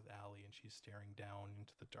met up with Allie, and she's staring down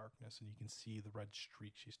into the darkness, and you can see the red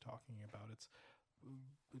streak she's talking about. It's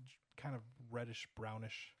kind of reddish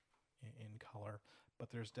brownish in color,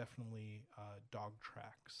 but there's definitely dog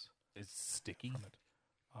tracks It's sticky. from it.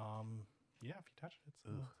 Yeah, if you touch it, it's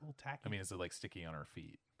a little tacky. I mean, is it like sticky on our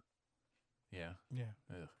feet? Yeah. yeah.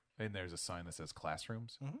 Ugh. And there's a sign that says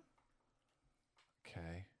classrooms. Mhm.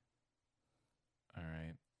 Okay. All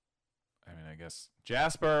right. I mean, I guess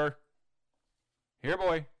Jasper. Here,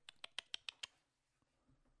 boy.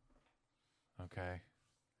 Okay.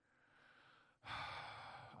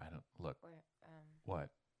 I don't look. Where, What?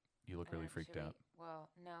 You look really freaked out. Well,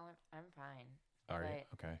 no, I'm fine. Are you?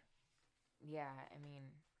 But- Okay. Yeah, I mean,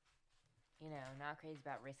 not crazy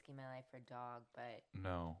about risking my life for a dog, but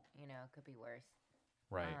No. it could be worse.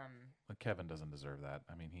 Right. But Kevin doesn't deserve that.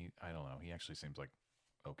 I mean, I don't know. He actually seems like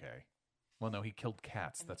okay. Well, no, he killed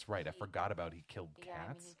cats. I mean, That's right. I he- forgot about he killed Yeah, I mean,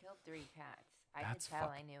 cats. he killed 3 cats. I That's could tell.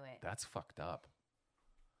 fuck- I knew it. That's fucked up.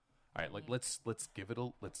 All right, like mean- let's give it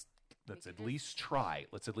a let's We at could least just- try.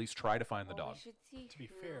 Let's at least try to find the Well, dog. We should see To be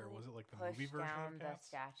who fair, was it like the pushed movie version of down the Cats?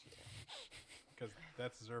 statue. Because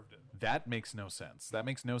that deserved it. That makes no sense. That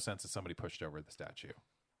makes no sense that somebody pushed over the statue.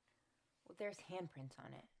 Well, there's handprints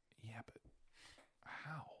on it. Yeah, but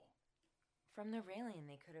how? From the railing,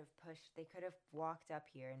 they could have walked up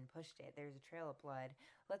here and pushed it. There's a trail of blood.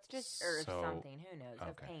 Let's just, or So- something, who knows, of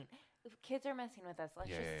okay. paint. If kids are messing with us, let's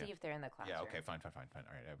Yeah, just yeah, see yeah. if they're in the classroom. Yeah, okay, fine. All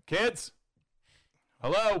right, kids.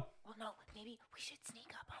 Hello. Well, no, maybe we should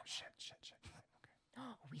sneak up on Shit. Fine, okay.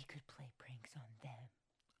 them. We could play pranks on them.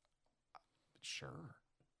 Sure.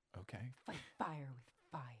 Okay. Fight fire with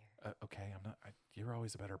fire. Okay. I'm not. You're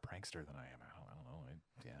always a better prankster than I am. I don't know.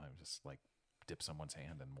 I just like dip someo's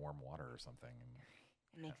hand in warm water or something and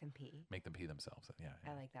It makes them pee. make them pee themselves. Yeah.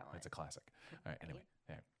 I like that one. It's a classic. All right. Anyway.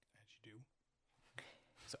 Yeah. As you do.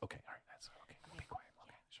 So okay. All right. That's okay. We'll be quiet.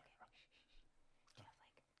 Okay. Sure. Just like here,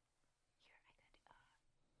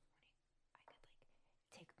 I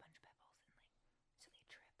could take a bunch of pebbles and so they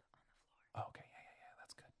trip on the floor. Oh, okay. Yeah.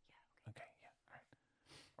 That's good. Yeah. Okay. Yeah. All right.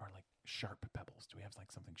 Or like sharp pebbles. Do we have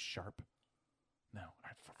like something sharp? No. All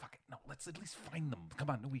right. Fuck it. No. Let's at least find them. Come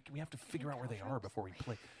on. We have to figure out where they are before we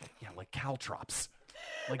play. Yeah, like caltrops,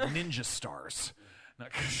 like ninja stars. No.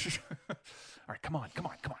 All right. Come on.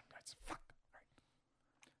 Guys. Fuck.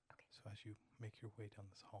 All right. So as you make your way down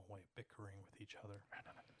this hallway, bickering with each other,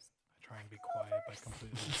 No. I try and be quiet by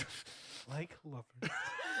completely like lovers.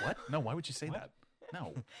 What? No. Why would you say What? that?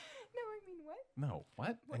 No. No, I mean what? No.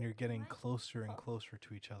 What? And you're getting closer and closer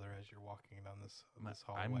to each other as you're walking down this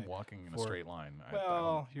hallway. I'm walking in a For- straight line.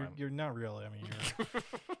 Well, I'm- you're not really. I mean,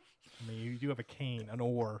 you do have a cane, an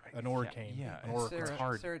oar cane. Yeah, an oar Sarah- it's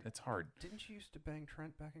hard. Sarah- It's hard. Didn't you used to bang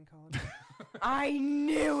Trent back in college? I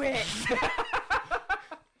knew it.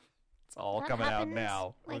 It's all That coming out happens,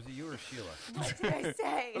 now. Or was it you or Sheila? What did I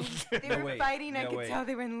say? They No, were wait. fighting. I No, could wait. tell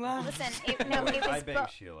they were in love. Listen, it I was banged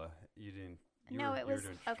Sheila. You didn't. You no, were, it you were was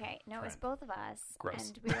doing okay. No, it was Trent. both of us, Gross.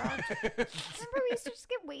 and we were all. Remember, we used to just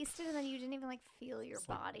get wasted, and then you didn't even feel your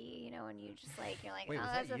body, and you just you're like, Wait, oh, was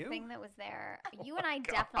that's that a you? thing that was there. You and I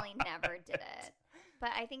definitely never did it,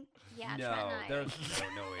 but I think no, Trent and I. there's no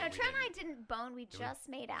way. No, we Trent and I didn't. didn't bone. We just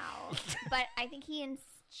made out, but I think he and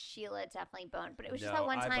Sheila definitely boned. But it was just No, that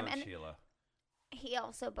one I time, boned and Sheila. he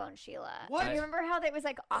also boned Sheila. What? You remember how there was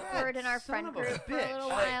awkward in our son friend of a group for a bitch. little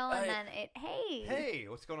while, and I- then it. Hey. Hey,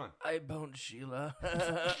 what's going on? I boned Sheila.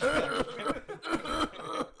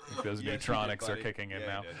 Those Yes, you neutronics did, are buddy. kicking in Yeah,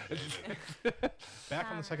 now. you did. Yeah, you did.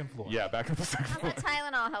 Back on the second floor. Yeah, back on the second How's floor. the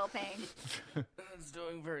Tylenol helping? It's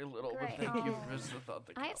doing very little, Great. but thank you Oh. for the thought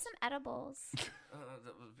that I have counts. some edibles.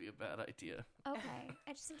 That would be a bad idea. Okay.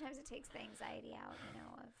 Sometimes it takes the anxiety out,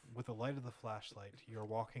 of. With the light of the flashlight, you're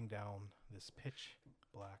walking down this pitch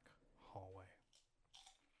black hallway.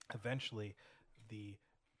 Eventually, the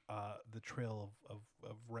trail of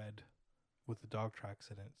red with the dog tracks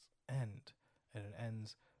at its end, and it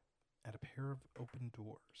ends at a pair of open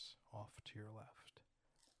doors off to your left.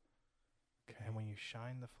 And when you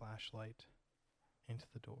shine the flashlight into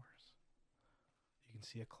the doors, you can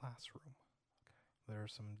see a classroom. There are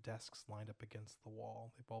some desks lined up against the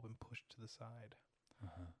wall. They've all been pushed to the side.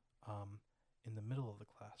 In the middle of the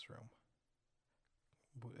classroom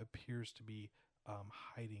appears to be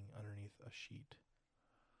hiding underneath a sheet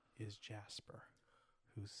is Jasper,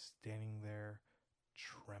 who's standing there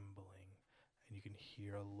trembling, and you can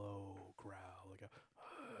hear a low growl, like a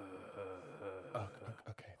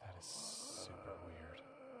Okay, that is super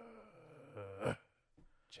weird.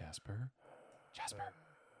 Jasper?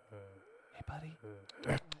 Hey, buddy. What's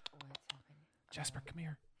happening? Jasper, come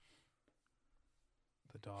here.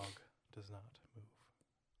 the dog does not move.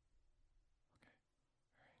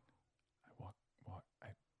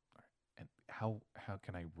 And how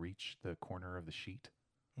can I reach the corner of the sheet?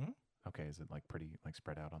 Hmm? Okay, is it pretty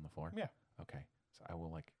spread out on the floor? Yeah. Okay, so I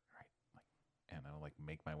will and I'll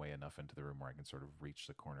make my way enough into the room where I can sort of reach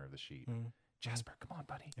the corner of the sheet. Mm. Jasper, come on,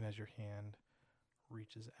 buddy. And as your hand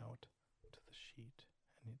reaches out to the sheet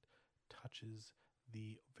and it touches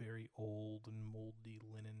the very old and moldy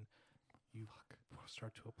linen, you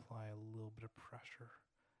start to apply a little bit of pressure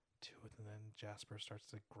to it, and then Jasper starts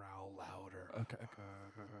to growl louder.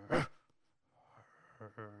 Okay.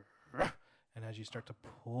 And as you start to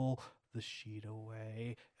pull the sheet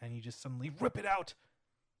away, and you just suddenly rip it out.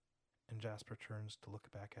 And Jasper turns to look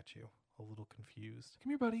back at you, a little confused.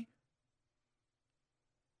 Come here, buddy.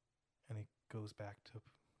 And he goes back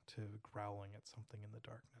to growling at something in the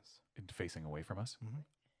darkness. And facing away from us.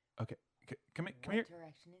 Mm-hmm. Okay. Come here. Come What here.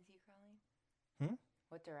 direction is he crawling? Hmm?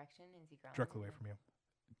 What direction is he crawling? Directly away from you.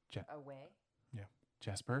 Away?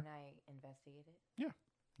 Jasper. Can I investigate it?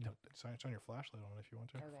 No, it's on your flashlight on if you want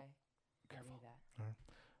to. Okay. Careful. I'll do that.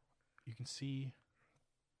 You can see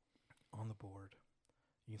on the board,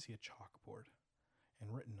 you can see a chalkboard,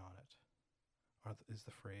 and written on it is the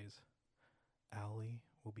phrase, Allie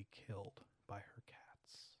will be killed by her cats.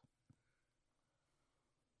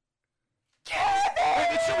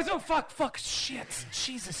 Oh, fuck, shit.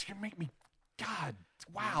 Jesus, you're making me... God,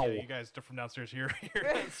 wow. Yeah, you guys from downstairs hear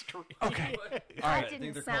scream. Okay. That I think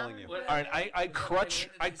didn't they're sound. calling you. All right, I crutch...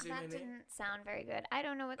 That didn't sound very good. I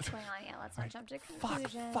don't know what's going on yet. Let's not jump to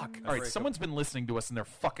conclusions. Fuck. All right, someone's been listening to us and they're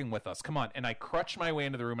fucking with us. Come on. And I crutch my way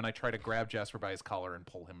into the room and I try to grab Jasper by his collar and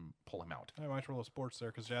pull him out. I might roll a sports there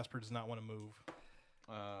because Jasper does not want to move.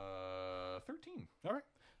 13. All right.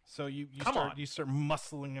 So you Come start on. you start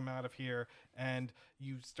muscling him out of here, and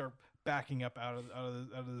you start backing up out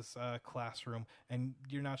of this classroom, and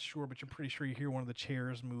you're not sure, but you're pretty sure you hear one of the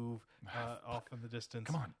chairs move off in the distance.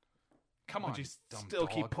 Come on. But you dumb still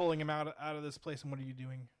keep dog. pulling him out of this place. And what are you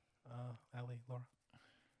doing, Allie, Laura?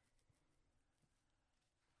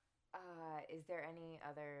 Is there any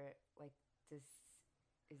other, like, is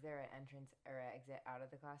there an entrance or an exit out of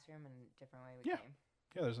the classroom in a different way we Yeah. came?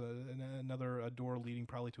 Yeah, there's another door leading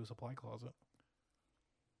probably to a supply closet.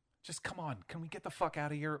 Just come on. Can we get the fuck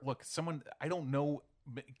out of here? Look, someone... I don't know...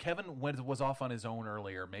 Kevin was off on his own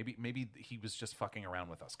earlier. Maybe he was just fucking around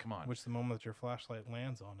with us. Come on. Which the moment that your flashlight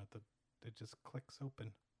lands on it, it just clicks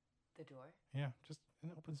open. The door? Yeah,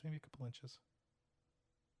 and it opens maybe a couple inches.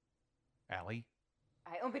 Allie?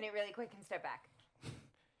 I open it really quick and step back.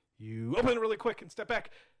 You open it really quick and step back,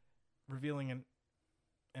 revealing an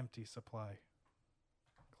empty supply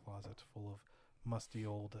closet full of musty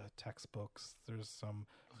old textbooks. There's some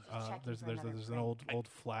there's an old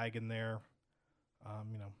flag in there.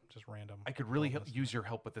 Just random. I could really oldness. use your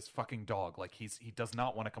help with this fucking dog. Like he does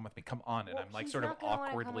not want to come with me. Come on, and Well, I'm like he's sort of not gonna wanna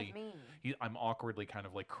come with awkwardly. me. I'm awkwardly kind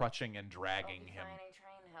of like crutching and dragging I'll be him. fine, I try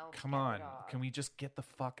and help. Come get the on, dog. can we just get the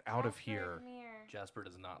fuck out of Jasper, here? come here. Jasper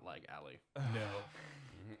does not like Allie. No.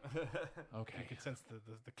 Okay, You can sense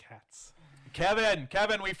the cats. Kevin,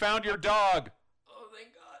 we found your dog. Oh,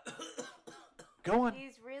 thank God. Go on,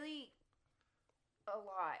 He's really a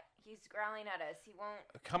lot. He's growling at us. He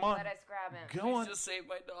won't come on, let us grab him. go on. Just save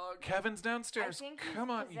my dog. Kevin's downstairs. I think he's Come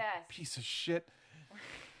on, you possessed. piece of shit. See,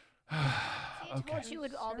 I Okay. told you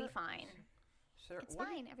it would all be fine. Sarah, It's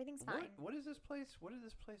fine. Everything's fine. What is this place? What did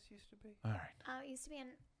this place used to be? All right. It used to be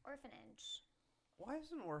an orphanage. Why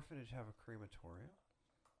does an orphanage have a crematorium?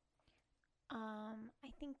 I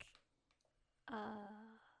think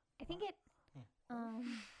it. Why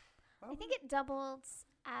I would think it doubled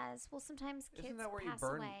as well. Sometimes kids Isn't that where you pass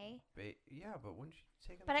burn? away. Yeah, but wouldn't you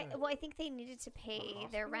take them? But I think they needed to pay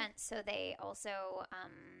their hospital? rent, so they also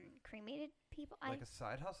cremated people. like a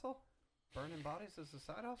side hustle? Burning bodies as a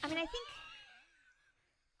side hustle? I mean, I think,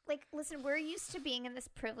 like, listen, we're used to being in this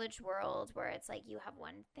privileged world where it's like you have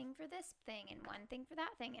one thing for this thing and one thing for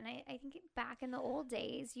that thing. And I think back in the old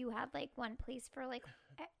days, you had, like, one place for, like,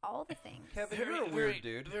 all the things. Kevin, Very, you're a very, weird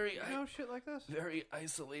dude. very you know shit like this? Very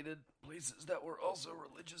isolated places that were also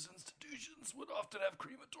religious institutions would often have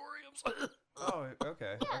crematoriums. Oh,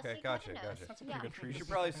 okay. Yeah, so Okay, he gotcha, kinda knows. gotcha. That's a Yeah. pretty good treat. You should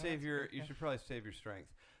probably save your strength.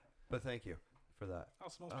 But thank you for that.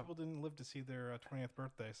 Also, most people didn't live to see their 20th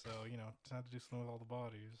birthday, so had to do something with all the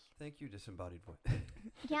bodies. Thank you, disembodied voice.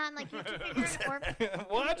 Yeah, and, like, you have to figure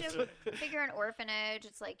What? You have to figure an orphanage.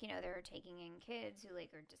 It's like, they're taking in kids who,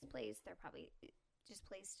 like, are displaced. They're probably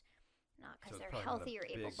displaced not because So it's they're probably not a healthy or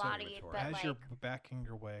big able-bodied, crematorium. but, As like, you're backing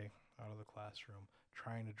your way out of the classroom,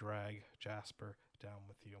 trying to drag Jasper down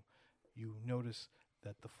with you, you notice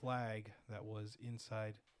that the flag that was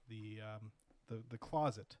inside the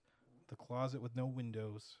closet, the closet with no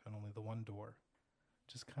windows and only the one door,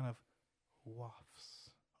 just kind of wafts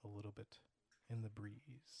a little bit in the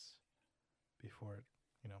breeze before it,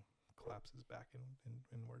 collapses back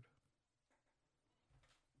inward.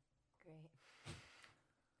 Great.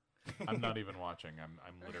 I'm not even watching. I'm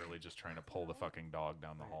literally just trying to pull the fucking dog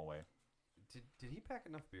down the hallway. Did he pack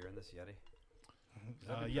enough beer in this Yeti?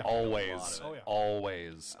 Yeah. Always, Oh, yeah.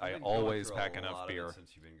 always. I've I been going always through pack a enough lot of it beer.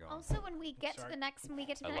 since you've been gone. also when we get to Sorry. the next I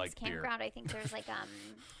like beer. campground, I think there's like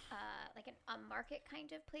a market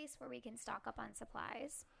kind of place where we can stock up on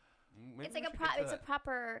supplies. Maybe It's we like should get to it's a that.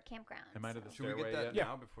 proper campground. Am I to the Should we stairway get that yet? Yeah.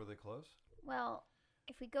 now before they close? Well,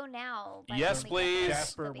 if we go now, by Yes, the time we get please. there,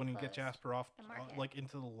 Jasper, they'll be when you get closed. Jasper off, The market. like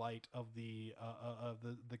into the light of the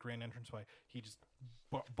grand entranceway, he just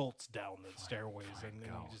bolts down the stairways and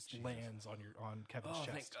go. he just lands on Kevin's Oh,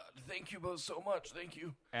 thank chest. God. Thank you both so much. Thank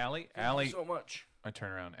you. Allie, Thank Allie. you so much. I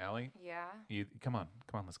turn around. Allie, Yeah. you come on,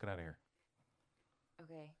 let's get out of here.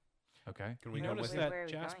 Okay. Okay. Can You we go notice with Where- that where are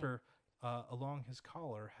we going? Jasper, along his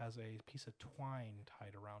collar, has a piece of twine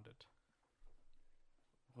tied around it.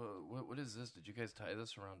 What is this? Did you guys tie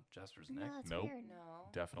this around Jasper's No, neck? that's Nope. weird. No.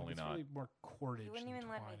 Definitely it's not. really more cordage wouldn't than even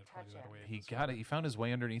let twine. me It's probably touch the way it. He is. got it. He found his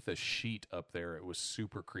way underneath a sheet up there. It was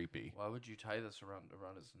super creepy. Why would you tie this around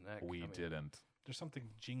his neck? We I mean, didn't. There's something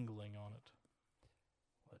jingling on it.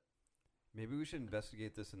 Maybe we should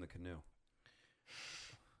investigate this in the canoe,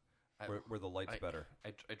 I, where the light's better.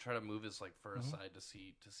 I try to move his fur Mhm. aside to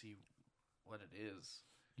see what it is.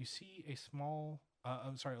 You see a small,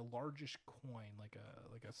 a largish coin, like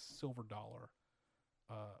a silver dollar,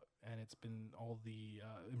 and it's been all the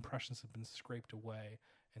impressions have been scraped away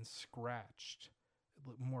and scratched,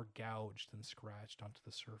 more gouged than scratched onto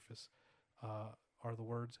the surface. Are the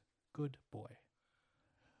words "Good boy"?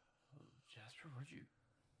 Jasper, where'd you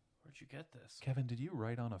get this? Kevin, did you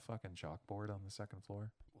write on a fucking chalkboard on the second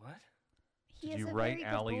floor? What? He Did is you a write very good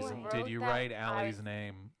Allie's? boy. Did you Wrote that write I- Allie's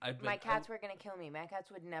name? My cats were gonna kill me. My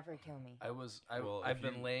cats would never kill me. Well, I've if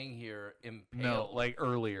been you- laying here impaled. No, like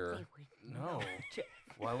earlier. They would No.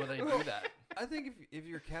 Why would I do that? I think if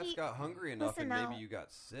your cats He- got hungry enough listen and maybe now. you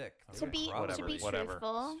got sick, they To would be probably Whatever.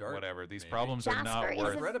 truthful, start, Whatever. These maybe. problems are not Jasper is I've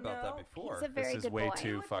worth. a- read about that No, before. he's a very This is good way boy.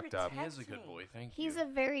 too would fucked up. He is a Protect good me. boy. Thank He's you. a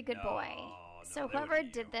very good No, boy. no, So that would whoever be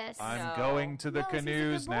did you. this, I'm No. going to the No, he's a good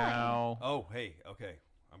canoes boy. now. Oh, hey, okay,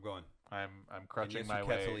 I'm going. I'm crutching Unless my your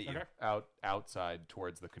cats will way eat you. outside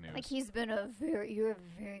towards the canoes. like you're a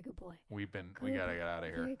very good boy. We Good gotta get out of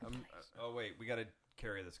here. Very good I'm, boy. oh wait, we gotta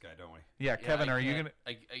carry this guy, don't we? Yeah, Kevin, I are you can't-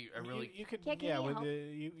 gonna? I really. You could Yeah, can yeah, you with, help?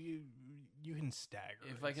 you can stagger.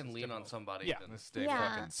 If I It's can just lean on difficult. somebody, Yeah. then This day Yeah.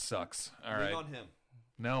 fucking sucks. All Lean right. on him.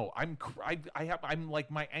 No, I'm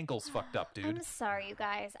like my ankle's fucked up, dude. I'm sorry, you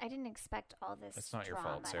guys. I didn't expect all this. It's not your drama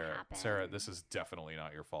fault, to Sarah. happen. Sarah, this is definitely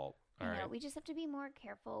not your fault. All I know, right. we just have to be more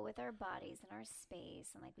careful with our bodies and our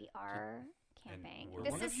space, and like we are camping. we're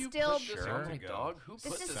This one is of you still put this Sure. on my the go. dog. Who This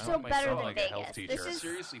put is this still on my better dog? than like a health Vegas. teacher. This is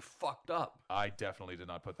Seriously fucked up. I definitely did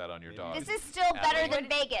not put that on your Maybe dog. you this is still better Allie. than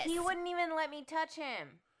Vegas. He wouldn't even let me touch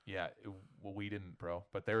him. Yeah, well, we didn't, bro.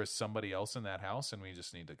 But there is somebody else in that house, and we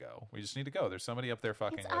just need to go. We just need to go. There's somebody up there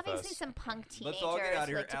fucking It's with obviously us. some punk teenagers Let's all get out of who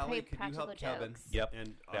here. like to Allie, play could you practical help Kevin? jokes. Yep. And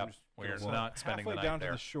Yep. I'm just We're gonna not walk. spending halfway the down night to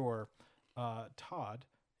there. the shore, Todd,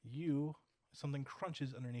 something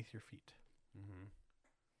crunches underneath your feet. Mm-hmm.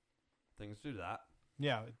 Things do that.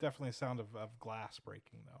 Yeah, definitely a sound of glass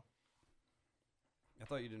breaking though. I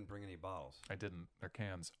thought you didn't bring any bottles. I didn't. They're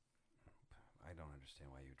cans. I don't understand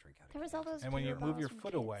why you drink out of There was cans. all those. And when you beer move your bottles from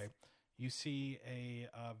foot kids. away, you see a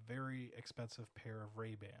very expensive pair of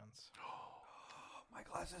Ray-Bans, My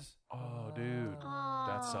glasses. Oh, dude.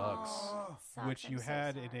 That sucks. Aw, sucks. which I'm you so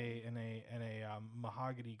had sorry. in a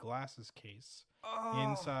mahogany glasses case Oh.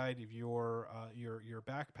 inside of your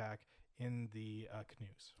backpack in the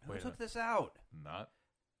canoes. Who Wait a took minute. this out? Not.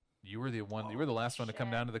 You were the one. You were the last one to come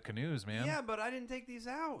shit. down to the canoes, man. Yeah, but I didn't take these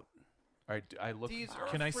out. All right. I look. These are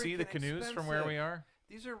Can I see the freaking canoes from where we expensive. are?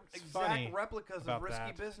 These are It's exact funny replicas about of Risky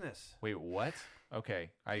that. Business. Wait, what?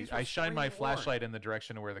 Okay. These were I shine my spring worn. flashlight in the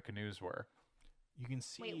direction of where the canoes were. You can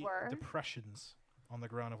see Wait, were? depressions on the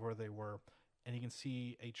ground of where they were, and you can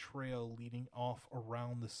see a trail leading off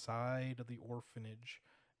around the side of the orphanage,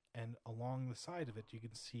 and along the side of it, you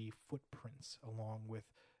can see footprints along with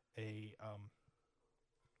a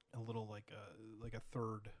little like a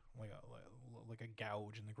third like a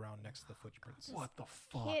gouge in the ground next to the footprints. What the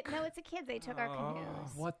fuck? Kid, no, it's a kid. They took our canoes.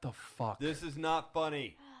 What the fuck? This is not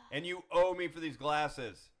funny. And you owe me for these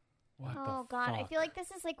glasses. What Oh the God, I fuck? feel like this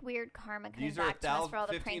is like weird karma coming These are back to us for all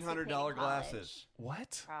the pranks we played in $1,500 college. glasses.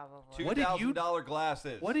 What? Probably. What did you- $2,000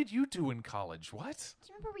 glasses. What did you do in college? What? Do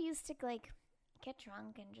you remember we used to like get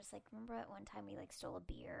drunk and just like remember at one time we like stole a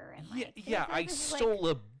beer and Yeah, like yeah. I this is, like- stole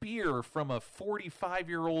a beer from a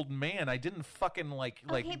 45-year-old man. I didn't fucking like Okay,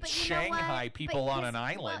 but you know Shanghai what? people But on here's- an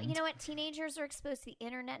island. Well, you know what? Teenagers are exposed to the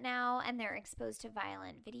internet now, and they're exposed to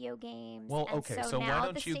violent video games. Well, and okay, so so now why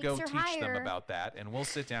don't the you go stakes teach are higher. them about that, and we'll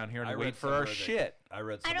sit down here and I wait read for our somewhere that- shit. I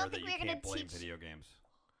read I somewhere don't that think you we're gonna can't blame teach- video games.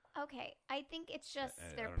 Okay, I think it's just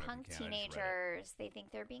I they're don't know if you punk can, I just read it. teenagers. They think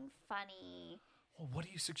they're being funny. Well, what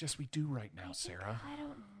do you suggest we do right now, I think- Sarah? I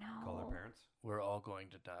don't know. Call their parents. We're all going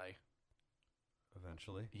to die.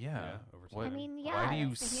 Eventually. Yeah. Over What- I time. mean, yeah. Why do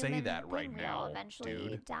you it's the say human that right pinwheel. now, Eventually, you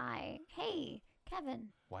dude? die. Hey, Kevin.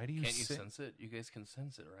 Why do you Can't you say... sense it? You guys can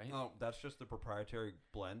sense it, right? No, that's just the proprietary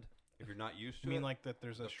blend. If you're not used to You mean it, like that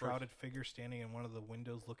there's a the first- shrouded figure standing in one of the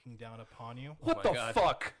windows looking down upon you? What my the God.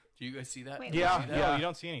 fuck? Do you guys see that? Wait, Do you Yeah, see that? No, you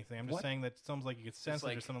don't see anything. I'm just What? saying that it sounds like you could sense it or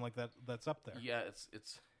like- something like that that's up there. Yeah,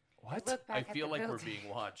 it's. What? Look back I at feel the like we're building. being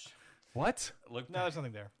watched. What? Look, No, there's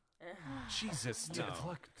nothing there. Jesus. No. Dude,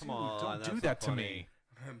 look, Come dude, on, don't that's do not that to funny. me.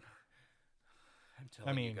 I'm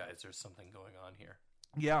telling mean- you guys, there's something going on here.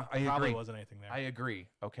 Yeah, I Probably agree. wasn't anything there. I agree,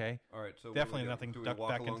 okay? all right. So what do we Definitely do? nothing Do we ducked walk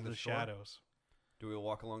back along into the shore? shadows. Do we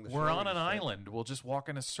walk along the We're shore? on or an just stay- island. We'll just walk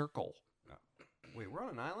in a circle. Wait, we're on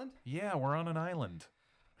an island? Yeah, we're on an island.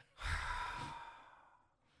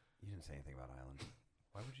 You didn't say anything about island.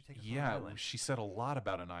 Why would you take us on an Yeah, island? she said a lot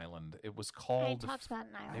about an island. It was I called... talked about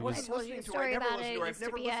an island. It was- I told you a listening to it. I story never about listened it. to it. It I've used to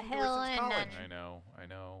never be a listened to it hill, since and college. then I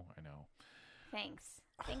know. thanks.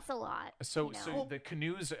 Thanks a lot. So, you know. so the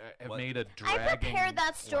canoes have What? made a I dragging... prepared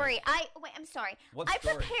that story. I'm sorry. What I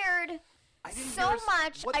story? prepared I didn't so hear a s-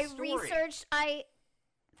 much. what I story? researched.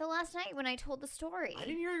 The last night when I told the story. I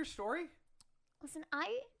didn't hear your story. Listen,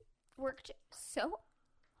 I worked so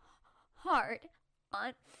hard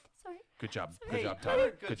on. Sorry. Good job. Sorry. Good job, You're Todd.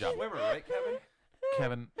 a good Good job. swimmer, right, Kevin?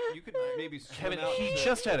 Kevin, You could maybe swim Kevin, out he to-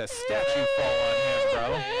 just had a statue fall on him, bro. I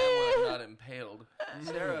am when I'm not impaled.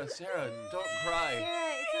 Sarah, don't cry.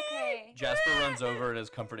 Sarah, it's okay. Jasper runs over and is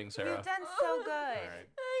comforting Sarah. You've done so good. All right.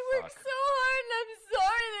 I worked Fuck. so hard, and I'm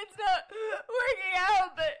sorry that's not working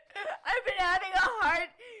out. But I've been having a hard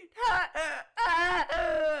time.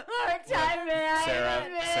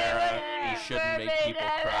 Sarah, you shouldn't make people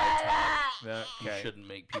cry, Yeah, You okay. shouldn't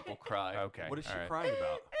make people cry. Okay. What is she all right. crying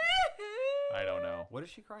about? I don't know. What is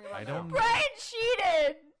she crying about? I now? don't know. Brian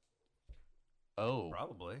cheated. Oh,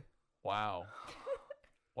 Probably. wow.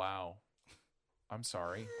 Wow. I'm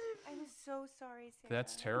sorry. I'm so sorry, Sarah.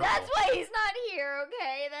 That's terrible. That's why he's not here.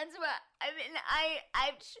 Okay, that's what I mean.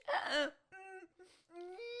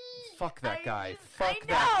 Fuck that I guy. just- Fuck I know.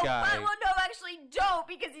 that guy. Well, no, actually, don't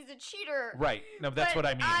because he's a cheater. Right. No, that's But what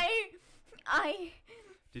I mean. I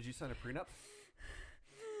Did you sign a prenup?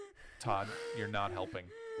 Todd, you're not helping.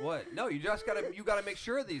 What? No, you just gotta make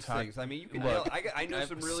sure of these Todd, things. I mean, you can. look, I know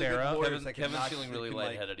some really Sarah- good lawyers. that can Kevin's knock- feeling that really can, like-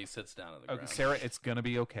 lightheaded. He sits down on the Okay, ground. Sarah, it's gonna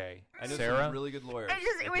be okay. I know Sarah, some really good lawyers. that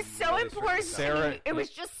it was can so really straighten important this out. Sarah- to me. It was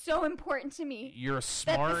just so important to me. you're a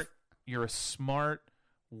smart,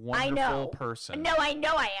 wonderful I know. person. No, I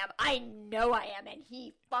know I am. I know I am, and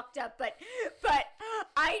he fucked up. But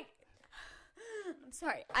I'm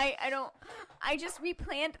sorry. We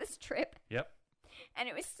planned this trip, Yep. and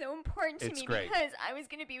it was so important to It's me great. because I was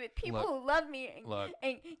going to be with people Look. who love me and, Look.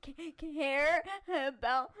 and care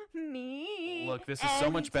about me. Look, this is so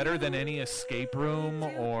and much better than do- any escape room Do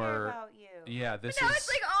care or about you. yeah. This Now is it's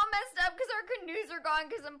like all messed up because our canoes are gone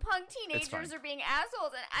because some punk teenagers fine. are being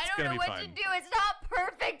assholes, and I It's don't gonna know be what to fine. do. It's not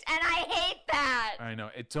perfect, and I hate that. I know.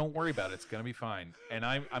 Don't worry about it. It's gonna be fine. And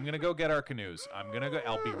I'm gonna go get our canoes.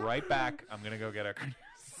 I'll be right back. I'm gonna go get our canoes.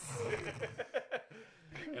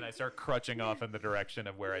 And I start crutching off in the direction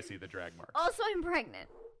of where I see the drag mark. Also, I'm pregnant.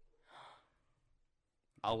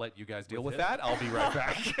 I'll let you guys deal with With it? that. I'll be right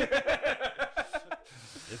back.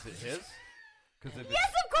 Is it his? Because if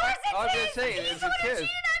Yes, of course it's I was gonna his. say, He's it's the one who his.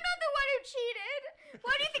 cheated. I'm not the one who cheated.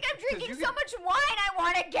 Why do you think I'm drinking you so can- much wine? I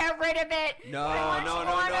want to get rid of it. No, I want no, to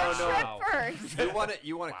no, go on no, a no. trip Wow. first.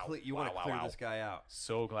 you want to Wow. Wow, clear wow. this guy out.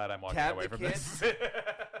 So glad I'm walking Have away the from kid. this.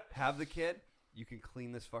 Have the kid. You can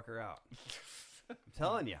clean this fucker out. I'm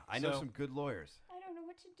telling you, I know So- some good lawyers. I don't know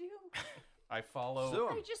what to do. I follow. Sue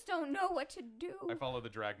I 'em. just don't know what to do. I follow the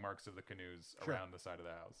drag marks of the canoes Sure. around the side of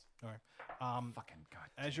the house. All right. Fucking god.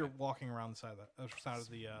 As you're walking around the side of the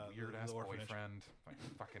weird ass the orphanage, boyfriend,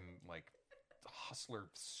 fucking like hustler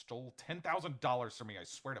stole $10,000 from me. I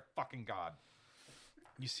swear to fucking god.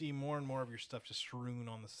 you see more and more of your stuff just strewn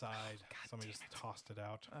on the side. Somebody just tossed it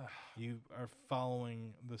out. You are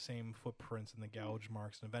following the same footprints and the gouge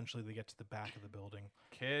marks, and eventually they get to the back of the building.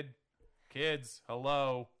 Kids,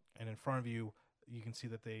 hello. And in front of you, you can see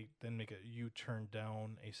that they then make a U-turn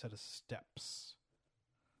down a set of steps.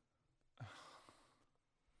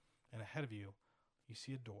 And ahead of you, you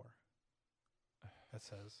see a door that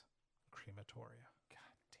says crematoria.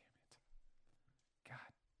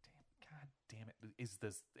 God damn it.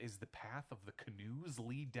 Is the path of the canoes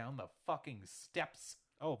lead down the fucking steps?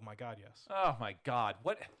 Oh my god, yes. Oh my god.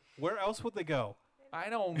 What? Where else would they go? I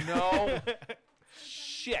don't know.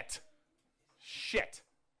 Shit.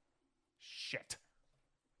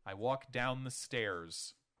 I walk down the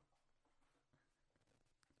stairs.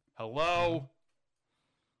 Hello?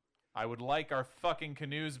 I would like our fucking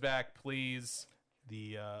canoes back, please.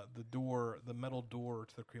 the metal door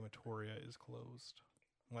to the crematoria is closed,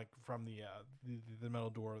 like from the metal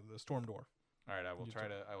door, the storm door. All right, I will try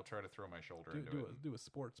to throw my shoulder into it. Do a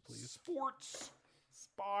sports, please. Sports.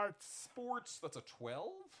 That's a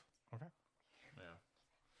 12. Okay. Yeah.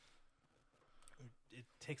 It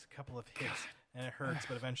takes a couple of hits and it hurts,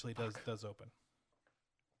 but eventually does open.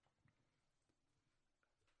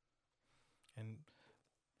 And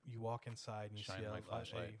you walk inside and you Shine see my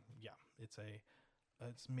flashlight.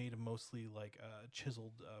 It's made of mostly like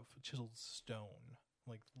chiseled stone,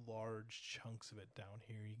 like large chunks of it down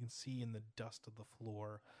here. You can see in the dust of the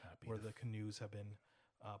floor where the canoes have been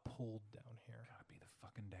pulled down here. Gotta be the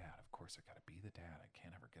fucking dad. Of course, I gotta be the dad. I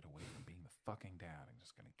can't ever get away from being the fucking dad. I'm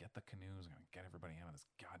just gonna get the canoes. I'm gonna get everybody out of this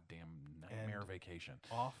goddamn nightmare vacation.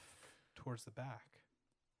 Off towards the back,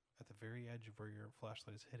 at the very edge of where your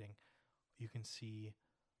flashlight is hitting, you can see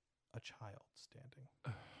a child standing.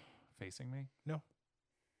 Facing me? No.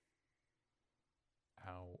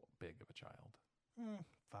 How big of a child?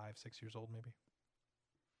 5, 6 years old, maybe.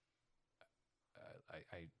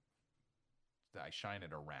 I shine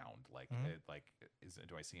it around.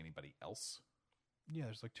 Do I see anybody else? Yeah,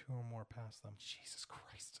 there's like 2 or more past them, Jesus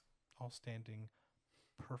Christ! all standing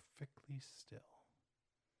perfectly still,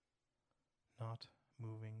 not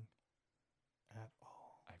moving at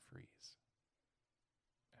all. I freeze,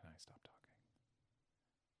 and I stop talking.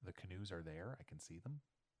 The canoes are there. I can see them.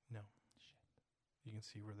 No. Shit. You can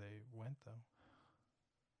see where they went, though.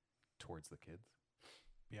 Towards the kids.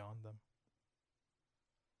 Beyond them.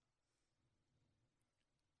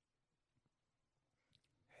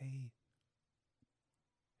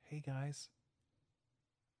 Hey guys.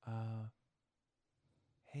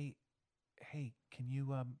 Hey, can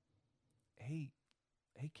you hey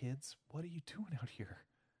kids, what are you doing out here?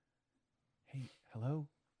 Hey, hello?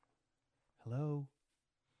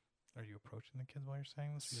 Are you approaching the kids while you're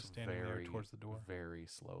saying this? Or just standing there towards the door? Very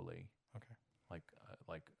slowly. Okay.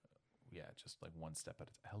 Just like one step at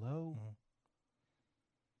a time. Hello? Mhm.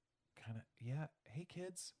 Kind of, yeah. Hey,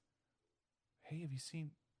 kids. Hey,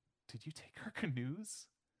 did you take our canoes?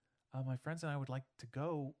 My friends and I would like to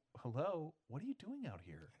go. Hello? What are you doing out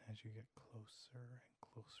here? And as you get closer and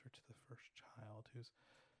closer to the first child who's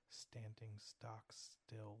standing stock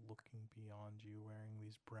still, looking beyond you, wearing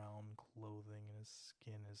these brown clothing, and his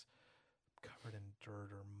skin is covered in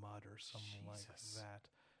dirt or mud or something like that.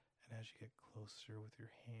 And as you get closer with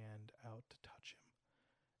your hand out to touch him,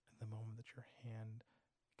 and the moment that your hand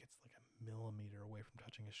gets like a millimeter away from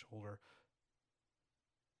touching his shoulder,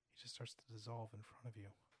 he just starts to dissolve in front of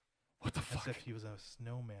you. What the fuck? As if he was a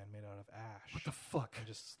snowman made out of ash. What the fuck? And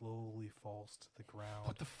just slowly falls to the ground.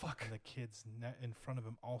 What the fuck? And the kids in front of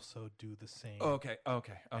him also do the same. Okay.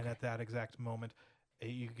 And at that exact moment,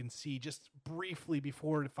 you can see just briefly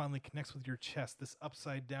before it finally connects with your chest, this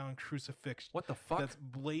upside down crucifix. What the fuck? That's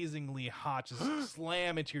blazingly hot. Just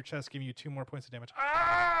slam into your chest, giving you 2 more points of damage.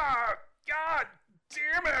 Ah! God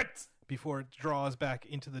damn it! Before it draws back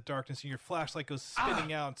into the darkness, and your flashlight goes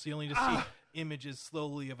spinning out, so you only just see images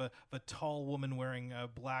slowly of a tall woman wearing a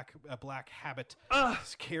black habit,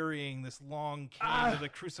 carrying this long cane with a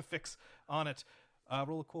crucifix on it.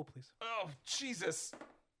 Roll a cool, please. Oh, Jesus.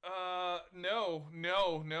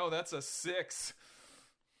 No, that's a 6.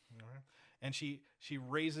 All right. And she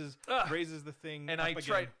raises the thing, and up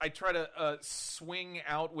I try to swing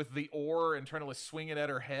out with the oar and try to swing it at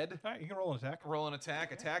her head. All right, you can roll an attack. Roll an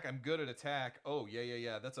attack. Attack. I'm good at attack. Oh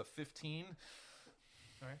yeah. That's a 15.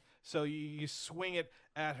 All right. So you swing it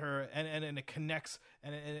at her, and it connects,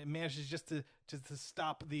 and it manages just to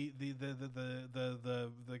stop the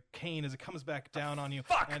cane as it comes back down on you,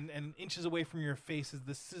 and inches away from your face is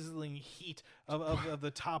the sizzling heat of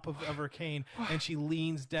the top of her cane, and she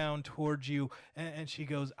leans down towards you, and she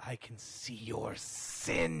goes, "I can see your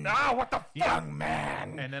sin, what the fuck? young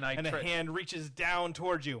man." And then a hand reaches down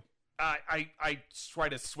towards you. I try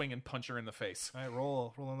to swing and punch her in the face. All right,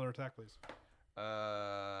 roll another attack, please.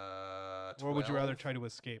 12. Or would you rather try to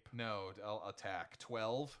escape? No, I'll attack.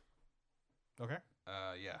 12. Okay.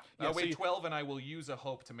 Yeah. Yeah, so 12, and I will use a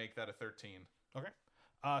hope to make that a 13. Okay.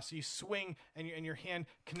 So you swing, and your hand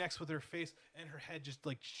connects with her face, and her head just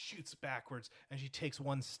shoots backwards, and she takes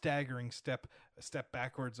one staggering step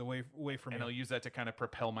backwards away from you. And I'll use that to kind of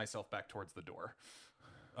propel myself back towards the door.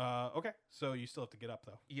 Okay. So you still have to get up,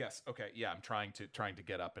 though. Yes. Okay. Yeah, I'm trying to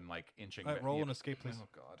get up and inching. All right, roll an escape, please. Oh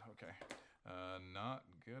God. Okay. Not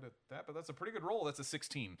good at that, but that's a pretty good roll. That's a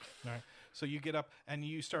 16. All right. So you get up and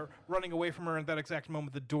you start running away from her. And at that exact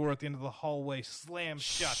moment, the door at the end of the hallway slams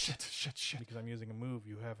shut. Shit. Because I'm using a move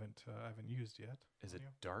you haven't used yet. Is it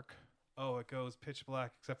dark? Oh, it goes pitch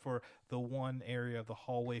black except for the one area of the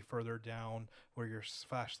hallway further down where your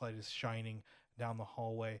flashlight is shining down the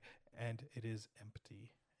hallway, and it is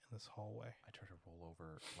empty in this hallway. I try to roll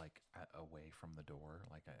over like away from the door.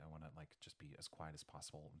 Like I want to like just be as quiet as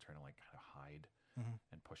possible. I'm trying to like kind of hide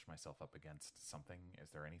and push myself up against something.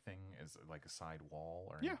 Is there anything? Is it like a side wall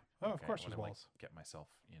or? Yeah. Oh, of course I wanna, there's walls. Like, get myself,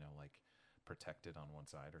 like protected on one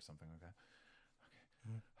side or something like that.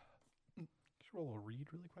 Could you roll a read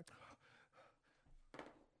really quick?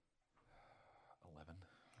 11.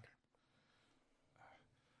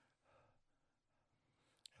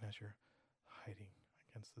 And as you're hiding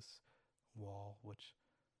against this wall, which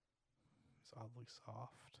is oddly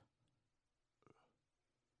soft,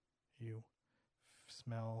 you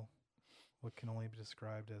smell what can only be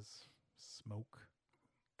described as smoke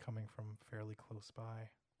coming from fairly close by,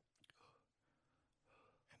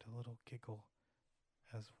 and a little giggle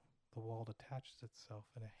as the wall detaches itself,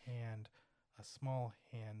 and a small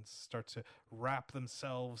hand starts to wrap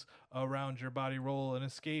themselves around your body. Roll and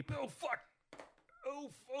escape. Oh fuck!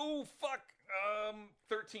 Oh fuck!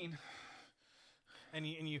 13. And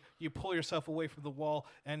you pull yourself away from the wall,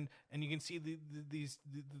 and you can see these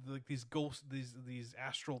ghosts, these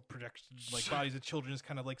astral projections, like bodies of children, just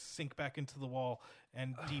kind of like sink back into the wall,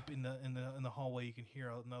 and deep in the hallway you can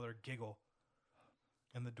hear another giggle,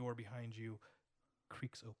 and the door behind you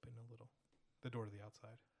creaks open a little, the door to the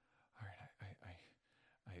outside. All right, I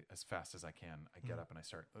as fast as I can, I get up and I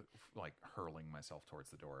start like hurling myself towards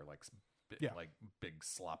the door, like like big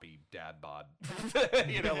sloppy dad bod,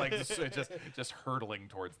 like just hurtling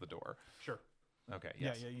towards the door. Sure. Okay.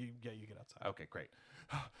 Yes. Yeah. You get outside. Okay. Great.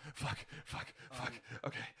 Fuck.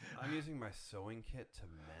 Okay. I'm using my sewing kit to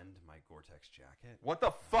mend my Gore-Tex jacket. What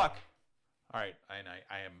the fuck? All right, and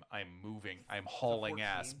I'm moving. I'm hauling 14?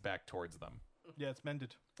 ass back towards them. Yeah, it's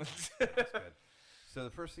mended. That's good. So the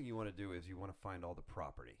first thing you want to do is you want to find all the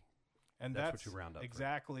property. And That's that's what you round up for.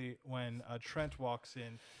 exactly when Trent walks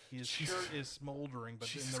in. His shirt is smoldering, but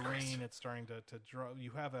Jesus in the Christ. rain, it's starting to draw.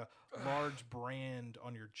 You have a large brand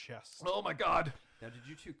on your chest. Oh my God, Now, did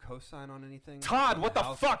you two co-sign on anything? Todd! on What the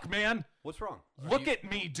house? fuck, man? What's wrong? Look at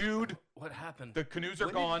me, dude. What happened? The canoes are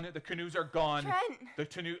When did gone. The canoes are gone. Trent. The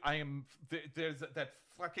canoe. I am. There's that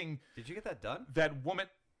fucking Did you get that done? that woman.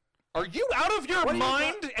 Are you out of your What are you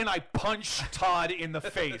mind? And I punch Todd in the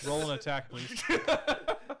face. Roll an attack, please.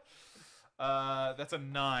 That's a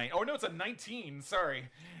 9. Oh no, it's a 19. Sorry.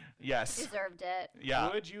 Yes. Deserved it.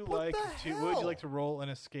 Yeah. Would you What like the to? Would you hell? like to roll an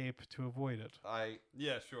escape to avoid it?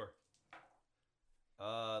 Yeah, sure.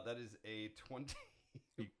 That is a 20.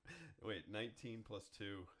 Wait, 19 plus 2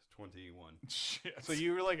 is 21. Shit. So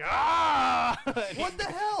you were like, ah! What the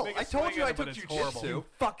hell? Make a I told swing you at I it, but took it's horrible. jujitsu.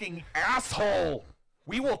 Fucking asshole.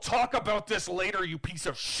 We will talk about this later, you piece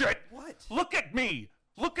of shit. What? Look at me.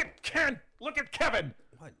 Look at Ken. Look at Kevin.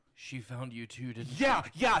 What? She found you too, didn't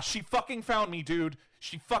Yeah, she fucking found me, dude.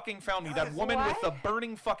 She fucking found me. That woman with the What?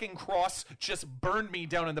 burning fucking cross just burned me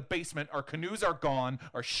down in the basement. Our canoes are gone.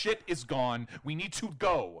 Our shit is gone. We need to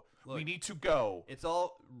go. We Look. need to go. It's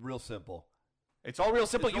all real simple. It's all real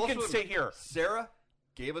simple. It's You can also- stay here. Sarah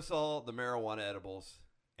gave us all the marijuana edibles,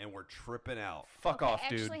 and we're tripping out. Fuck Okay, off, I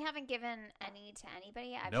dude. actually haven't given any to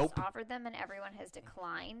anybody. I've Nope. just offered them, and everyone has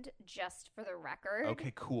declined. Just for the record.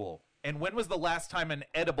 Okay, cool. And when was the last time an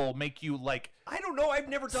edible make you like I don't know. I've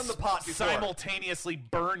never done the pot before. simultaneously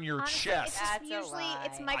burn your Honestly, chest? It's That's a usually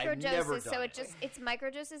it's lie. I've never microdoses, so done it just it's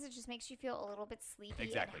microdoses. It just makes you feel a little bit sleepy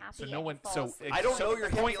Exactly. and happy. So no and one- fall so asleep I don't for know your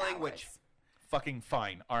 6 hippie hours. language. Fucking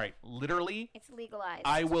fine. All right, literally. It's legalized.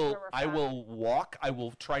 I will. for I fun. will walk. I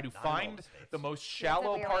will try to Not in all find the states. the most It's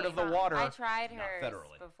shallow a part very of the fun- water. I tried Not hers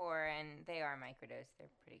federally. before, and they are microdosed. They're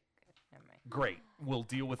pretty good. Never mind. Great. We'll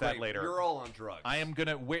deal with that Great, later. You're all on drugs. I am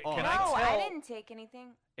gonna. Wait, Oh, can no, I No, tell? I didn't take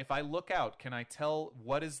anything. If I look out, can I tell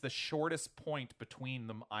what is the shortest point between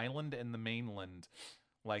the island and the mainland?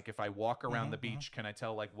 Like, if I walk around the beach, can I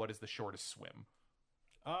tell like what is the shortest swim?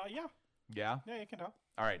 Yeah, Yeah. you can tell.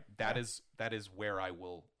 All right. That is where I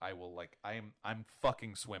will like. I'm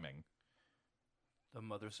fucking swimming. The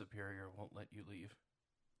Mother Superior won't let you leave.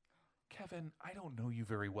 Kevin, I don't know you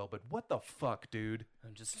very well, but what the fuck, dude?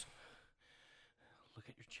 And just look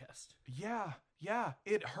at your chest. Yeah,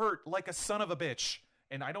 it hurt like a son of a bitch.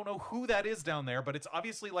 And I don't know who that is down there, but it's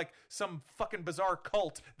obviously like some fucking bizarre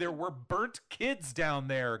cult. There were burnt kids down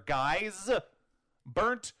there, guys.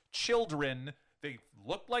 Burnt children. They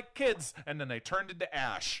looked like kids, and then they turned into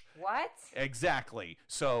ash. What? Exactly.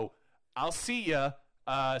 So I'll see ya.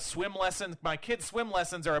 Swim lessons. My kids' swim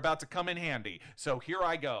lessons are about to come in handy. So here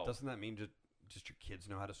I go. Doesn't that mean just your kids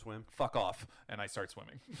know how to swim? Fuck off. And I start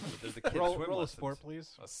swimming. There's the kids Roll swim a lessons. sport,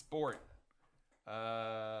 please. A sport.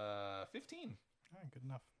 15. All right, good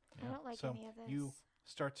enough. I don't like So any of this. you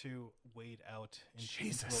start to wade out into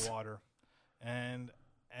Jesus. the water, and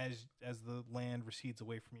as the land recedes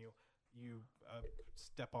away from you, you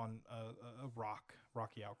step on a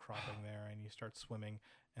rocky outcropping there, and you start swimming,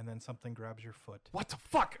 and then something grabs your foot. What the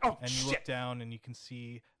fuck? Oh, And you shit. look down, and you can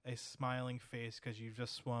see a smiling face because you've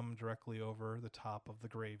just swum directly over the top of the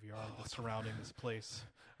graveyard that's surrounding this place.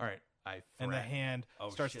 All right. I And the thresh. hand Oh,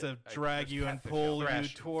 starts shit. to I- drag there's you and catfish pull out you there.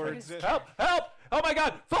 towards it. Help! Help! Oh my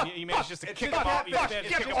God! Fuck! You manage fuck, just to it's kick just him off. catfish, You manage to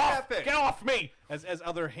Get kick him him off! catfish. Get off me! As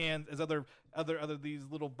other these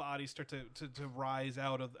little bodies start to rise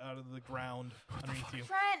out of the ground underneath you.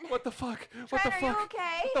 Trent! What the fuck? What Trent, the are fuck? you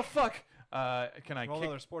okay? What the fuck? Can I Roll kick?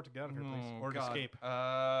 another sport to get out of here, please, Oh, or to God. escape.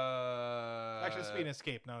 Actually, it's being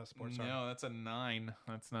escape, not a sport. Sorry. No, that's a 9.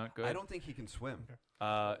 That's not good. I don't think he can swim.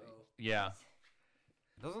 Yeah.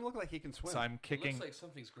 It doesn't look like he can swim. So I'm It kicking. looks like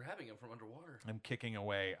something's grabbing him from underwater. I'm kicking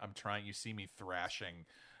away. I'm trying. You see me thrashing,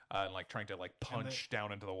 and like trying to like punch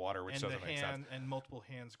down into the water, which And the doesn't make hand sense. and multiple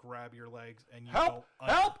hands grab your legs, and you Help! go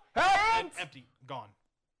under. Help! Help! And empty, gone.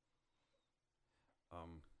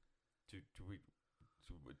 Do we?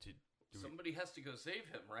 Do we Somebody has to go save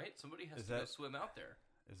him, right? Somebody has Is to go that- swim out there.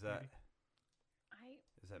 is that I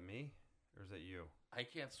is that me or is that you? I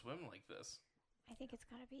can't swim like this. I think it's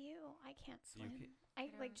gotta be you. I can't You swim. ca- I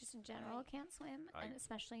like just in general can't swim, I- and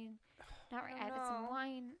especially not right. Oh, I have some no.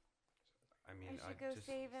 wine. I I mean, should go just,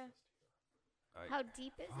 save him. I- How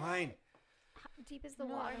deep is Fine, it? How deep is the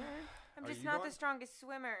No. water? I'm Are just you not going? the strongest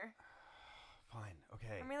swimmer. fine,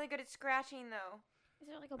 okay. I'm really good at scratching, though. Is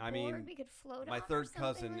there like a I board mean, we could float My on or third something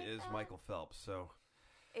cousin like is that? Michael Phelps, so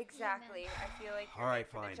Exactly. I feel like you're all right, made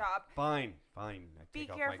for fine, the job. fine. I Be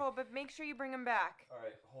take off careful, but make sure you bring him back. All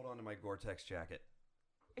right, hold on to my Gore-Tex jacket.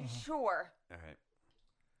 Sure. All right,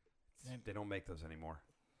 And- they don't make those anymore.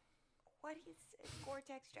 What is a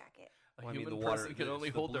Gore-Tex jacket? A Well, I mean, human the water- person can it's only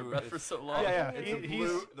the hold their blue- breath for it's- so long. Yeah,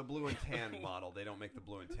 It's the blue and tan model. They don't make the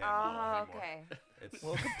blue and tan model Oh, anymore. okay. It's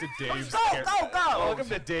Welcome to Dave's. Go! Welcome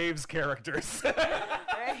to Dave's characters.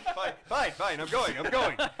 fine. I'm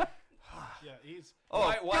going. Yeah, he's.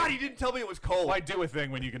 Oh God, he didn't tell me it was cold. Why do a thing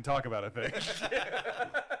when you can talk about a thing?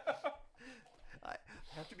 I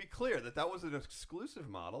have to be clear that was an exclusive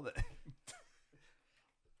model. That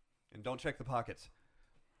and don't check the pockets.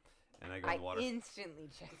 And I go in I the water. instantly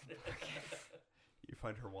checked the pockets. You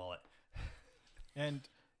find her wallet. And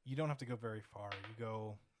you don't have to go very far. You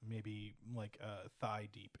go maybe like thigh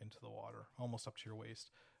deep into the water, almost up to your waist,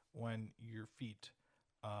 when your feet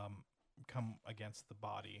come against the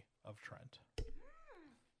body of Trent.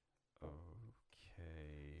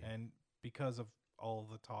 Okay. And because of all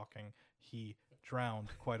the talking, he drowned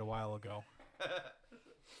quite a while ago.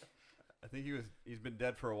 I think he's been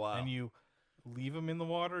dead for a while. And you leave him in the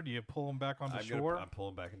water? Do you pull him back onto shore? I'm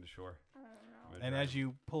pulling back into shore. And as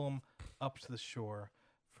you pull him up to the shore,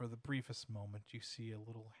 for the briefest moment, you see a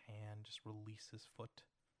little hand just release his foot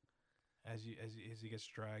as he gets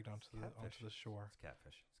dragged onto the shore. It's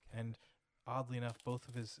catfish. And oddly enough, both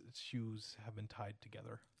of his shoes have been tied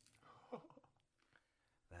together.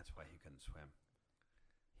 That's why he couldn't swim.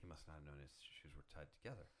 He must not have known his shoes were tied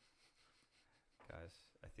together. Guys,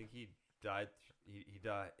 I think he died. He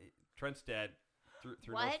died. Trent's dead. Through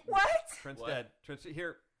What? What? Trent's What? dead. Trent's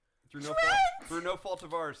here. Through no fault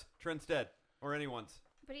of ours. Trent's dead. Or anyone's.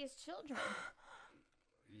 But he has children.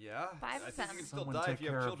 Yeah. Five I of think them. you can still die if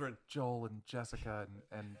you have children. Joel and Jessica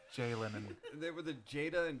and Jalen and They were the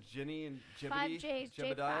Jada and Ginny and Five Jebediah. J's,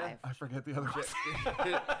 Jebediah. J5. I forget the other one.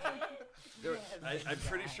 I'm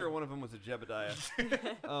pretty sure one of them was a Jebediah.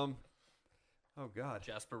 Oh God.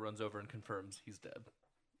 Jasper runs over and confirms he's dead.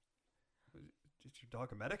 Is your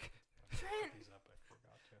dog a medic? Trent!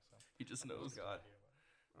 He just Oh knows. God.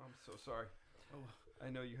 I'm so sorry. I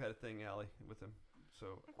know you had a thing, Allie, with him.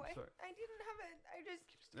 So What? I'm sorry. I didn't have it. I just.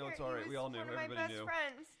 No, it's he all right. was We all knew. One of my Everybody best knew.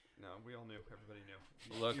 friends. No, we all knew. Everybody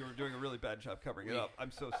knew. Look. You were doing a really bad job covering it up.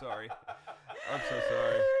 I'm so sorry. I'm so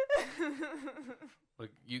sorry. Look,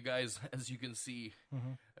 you guys, as you can see,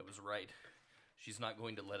 Mhm. I was right. She's not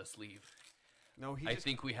going to let us leave. No, I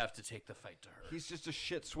think we have to take the fight to her. he's just a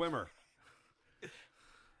shit swimmer.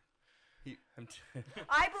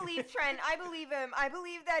 I believe Trent. I believe him. I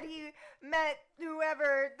believe that he met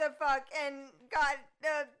whoever the fuck and got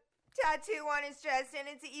a tattoo on his chest and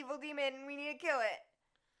it's an evil demon and we need to kill it.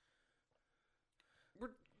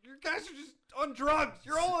 You guys are just on drugs.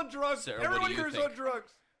 You're all on drugs. Sarah, what Everyone do you here is think? on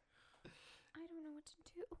drugs. I don't know what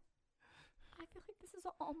to do. I feel like this is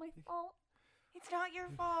all my fault. It's not your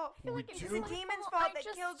fault. I feel like It's it's the my demon's fault. fault I that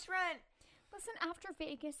just- killed Trent. Listen, after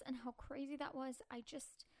Vegas and how crazy that was, I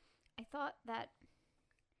thought that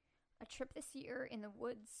a trip this year in the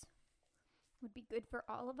woods would be good for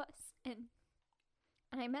all of us, and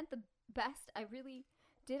I meant the best. I really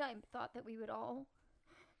did. I thought that we would all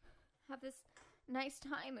have this nice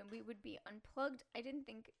time and we would be unplugged. I didn't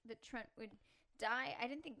think that Trent would die. I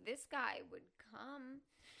didn't think this guy would come.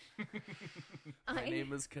 My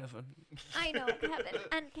name is Kevin. I know, Kevin.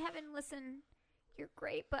 And Kevin, listen, you're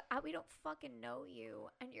great, but we don't fucking know you,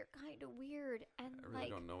 and you're kind of weird. And I really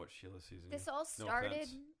don't know what Sheila sees in this you. all No started.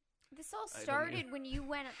 offense. This all I don't started either. when you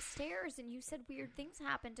went upstairs and you said weird things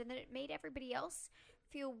happened, and then it made everybody else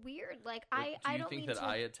feel weird. Like Do I you don't think mean that to.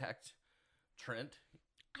 I attacked Trent?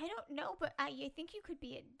 I don't know, but I think you could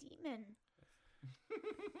be a demon.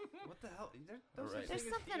 What the hell? No Right. such There's thing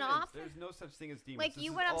as something demons. off. There's no such thing as demons. Like This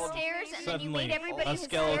you is went all- upstairs and then you Suddenly, made everybody a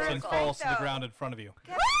skeleton hysterical. falls to the Though. ground in front of you.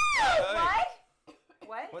 What?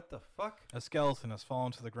 What? What the fuck? A skeleton has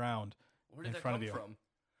fallen to the ground. Where In did that front come of you. from?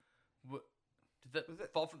 What, did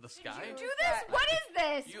that fall from the sky? Do Who's this? that? What is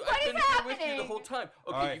this? You, What I've is been here happening? with you the whole time.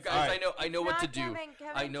 Okay, All right, you guys, all right. I know what to Not do. Kevin,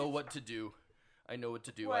 Kevin I know just- what to do. I know what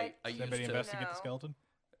to do. What? I Does used anybody to. investigate the No. skeleton?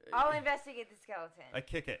 I'll investigate the skeleton. I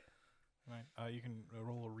kick it. Right. You can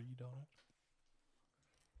roll a read on it.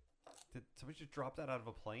 Did somebody just drop that out of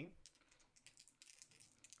a plane?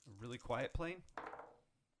 A really quiet plane?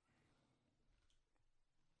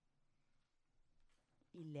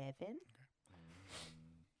 11.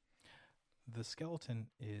 The skeleton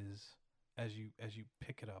is as you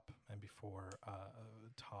pick it up, and before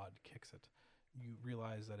Todd kicks it, you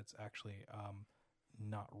realize that it's actually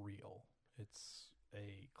not real. It's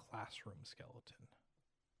a classroom skeleton,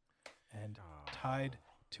 and tied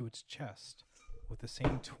to its chest with the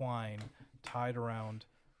same twine tied around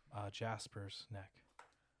Jasper's neck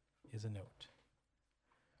is a note.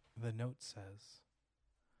 The note says,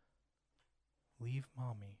 "Leave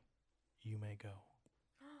mommy, you may go."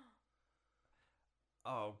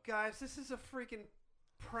 Oh, guys, this is a freaking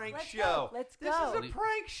prank Let's show. go. Let's This go. is a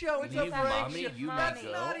prank show. It's a Leave prank mommy, show. you may That's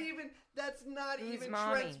go. not even. That's not Who's even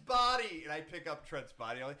mommy? Trent's body. And I pick up Trent's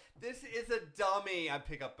body. I'm like, this is a dummy. I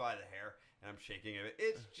pick up by the hair and I'm shaking it.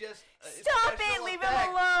 It's just. It's Stop it! special Leave effect. him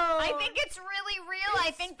alone! I think it's really real. I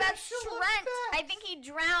It's think that's special Trent. I effects. think he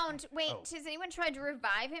drowned. Wait, Oh. has anyone tried to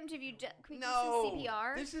revive him? Have you? Can we do some No,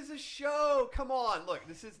 CPR? this is a show. Come on, look.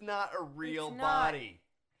 This is not a real It's not. body.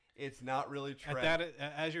 It's not really Trent. At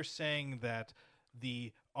that, as you're saying that,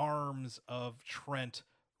 the arms of Trent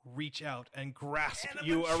reach out and grasp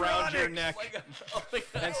you around your Animatronics! neck Oh my God. Oh my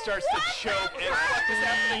God. and starts to choke and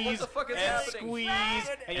happening? What squeeze the fuck is and happening? squeeze,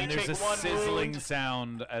 and you And there's take a one sizzling wound.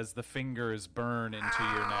 sound as the fingers burn into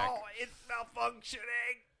your neck. It's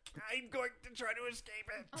malfunctioning. I'm going to try to escape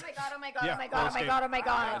it. Oh my god! Oh my god! Yeah, oh my god! Oh my escape. god! Oh my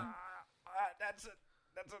god! That's a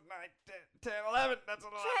 9, 10, 11. That's an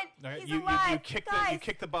 11. Trent, Okay, he's you alive. kick Guys, you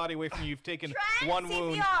kick the body away from you. You've taken Trent, one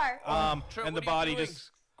wound, CPR. Trent, and what the are you body doing?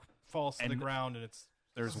 just falls to the And ground, and it's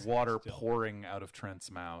There's water still. pouring out of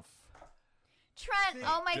Trent's mouth. Trent!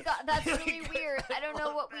 Oh my god! That's really weird. I don't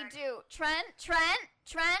know what we do. Trent! Trent!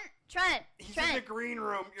 Trent! Trent! He's in the Trent! green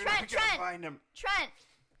room. You're Trent, not going to Trent. find him. Trent!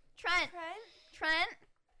 Trent! Trent? Trent!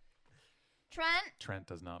 Trent! Trent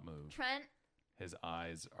does not move. Trent! His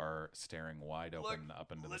eyes are staring wide open Look,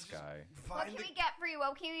 up into the let's just sky. What Find can the... we get for you?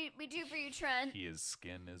 What can we do for you, Trent? His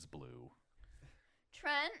skin is blue.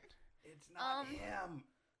 Trent? It's not Um, him.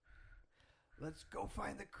 Let's go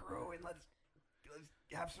find the crew and let's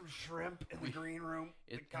have some shrimp in the green room.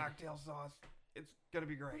 The It- cocktail sauce. It's gonna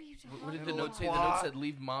be great. What are you talking What did the Little note say? The twat. note said,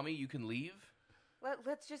 "Leave mommy, you can leave."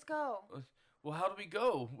 Let's just go. Well, how do we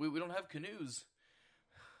go? We don't have canoes.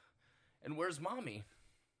 And where's mommy?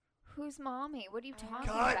 Who's mommy? What are you talking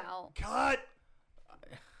Cut! about?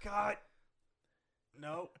 Cut!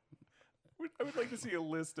 No. I would like to see a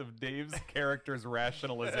list of Dave's characters'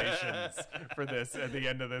 rationalizations for this at the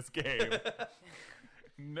end of this game.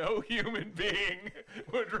 No human being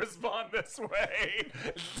would respond this way.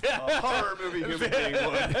 A horror movie human being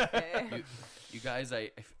would. You guys,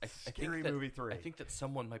 I Scary think that, Movie 3. I think that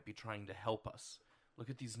someone might be trying to help us. Look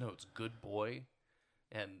at these notes. Good boy,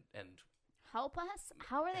 and Help us?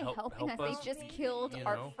 How are they Help- helping help us? us, They just killed you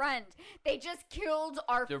our know? friend. They just killed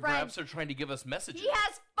our they're friend. perhaps they're trying to give us messages. He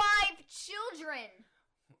has 5 children.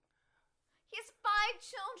 He has 5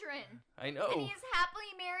 children. I know. And he's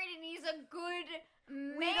happily married and he's a good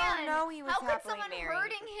man. We don't know he was How could happily someone married.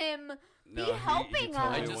 hurting him No, be helping told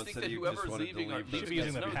us? me I just once think that that you whoever's just wanted to leaving our- leave Should those be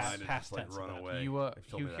using guys the behind past- and past just, like, tense run of that. away. You You've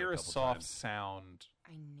told you me that hear a a couple soft times. sound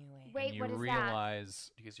I knew it. Wait, and you what is that?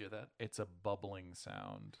 realize Do you guys hear that? it's a bubbling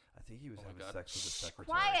sound. I think he was Oh my having God. sex with the Shh, secretary.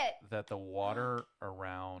 quiet. That the water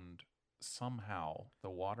around somehow the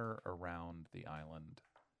water around the island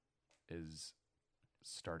is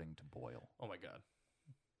starting to boil. Oh my god.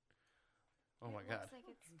 Oh my It god. looks like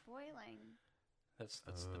it's boiling. That's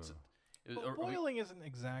But boiling isn't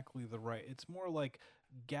exactly the right. It's more like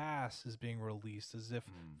gas is being released, as if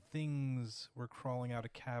things were crawling out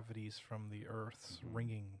of cavities from the Earth's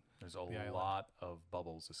ringing. There's the a island. lot of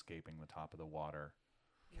bubbles escaping the top of the water,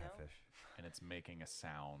 Catfish. and it's making a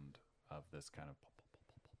sound of this kind of.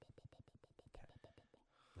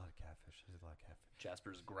 A lot of catfish. There's a lot of catfish.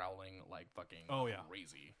 Jasper's growling like fucking Oh, yeah.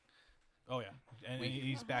 crazy. Oh yeah, and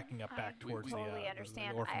he's backing up back I towards totally the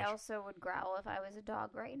understand. the orphanage. I also would growl if I was a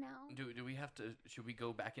dog right now. Do we have to? Should we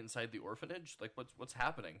go back inside the orphanage? Like, what's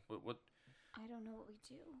happening? What? I don't know what we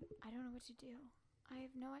do. I don't know what to do. I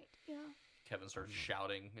have no idea. Kevin starts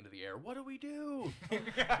shouting into the air. What do we do?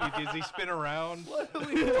 Does he spin around? What are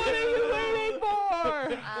you waiting for?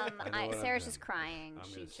 know what I'm Sarah's doing. just crying. I'm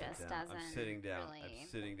She gonna just sit down. doesn't. I'm sitting down. Really... I'm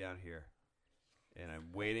sitting down here, and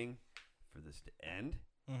I'm waiting for this to end.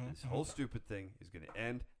 Mhm, This whole stupid thing is going to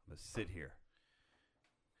end. I'm going to sit here.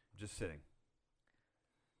 I'm just sitting.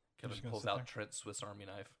 Kevin just gonna pulls sit out there? Trent's Swiss Army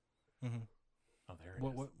knife. Mhm. Oh, there it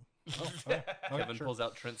What? is. What? Oh, okay, Kevin sure. pulls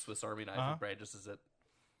out Trent's Swiss Army knife Uh-huh. and brandishes it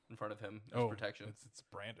in front of him as Oh, protection. It's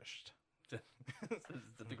brandished. Is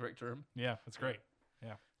that the correct term? Yeah, it's great.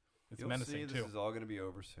 Yeah, it's You'll menacing see too. this is all going to be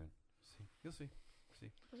over soon. See, you'll see.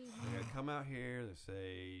 See, What do you they're going to come out here. They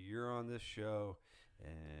say you're on this show,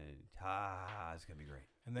 and it's going to be great.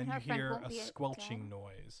 And then And you our friend hear won't a be squelching dead?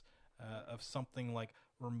 noise of something like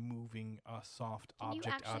removing a soft Can you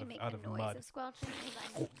object actually out of make out the of noise mud. of squelching?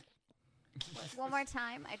 'Cause one more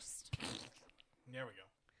time. I just. There we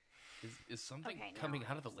go. Is something Okay, no, coming I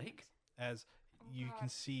out of the just- lake? As you can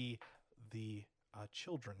see, the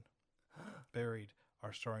children buried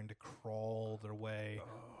are starting to crawl their way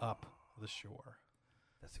up the shore.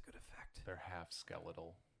 That's a good effect. They're half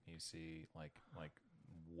skeletal. You see, like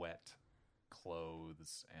wet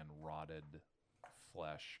clothes and rotted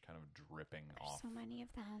flesh, kind of dripping There's off so many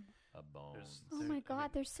of them. a bone. There's- Oh They're- my I god, mean-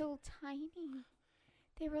 they're so tiny.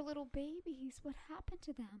 They were little babies. What happened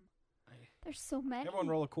to them? There's so many. Everyone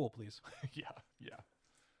roll a cool, please. yeah.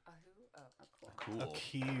 A who? Oh. Cool. A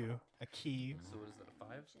key. A key. So what is that, a 5?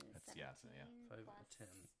 That's- yeah, so yeah. 5 plus and 10.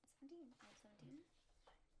 17. I have 17.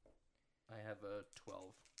 I have a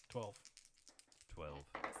 12. 12. 12.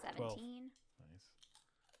 17. Nice.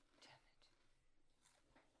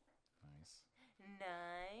 Nice.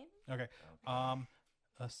 9. Okay.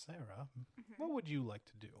 Sarah, what would you like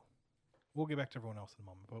to do? We'll get back to everyone else in a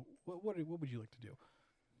moment, but what would you like to do?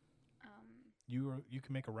 You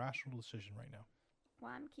can make a rational decision right now.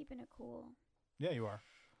 Well, I'm keeping it cool. Yeah, you are.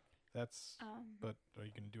 That's. But But are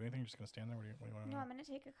you going to do anything? You're just going to stand there? What do you want to no, do? I'm gonna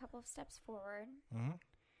take a couple of steps forward. Mm-hmm.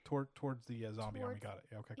 Towards the zombie army. Towards- Got it.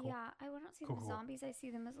 Yeah. Okay. Cool. Yeah, I would not see Cool, them as cool. zombies. I see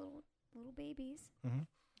them as little babies, Mhm.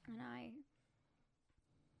 and I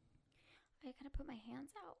kind of put my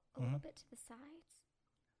hands out a Mhm. little bit to the sides,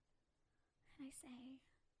 and I say,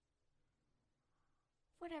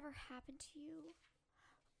 "Whatever happened to you,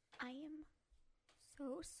 I am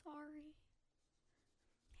so sorry.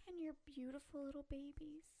 And you're beautiful little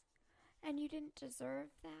babies, and you didn't deserve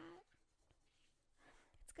that.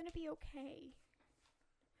 It's gonna be okay.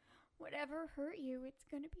 Whatever hurt you, it's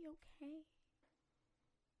gonna be okay."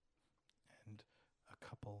 And a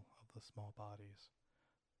couple of the small bodies,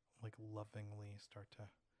 like lovingly, start to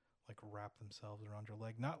like wrap themselves around your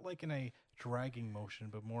leg, not like in a dragging motion,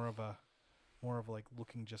 but more of like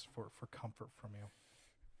looking just for comfort from you.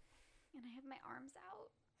 And I have my arms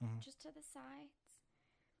out Mhm. just to the sides,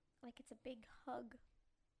 like it's a big hug.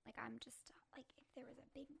 Like I'm just like if there was a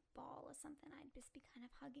big ball or something, I'd just be kind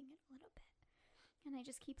of hugging it a little bit. And I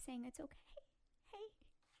just keep saying, "It's okay. Hey,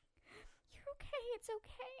 you're okay. It's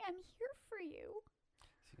okay. I'm here for you."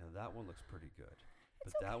 See, now that one looks pretty good. But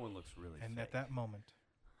It's that okay. one looks really And fake. at that moment,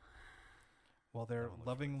 while they're That one looks really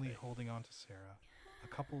lovingly fake. holding on to Sarah, a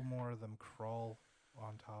couple more of them crawl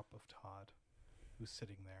on top of Todd, who's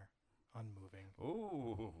sitting there, unmoving.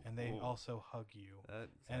 Ooh. And they ooh. also hug you.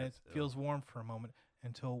 And it That's feels warm for a moment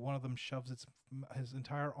until one of them shoves his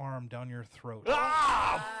entire arm down your throat.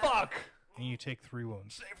 Ah, fuck! And you take 3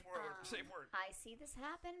 wounds. Safe word. Safe word. I see this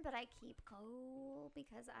happen, but I keep cool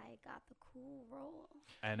because I got the cool roll.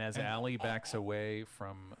 And as Allie backs away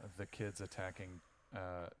from the kids attacking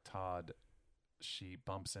Todd, she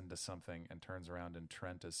bumps into something and turns around, and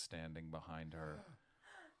Trent is standing behind her.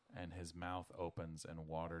 And his mouth opens and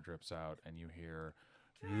water drips out, and you hear,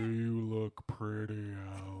 "You look pretty,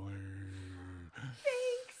 Allie."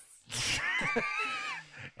 Thanks.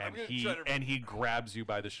 and gonna he try to- and he grabs you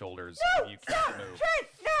by the shoulders. No, and you can't move. Trent,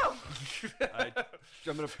 no.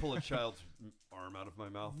 I'm going to pull a child's arm out of my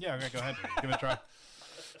mouth. Yeah, okay, go ahead. Give it a try.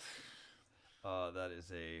 That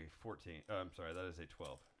is a 14. I'm sorry, that is a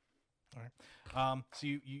 12. All right. So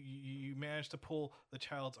you manage to pull the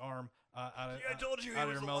child's arm out of, I told you he out of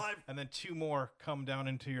was your mouth, alive. and then 2 more come down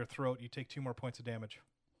into your throat. You take 2 more points of damage.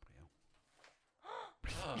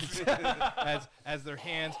 as their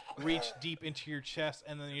hands reach deep into your chest,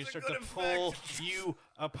 and then you start to pull you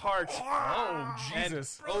apart. Oh,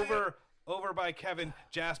 Jesus. And over by Kevin,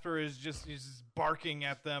 Jasper is just barking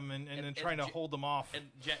at them and trying to hold them off. And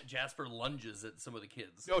Jasper lunges at some of the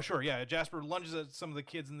kids. Oh, sure, yeah. Jasper lunges at some of the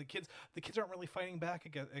kids, and the kids aren't really fighting back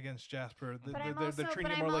against Jasper. They're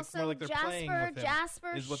treating it more like they're playing with him.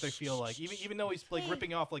 Jasper, is what they feel like. Even though he's like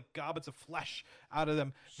ripping off like gobbets of flesh out of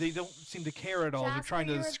them, they don't seem to care at all. They're Jasper, trying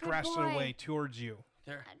to you're a good scratch it boy. away towards you.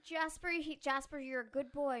 Jasper, you're a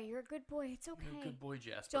good boy. You're a good boy. It's okay. You're a good boy,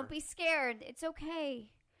 Jasper. Don't be scared. It's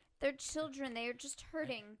okay. They're children. They are just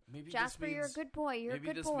hurting. Maybe this Jasper, you're a means- good boy. You're a Maybe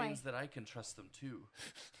good this boy. means that I can trust them too.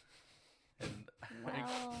 And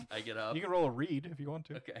Well. I get up. You can roll a read if you want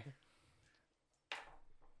to. Okay.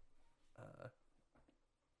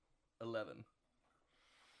 11.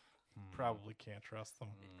 Probably can't trust them.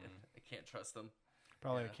 I can't trust them.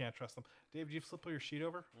 Probably Yeah. can't trust them. Dave, did you flip your sheet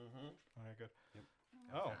over? Mm-hmm. All right, good.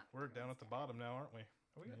 Oh, we're down at the bottom now, aren't we?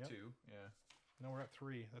 We got Yep. 2. Yeah. No, we're at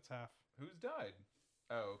 3. That's half. Who's died?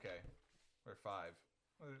 Oh, okay. We're 5.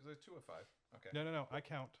 Well, there's 2 of 5. Okay. No. I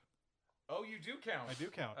count. Oh, you do count. I do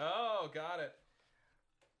count. Oh, got it.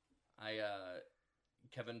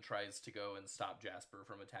 Kevin tries to go and stop Jasper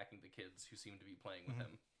from attacking the kids who seem to be playing with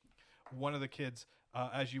him. One of the kids,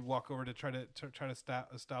 as you walk over to try to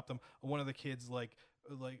stop them, one of the kids like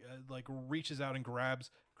reaches out and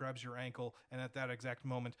grabs your ankle, and at that exact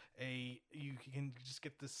moment, you can just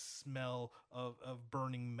get the smell of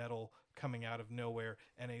burning metal coming out of nowhere,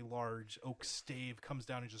 and a large oak stave comes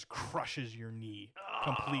down and just crushes your knee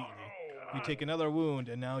completely. You take another wound,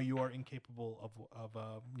 and now you are incapable of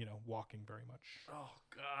walking very much. Oh,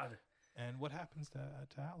 God. And what happens to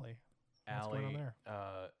Allie? What's going on there?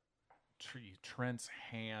 Trent's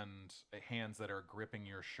hands that are gripping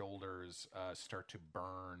your shoulders start to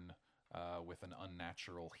burn with an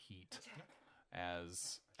unnatural heat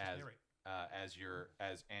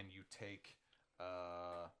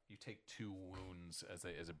you take 2 wounds as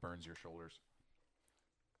it burns your shoulders.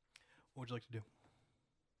 What would you like to do?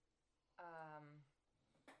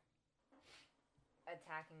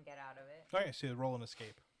 Attack and get out of it. Okay, so roll an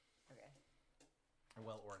escape. Okay.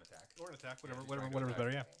 Well, or an attack. Or an attack, Yeah, if whatever's you're trying to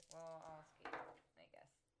better, yeah. Okay, well, I'll escape, I guess.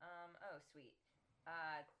 Oh, sweet.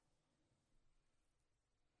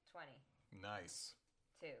 20. Nice.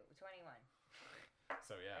 21.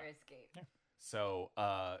 So yeah. Or escape. Yeah. So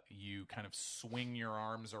you kind of swing your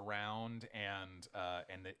arms around and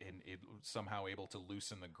it somehow able to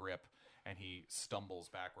loosen the grip, and he stumbles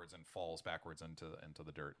backwards and falls backwards into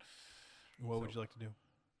the dirt. What would you like to do?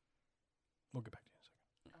 We'll get back to you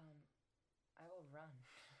in a second. I will run.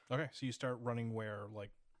 Okay, so you start running where, like,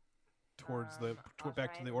 towards I'll back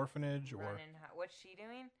try to the and orphanage, or Run and what's she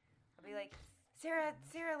doing? I'll be like, Sarah,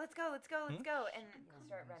 let's go, and I'll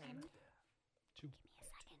start running. two?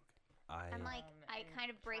 I'm like, I and kind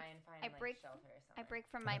of break. try and find, I like, break. shelter or I somewhere. break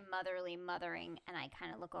from my motherly mothering, and I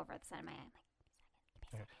kind of look over at the side of my eye.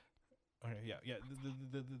 I'm like, Okay, yeah.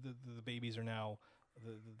 The babies are now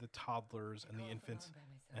the toddlers and the infants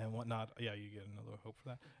and whatnot. Yeah, you get another hope for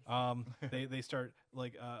that. They start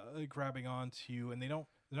like grabbing onto you, and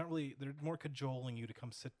they're more cajoling you to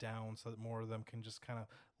come sit down so that more of them can just kind of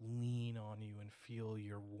lean on you and feel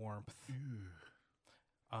your warmth.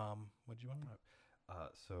 What do you want to know?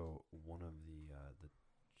 So one of the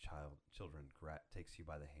children takes you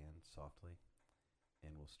by the hand softly,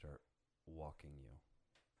 and will start walking you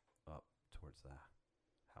up towards the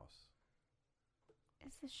house.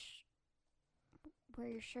 is this where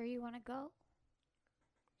you're sure you want to go?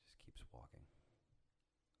 Just keeps walking.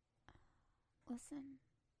 Listen,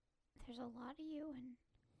 there's a lot of you, and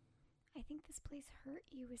I think this place hurt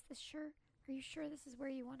you. Is this sure? Are you sure this is where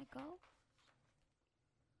you want to go?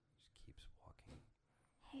 Just keeps walking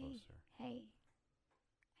Hey, closer. hey.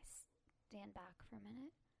 I stand back for a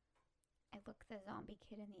minute. I look the zombie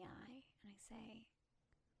kid in the eye, and I say,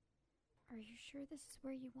 are you sure this is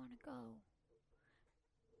where you want to go?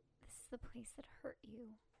 This is the place that hurt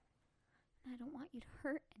you, and I don't want you to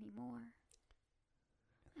hurt anymore.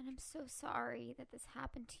 And I'm so sorry that this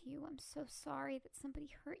happened to you. I'm so sorry that somebody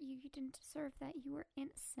hurt you. You didn't deserve that. You were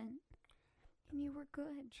innocent, and you were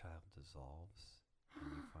good. Child dissolves,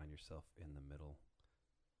 and you find yourself in the middle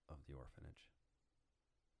of the orphanage,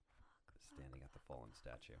 standing at the fallen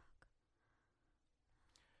statue.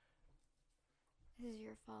 This is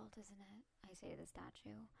your fault, isn't it? I say to the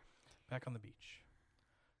statue. Back on the beach,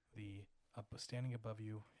 standing above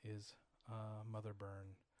you is Mother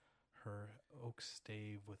Byrne. her oak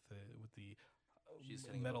stave with the She's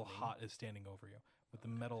sitting metal above me? hot is standing over you with the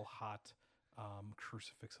metal hot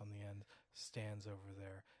crucifix on the end, stands over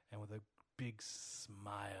there, and with a big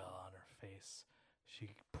smile on her face,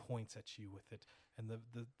 she points at you with it, and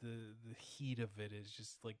the heat of it is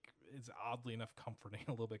just like, it's oddly enough comforting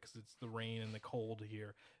a little bit because it's the rain and the cold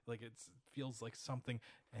here. Like it feels like something,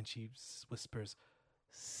 and she whispers,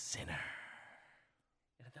 "Sinner."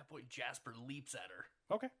 And at that point, Jasper leaps at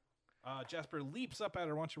her. Okay. Jasper leaps up at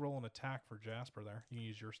her. Why don't you roll an attack for Jasper there? You can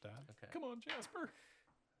use your stat. Okay. Come on, Jasper.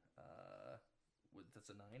 That's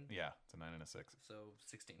a 9. Yeah, it's a 9 and a 6. So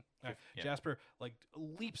 16. All right. Yeah. Jasper like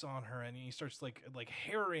leaps on her, and he starts like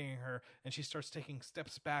harrying her, and she starts taking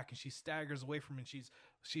steps back, and she staggers away from him, and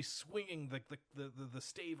she's swinging the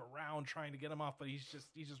stave around trying to get him off, but he's just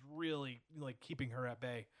really like keeping her at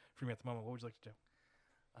bay from you at the moment. What would you like to do?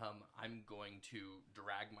 I'm going to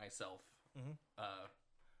drag myself Mhm.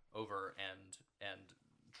 over and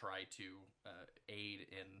try to aid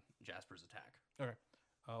in Jasper's attack. Okay.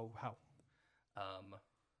 How?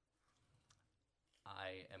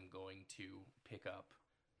 I am going to pick up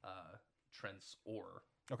Trent's oar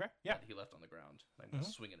Okay. Yeah. that he left on the ground. I'm going to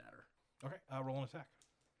Mhm. swing it at her. Okay. Roll an attack.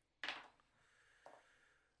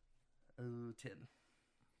 10.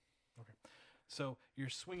 Okay. So you're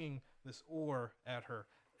swinging this oar at her,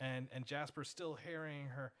 and Jasper's still harrying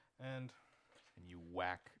her, and And you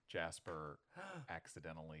whack Jasper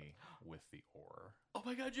accidentally with the oar. Oh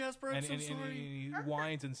my God, Jasper! I'm and, so and sorry. he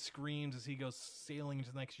whines and screams as he goes sailing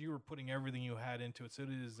into the next. You were putting everything you had into it, so it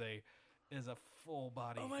is a full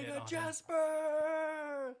body. Oh my hit God, on him.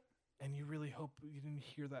 Jasper! And you really hope you didn't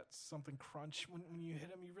hear that something crunch when you hit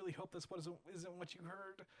him. You really hope this isn't what you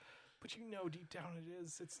heard, but you know deep down it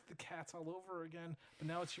is. It's the cats all over again. But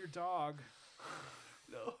now it's your dog.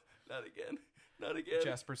 No, not again. Not again.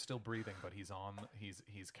 Jasper's still breathing, but he's kind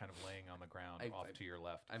of laying on the ground off to your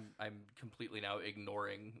left. I'm completely now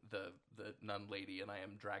ignoring the nun lady, and I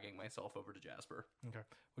am dragging myself over to Jasper. Okay.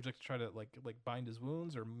 Would you like to try to like bind his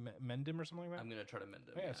wounds or mend him or something like that? I'm gonna try to mend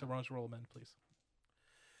him. Oh, yeah. So why don't you roll a mend, please?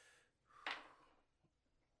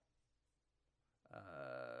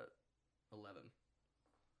 11.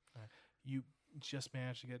 You just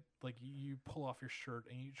manage to get like you pull off your shirt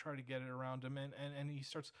and you try to get it around him, and he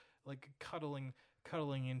starts like cuddling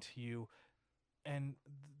into you, and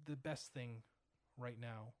the best thing right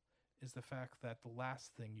now is the fact that the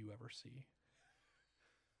last thing you ever see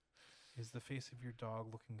is the face of your dog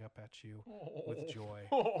looking up at you with joy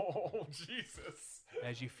Oh, Jesus.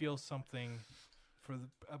 as you feel something for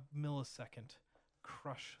a millisecond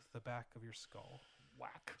crush the back of your skull.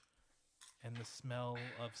 Whack. And the smell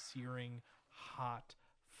of searing hot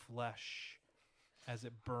flesh as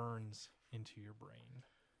it burns into your brain.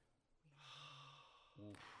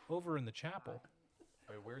 Over in the chapel.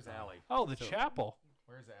 Wait, where's Allie? Oh, the chapel.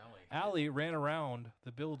 Where's Allie? Allie ran around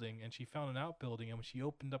the building, and she found an outbuilding, and when she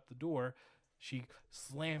opened up the door, she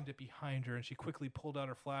slammed it behind her, and she quickly pulled out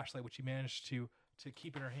her flashlight, which she managed to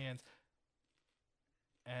keep in her hands.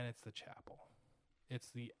 And it's the chapel. It's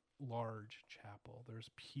the large chapel. There's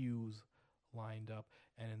pews lined up,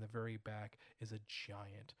 and in the very back is a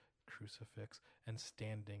giant crucifix, and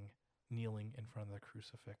kneeling in front of the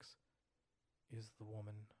crucifix is the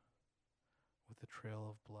woman with the trail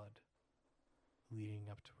of blood leading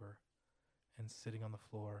up to her, and sitting on the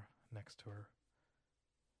floor next to her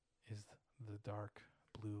is the dark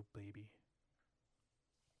blue baby.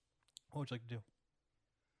 What would you like to do?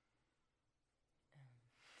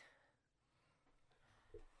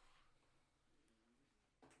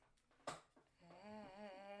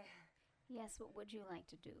 Yes, what would you like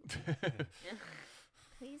to do?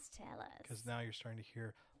 Please tell us. Because now you're starting to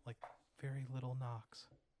hear like very little knocks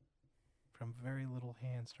from very little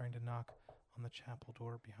hands trying to knock on the chapel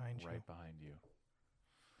door behind you. Right behind you.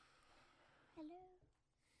 Hello.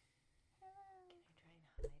 Can I try and hide from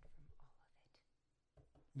all of it?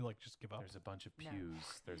 You like just give up. There's a bunch of No.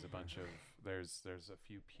 pews. There's a bunch of there's a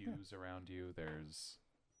few pews around you. There's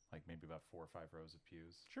like maybe about 4 or 5 rows of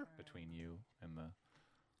pews Sure. between you and the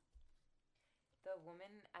woman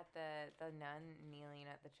at the nun kneeling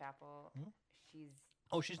at the chapel. Hmm? She's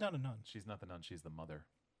She's not a nun. She's not the nun, she's the mother.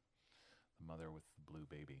 The mother with the blue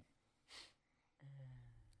baby.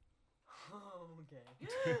 okay.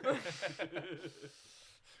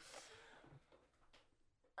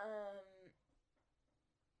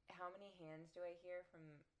 How many hands do I hear from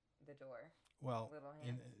the door? Well, Little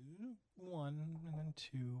in hands. 1, and then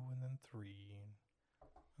 2, and then 3,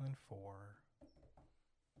 and then 4,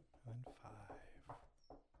 and then 5.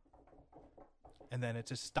 And then it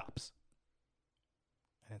just stops.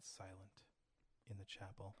 And it's silent in the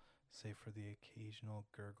chapel. save for the occasional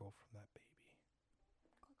gurgle from that baby.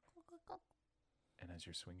 And as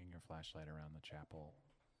you're swinging your flashlight around the chapel,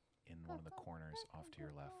 in one of the corners off to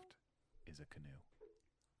your left is a canoe.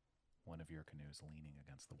 One of your canoes leaning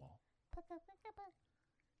against the wall.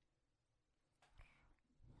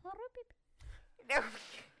 No.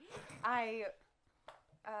 I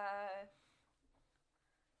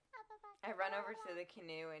run over to the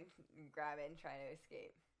canoe and grab it and try to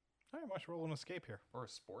escape. All right, watch roll an escape here. Or a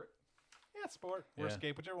sport? Yeah, sport or Yeah.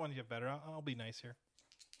 escape, whichever one you have better. I'll be nice here.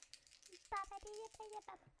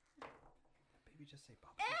 Baby, just say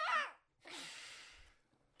Papa.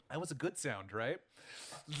 That was a good sound, right?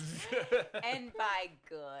 And by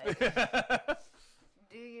good,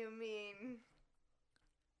 do you mean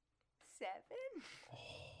 7?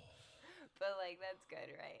 But like that's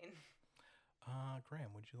good, right? Graham,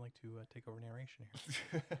 would you like to take over narration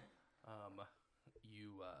here?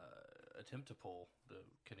 You attempt to pull the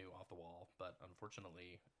canoe off the wall, but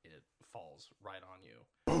unfortunately, it falls right on you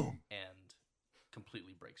and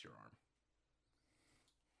completely breaks your arm.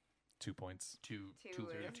 2 points. Two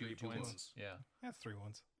or two points. wounds. Yeah. That's 3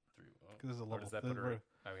 ones. Through. Because this is a Or level. does that this put is her? where-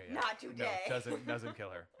 Okay, yeah. Not today. No, doesn't kill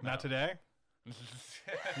her. Not No. today.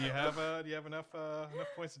 Do you have enough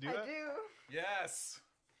points to do I that? do. Yes.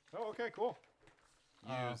 Oh, okay, cool. Use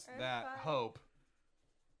That's that fine. hope.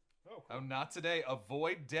 Oh, Oh, not today.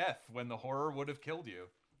 Avoid death when the horror would have killed you.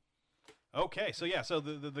 Okay, so yeah, so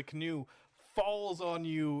the canoe falls on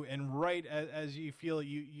you, and right as you feel it,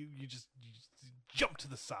 you just jump to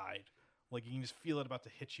the side. Like you can just feel it about to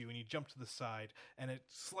hit you, and you jump to the side, and it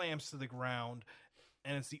slams to the ground,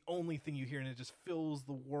 and it's the only thing you hear, and it just fills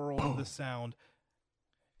the world with the sound.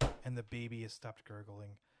 And the baby has stopped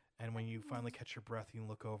gurgling, and when you finally catch your breath, you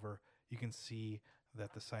look over, you can see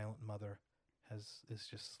that the silent mother is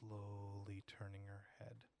just slowly turning her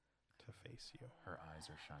head to face you. Her eyes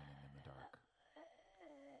are shining in the dark.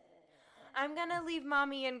 I'm gonna leave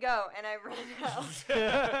mommy and go, and I run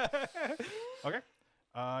out. Okay.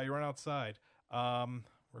 You run outside. We're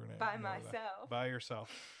gonna By ignore that. myself. By yourself.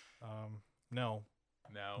 No,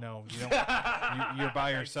 No. no, you don't. You're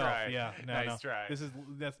by Nice yourself. try. Yeah, no, Nice no. try.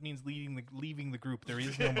 That means leaving the group. There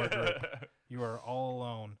is no more group. You are all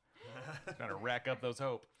alone. Trying to rack up those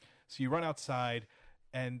hope. So you run outside,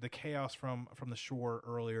 and the chaos from the shore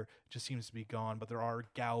earlier just seems to be gone. But there are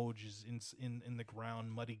gouges in the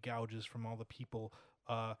ground, muddy gouges from all the people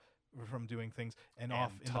from doing things, and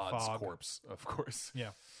off in Todd's the fog. corpse, of course.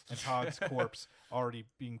 Yeah, and Todd's corpse already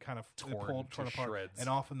being kind of Torn to apart, shreds. and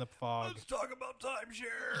off in the fog, talk about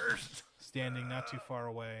timeshares. standing not too far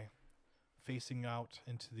away, facing out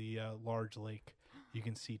into the large lake, you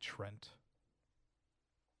can see Trent.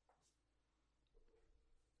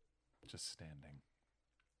 Just standing.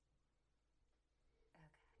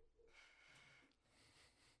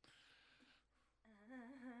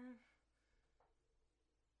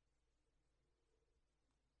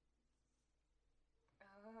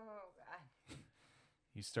 Oh god.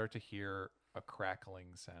 You start to hear a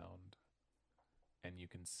crackling sound, and you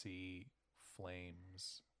can see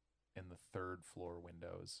flames in the third floor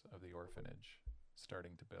windows of the orphanage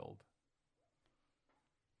starting to build.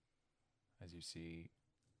 As you see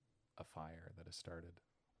a fire that has started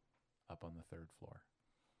up on the third floor.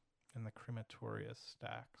 And the crematoria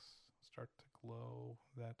stacks start to glow,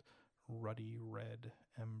 that ruddy red,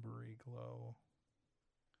 embery glow.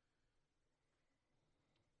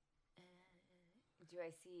 Do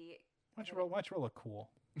I see? Why don't you roll a cool,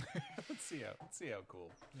 Let's see how cool.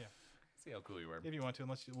 Yeah. See how cool you are. if you want to.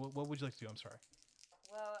 Unless what would you like to do? I'm sorry.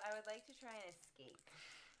 Well, I would like to try and escape.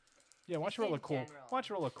 Yeah, why don't you roll a in cool? general. Why don't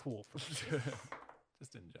you roll a cool?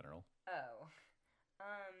 Just in general. Oh.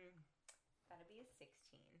 That'd be a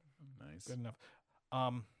 16. Nice. Good enough.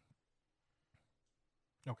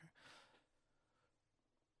 Okay.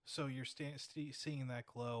 So you're seeing that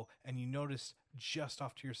glow, and you notice just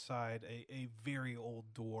off to your side a very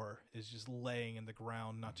old door is just laying in the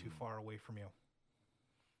ground, not too far away from you.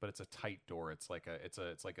 But it's a tight door. It's like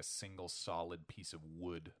a single solid piece of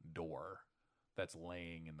wood door that's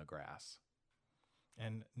laying in the grass.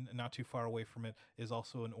 And not too far away from it is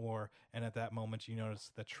also an oar. And at that moment, you notice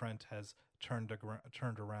that Trent has turned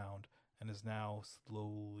around and is now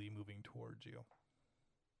slowly moving towards you.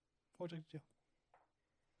 What would you like to do?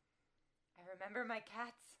 I remember my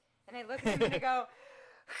cats, and I look at him and I go.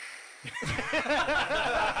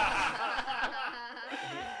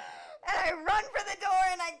 And I run for the door,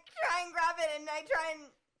 and I try and grab it, and I try and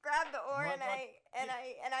grab the oar, What-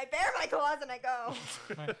 and I bare my claws, and I go.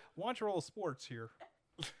 Right. Why don't you roll sports here?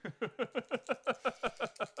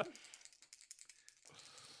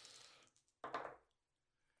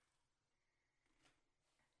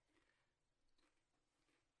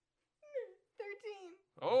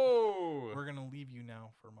 Oh! We're gonna leave you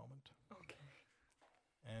now for a moment. Okay.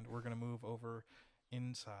 And we're gonna move over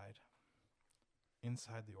inside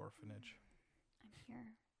the orphanage. I'm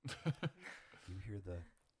here. You hear the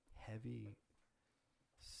heavy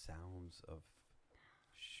sounds of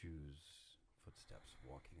shoes, footsteps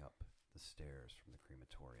walking up the stairs from the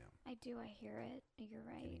crematorium. I hear it. You're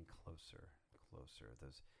right. Getting closer.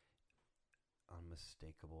 Those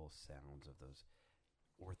unmistakable sounds of those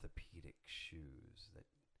orthopedic shoes that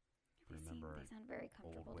you remember They sound very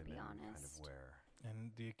old comfortable, to women be honest. kind of wear.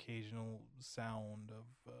 And the occasional sound of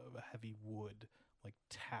heavy wood, like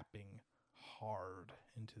tapping hard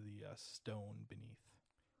into the stone beneath.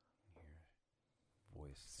 Your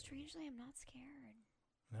voice saying, Strangely, I'm not scared.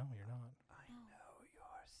 No, you're not. I No. know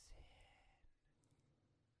your sin.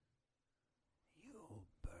 You'll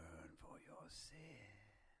burn for your sin.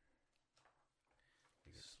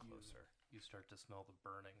 He gets closer. You start to smell the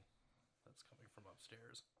burning that's coming from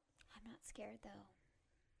upstairs. I'm not scared, though.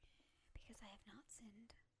 Because I have not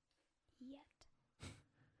sinned. Yet.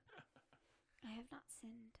 I have not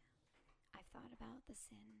sinned. I've thought about the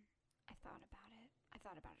sin. I've thought about it. I've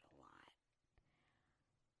thought about it a lot.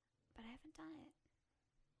 But I haven't done it.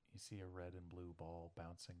 You see a red and blue ball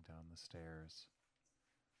bouncing down the stairs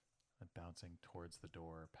and bouncing towards the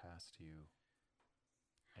door past you.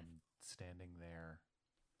 And standing there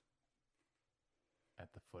at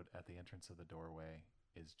the entrance of the doorway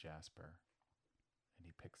is Jasper. And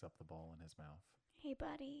he picks up the ball in his mouth. Hey,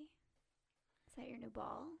 buddy. Is that your new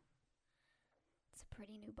ball? It's a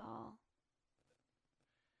pretty new ball.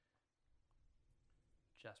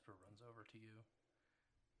 Jasper runs over to you,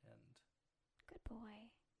 and Good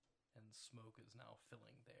boy. smoke is now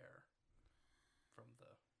filling the air from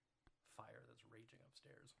the fire that's raging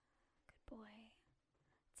upstairs. Good boy.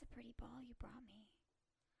 It's a pretty ball you brought me.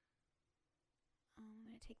 I'm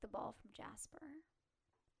gonna take the ball from Jasper.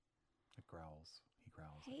 It growls. He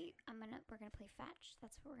growls. Hey, we're gonna play fetch.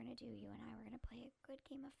 That's what we're gonna do. You and I, we're gonna play a good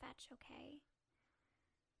game of fetch, okay?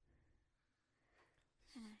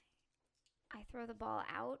 And I throw the ball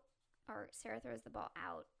out, or Sarah throws the ball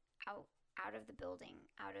out of the building,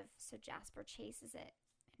 so Jasper chases it,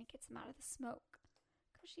 and it gets him out of the smoke,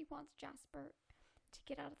 because she wants Jasper to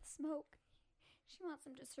get out of the smoke. She wants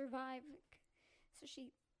him to survive, so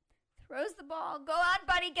she throws the ball. Go on,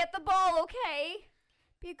 buddy, get the ball, okay?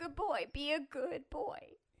 Be a good boy. Be a good boy.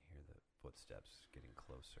 You hear the footsteps getting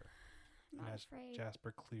closer. I'm And not as afraid.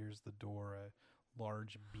 Jasper clears the door, a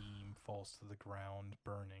large beam falls to the ground,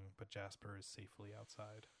 burning, but Jasper is safely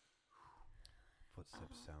outside.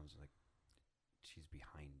 Footsteps sounds like she's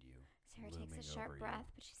behind you. Sarah takes looming a sharp over you.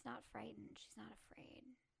 breath, but she's not frightened. She's not afraid.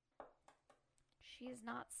 She has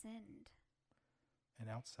not sinned. And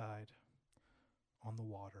outside, on the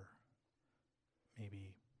water,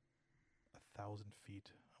 maybe 1,000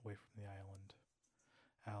 feet away from the island,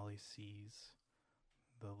 Allie sees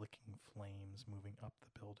the licking flames moving up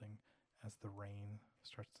the building as the rain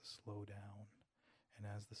starts to slow down and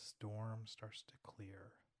as the storm starts to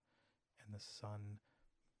clear and the sun,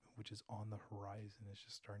 which is on the horizon, is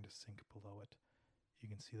just starting to sink below it. You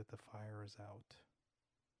can see that the fire is out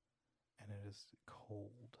and it is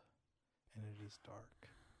cold and it is dark,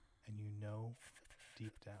 and you know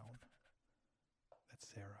deep down that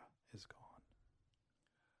Sarah is gone.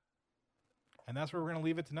 And that's where we're going to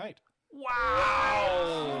leave it tonight.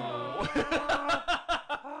 Wow!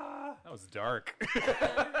 That was dark.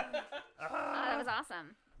 That was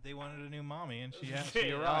awesome. They wanted a new mommy, and she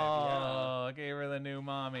arrived. Oh, gave her the new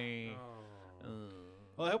mommy.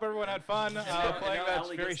 Well, I hope everyone had fun playing that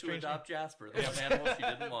Allie very gets to strange. adopt Jasper, the one animal she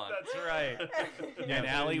didn't want. That's right. And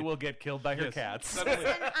Allie will get killed by her Yes. cats. Suddenly,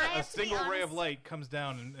 Listen, I a have to be single ray of honest. light comes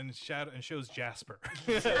down and shows Jasper.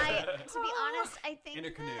 To be honest, I think In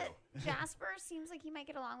a canoe. that Jasper seems like he might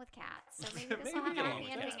get along with cats. So maybe this Maybe will have a get along happy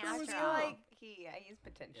with ending cats. I after feel all. like he's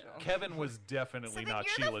potential. Kevin was So definitely then not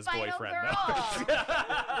you're Sheila's the final boyfriend. girl.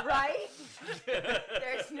 Right?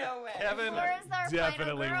 There's no way. Kevin Laura's our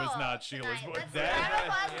definitely final was girl not Sheila's tonight. boyfriend. Let's round of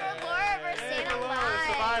applause for Laura for staying Hello, alive.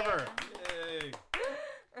 Survivor.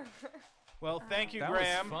 Well, thank you, That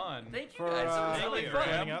Graham, was fun. Thank you for guys. It was really fun.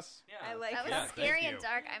 joining us. Yeah. I like That was that. scary thank and you.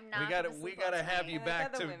 dark. I'm not. We got gonna we sleep got to all have tonight. you I back like how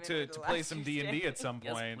the to women to, were to the play last some to D&D stay. at some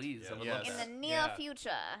Yes, point. please. I would Yes. love in that. the near Yeah. future.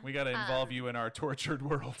 We got to involve you in our tortured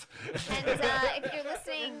world. And if you're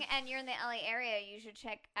listening and you're in the LA area, you should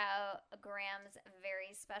check out Graham's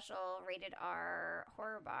very special rated R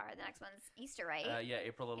horror bar. The next one's Easter, right? Yeah,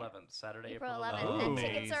 April 11th, Saturday, April April 11th. 11th. And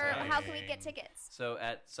tickets are. How can we get Amazing. tickets? So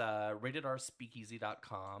at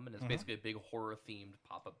ratedarspeakeasy.com, and it's basically a big horror-themed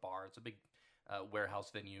pop-up bar. It's a big warehouse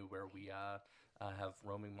venue where we have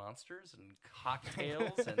roaming monsters and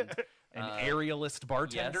cocktails and And aerialist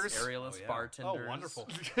bartenders. Yes, aerialist yeah. bartenders. Oh, wonderful.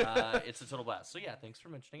 It's a total blast. So yeah, thanks for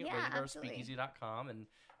mentioning it. Yeah, absolutely. RavenBroSpeakeasy.com. And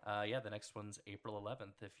the next one's April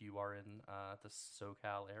 11th if you are in the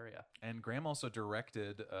SoCal area. And Graham also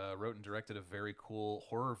wrote and directed a very cool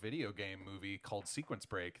horror video game movie called Sequence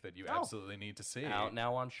Break that you absolutely need to see. Out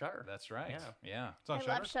now on Shudder. That's right. Yeah. It's on I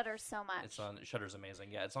Shudder? love Shudder so much. It's on Shudder's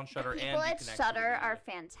amazing. Yeah, it's on Shudder. People and you at can Shudder actually- are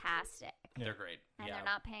fantastic, They're great. and yeah. they're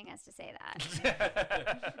not paying us to say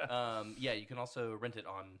that. Yeah, you can also rent it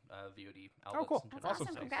on VOD outlets. cool. and That's different awesome.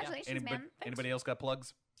 things. Congratulations, Anybody, man. Thanks. anybody else got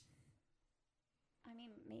plugs? I mean,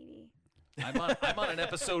 maybe. I'm on an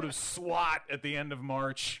episode of SWAT at the end of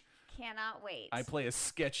March. Cannot wait. I play a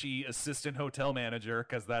sketchy assistant hotel manager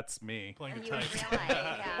because that's me. Playing And your you in type. real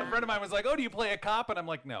life, yeah. A friend of mine was like, "Oh, do you play a cop?" And I'm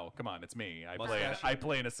like, "No, come on, it's me. I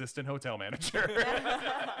play an assistant hotel manager."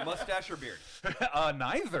 Mustache or beard?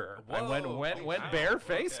 Neither. I Whoa. went Wow.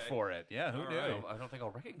 barefaced Okay. for it. Yeah, who All knew? right. I don't think I'll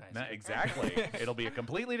recognize Nah, you. exactly. It'll be a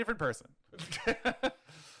completely different person. I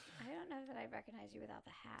don't know that I recognize you without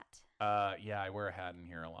the hat. Yeah, I wear a hat in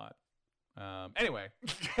here a lot. Anyway,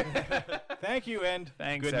 Thank you, and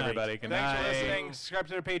thanks good night. everybody. Good Thanks night. for listening. Subscribe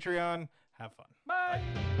to the Patreon. Have fun. Bye.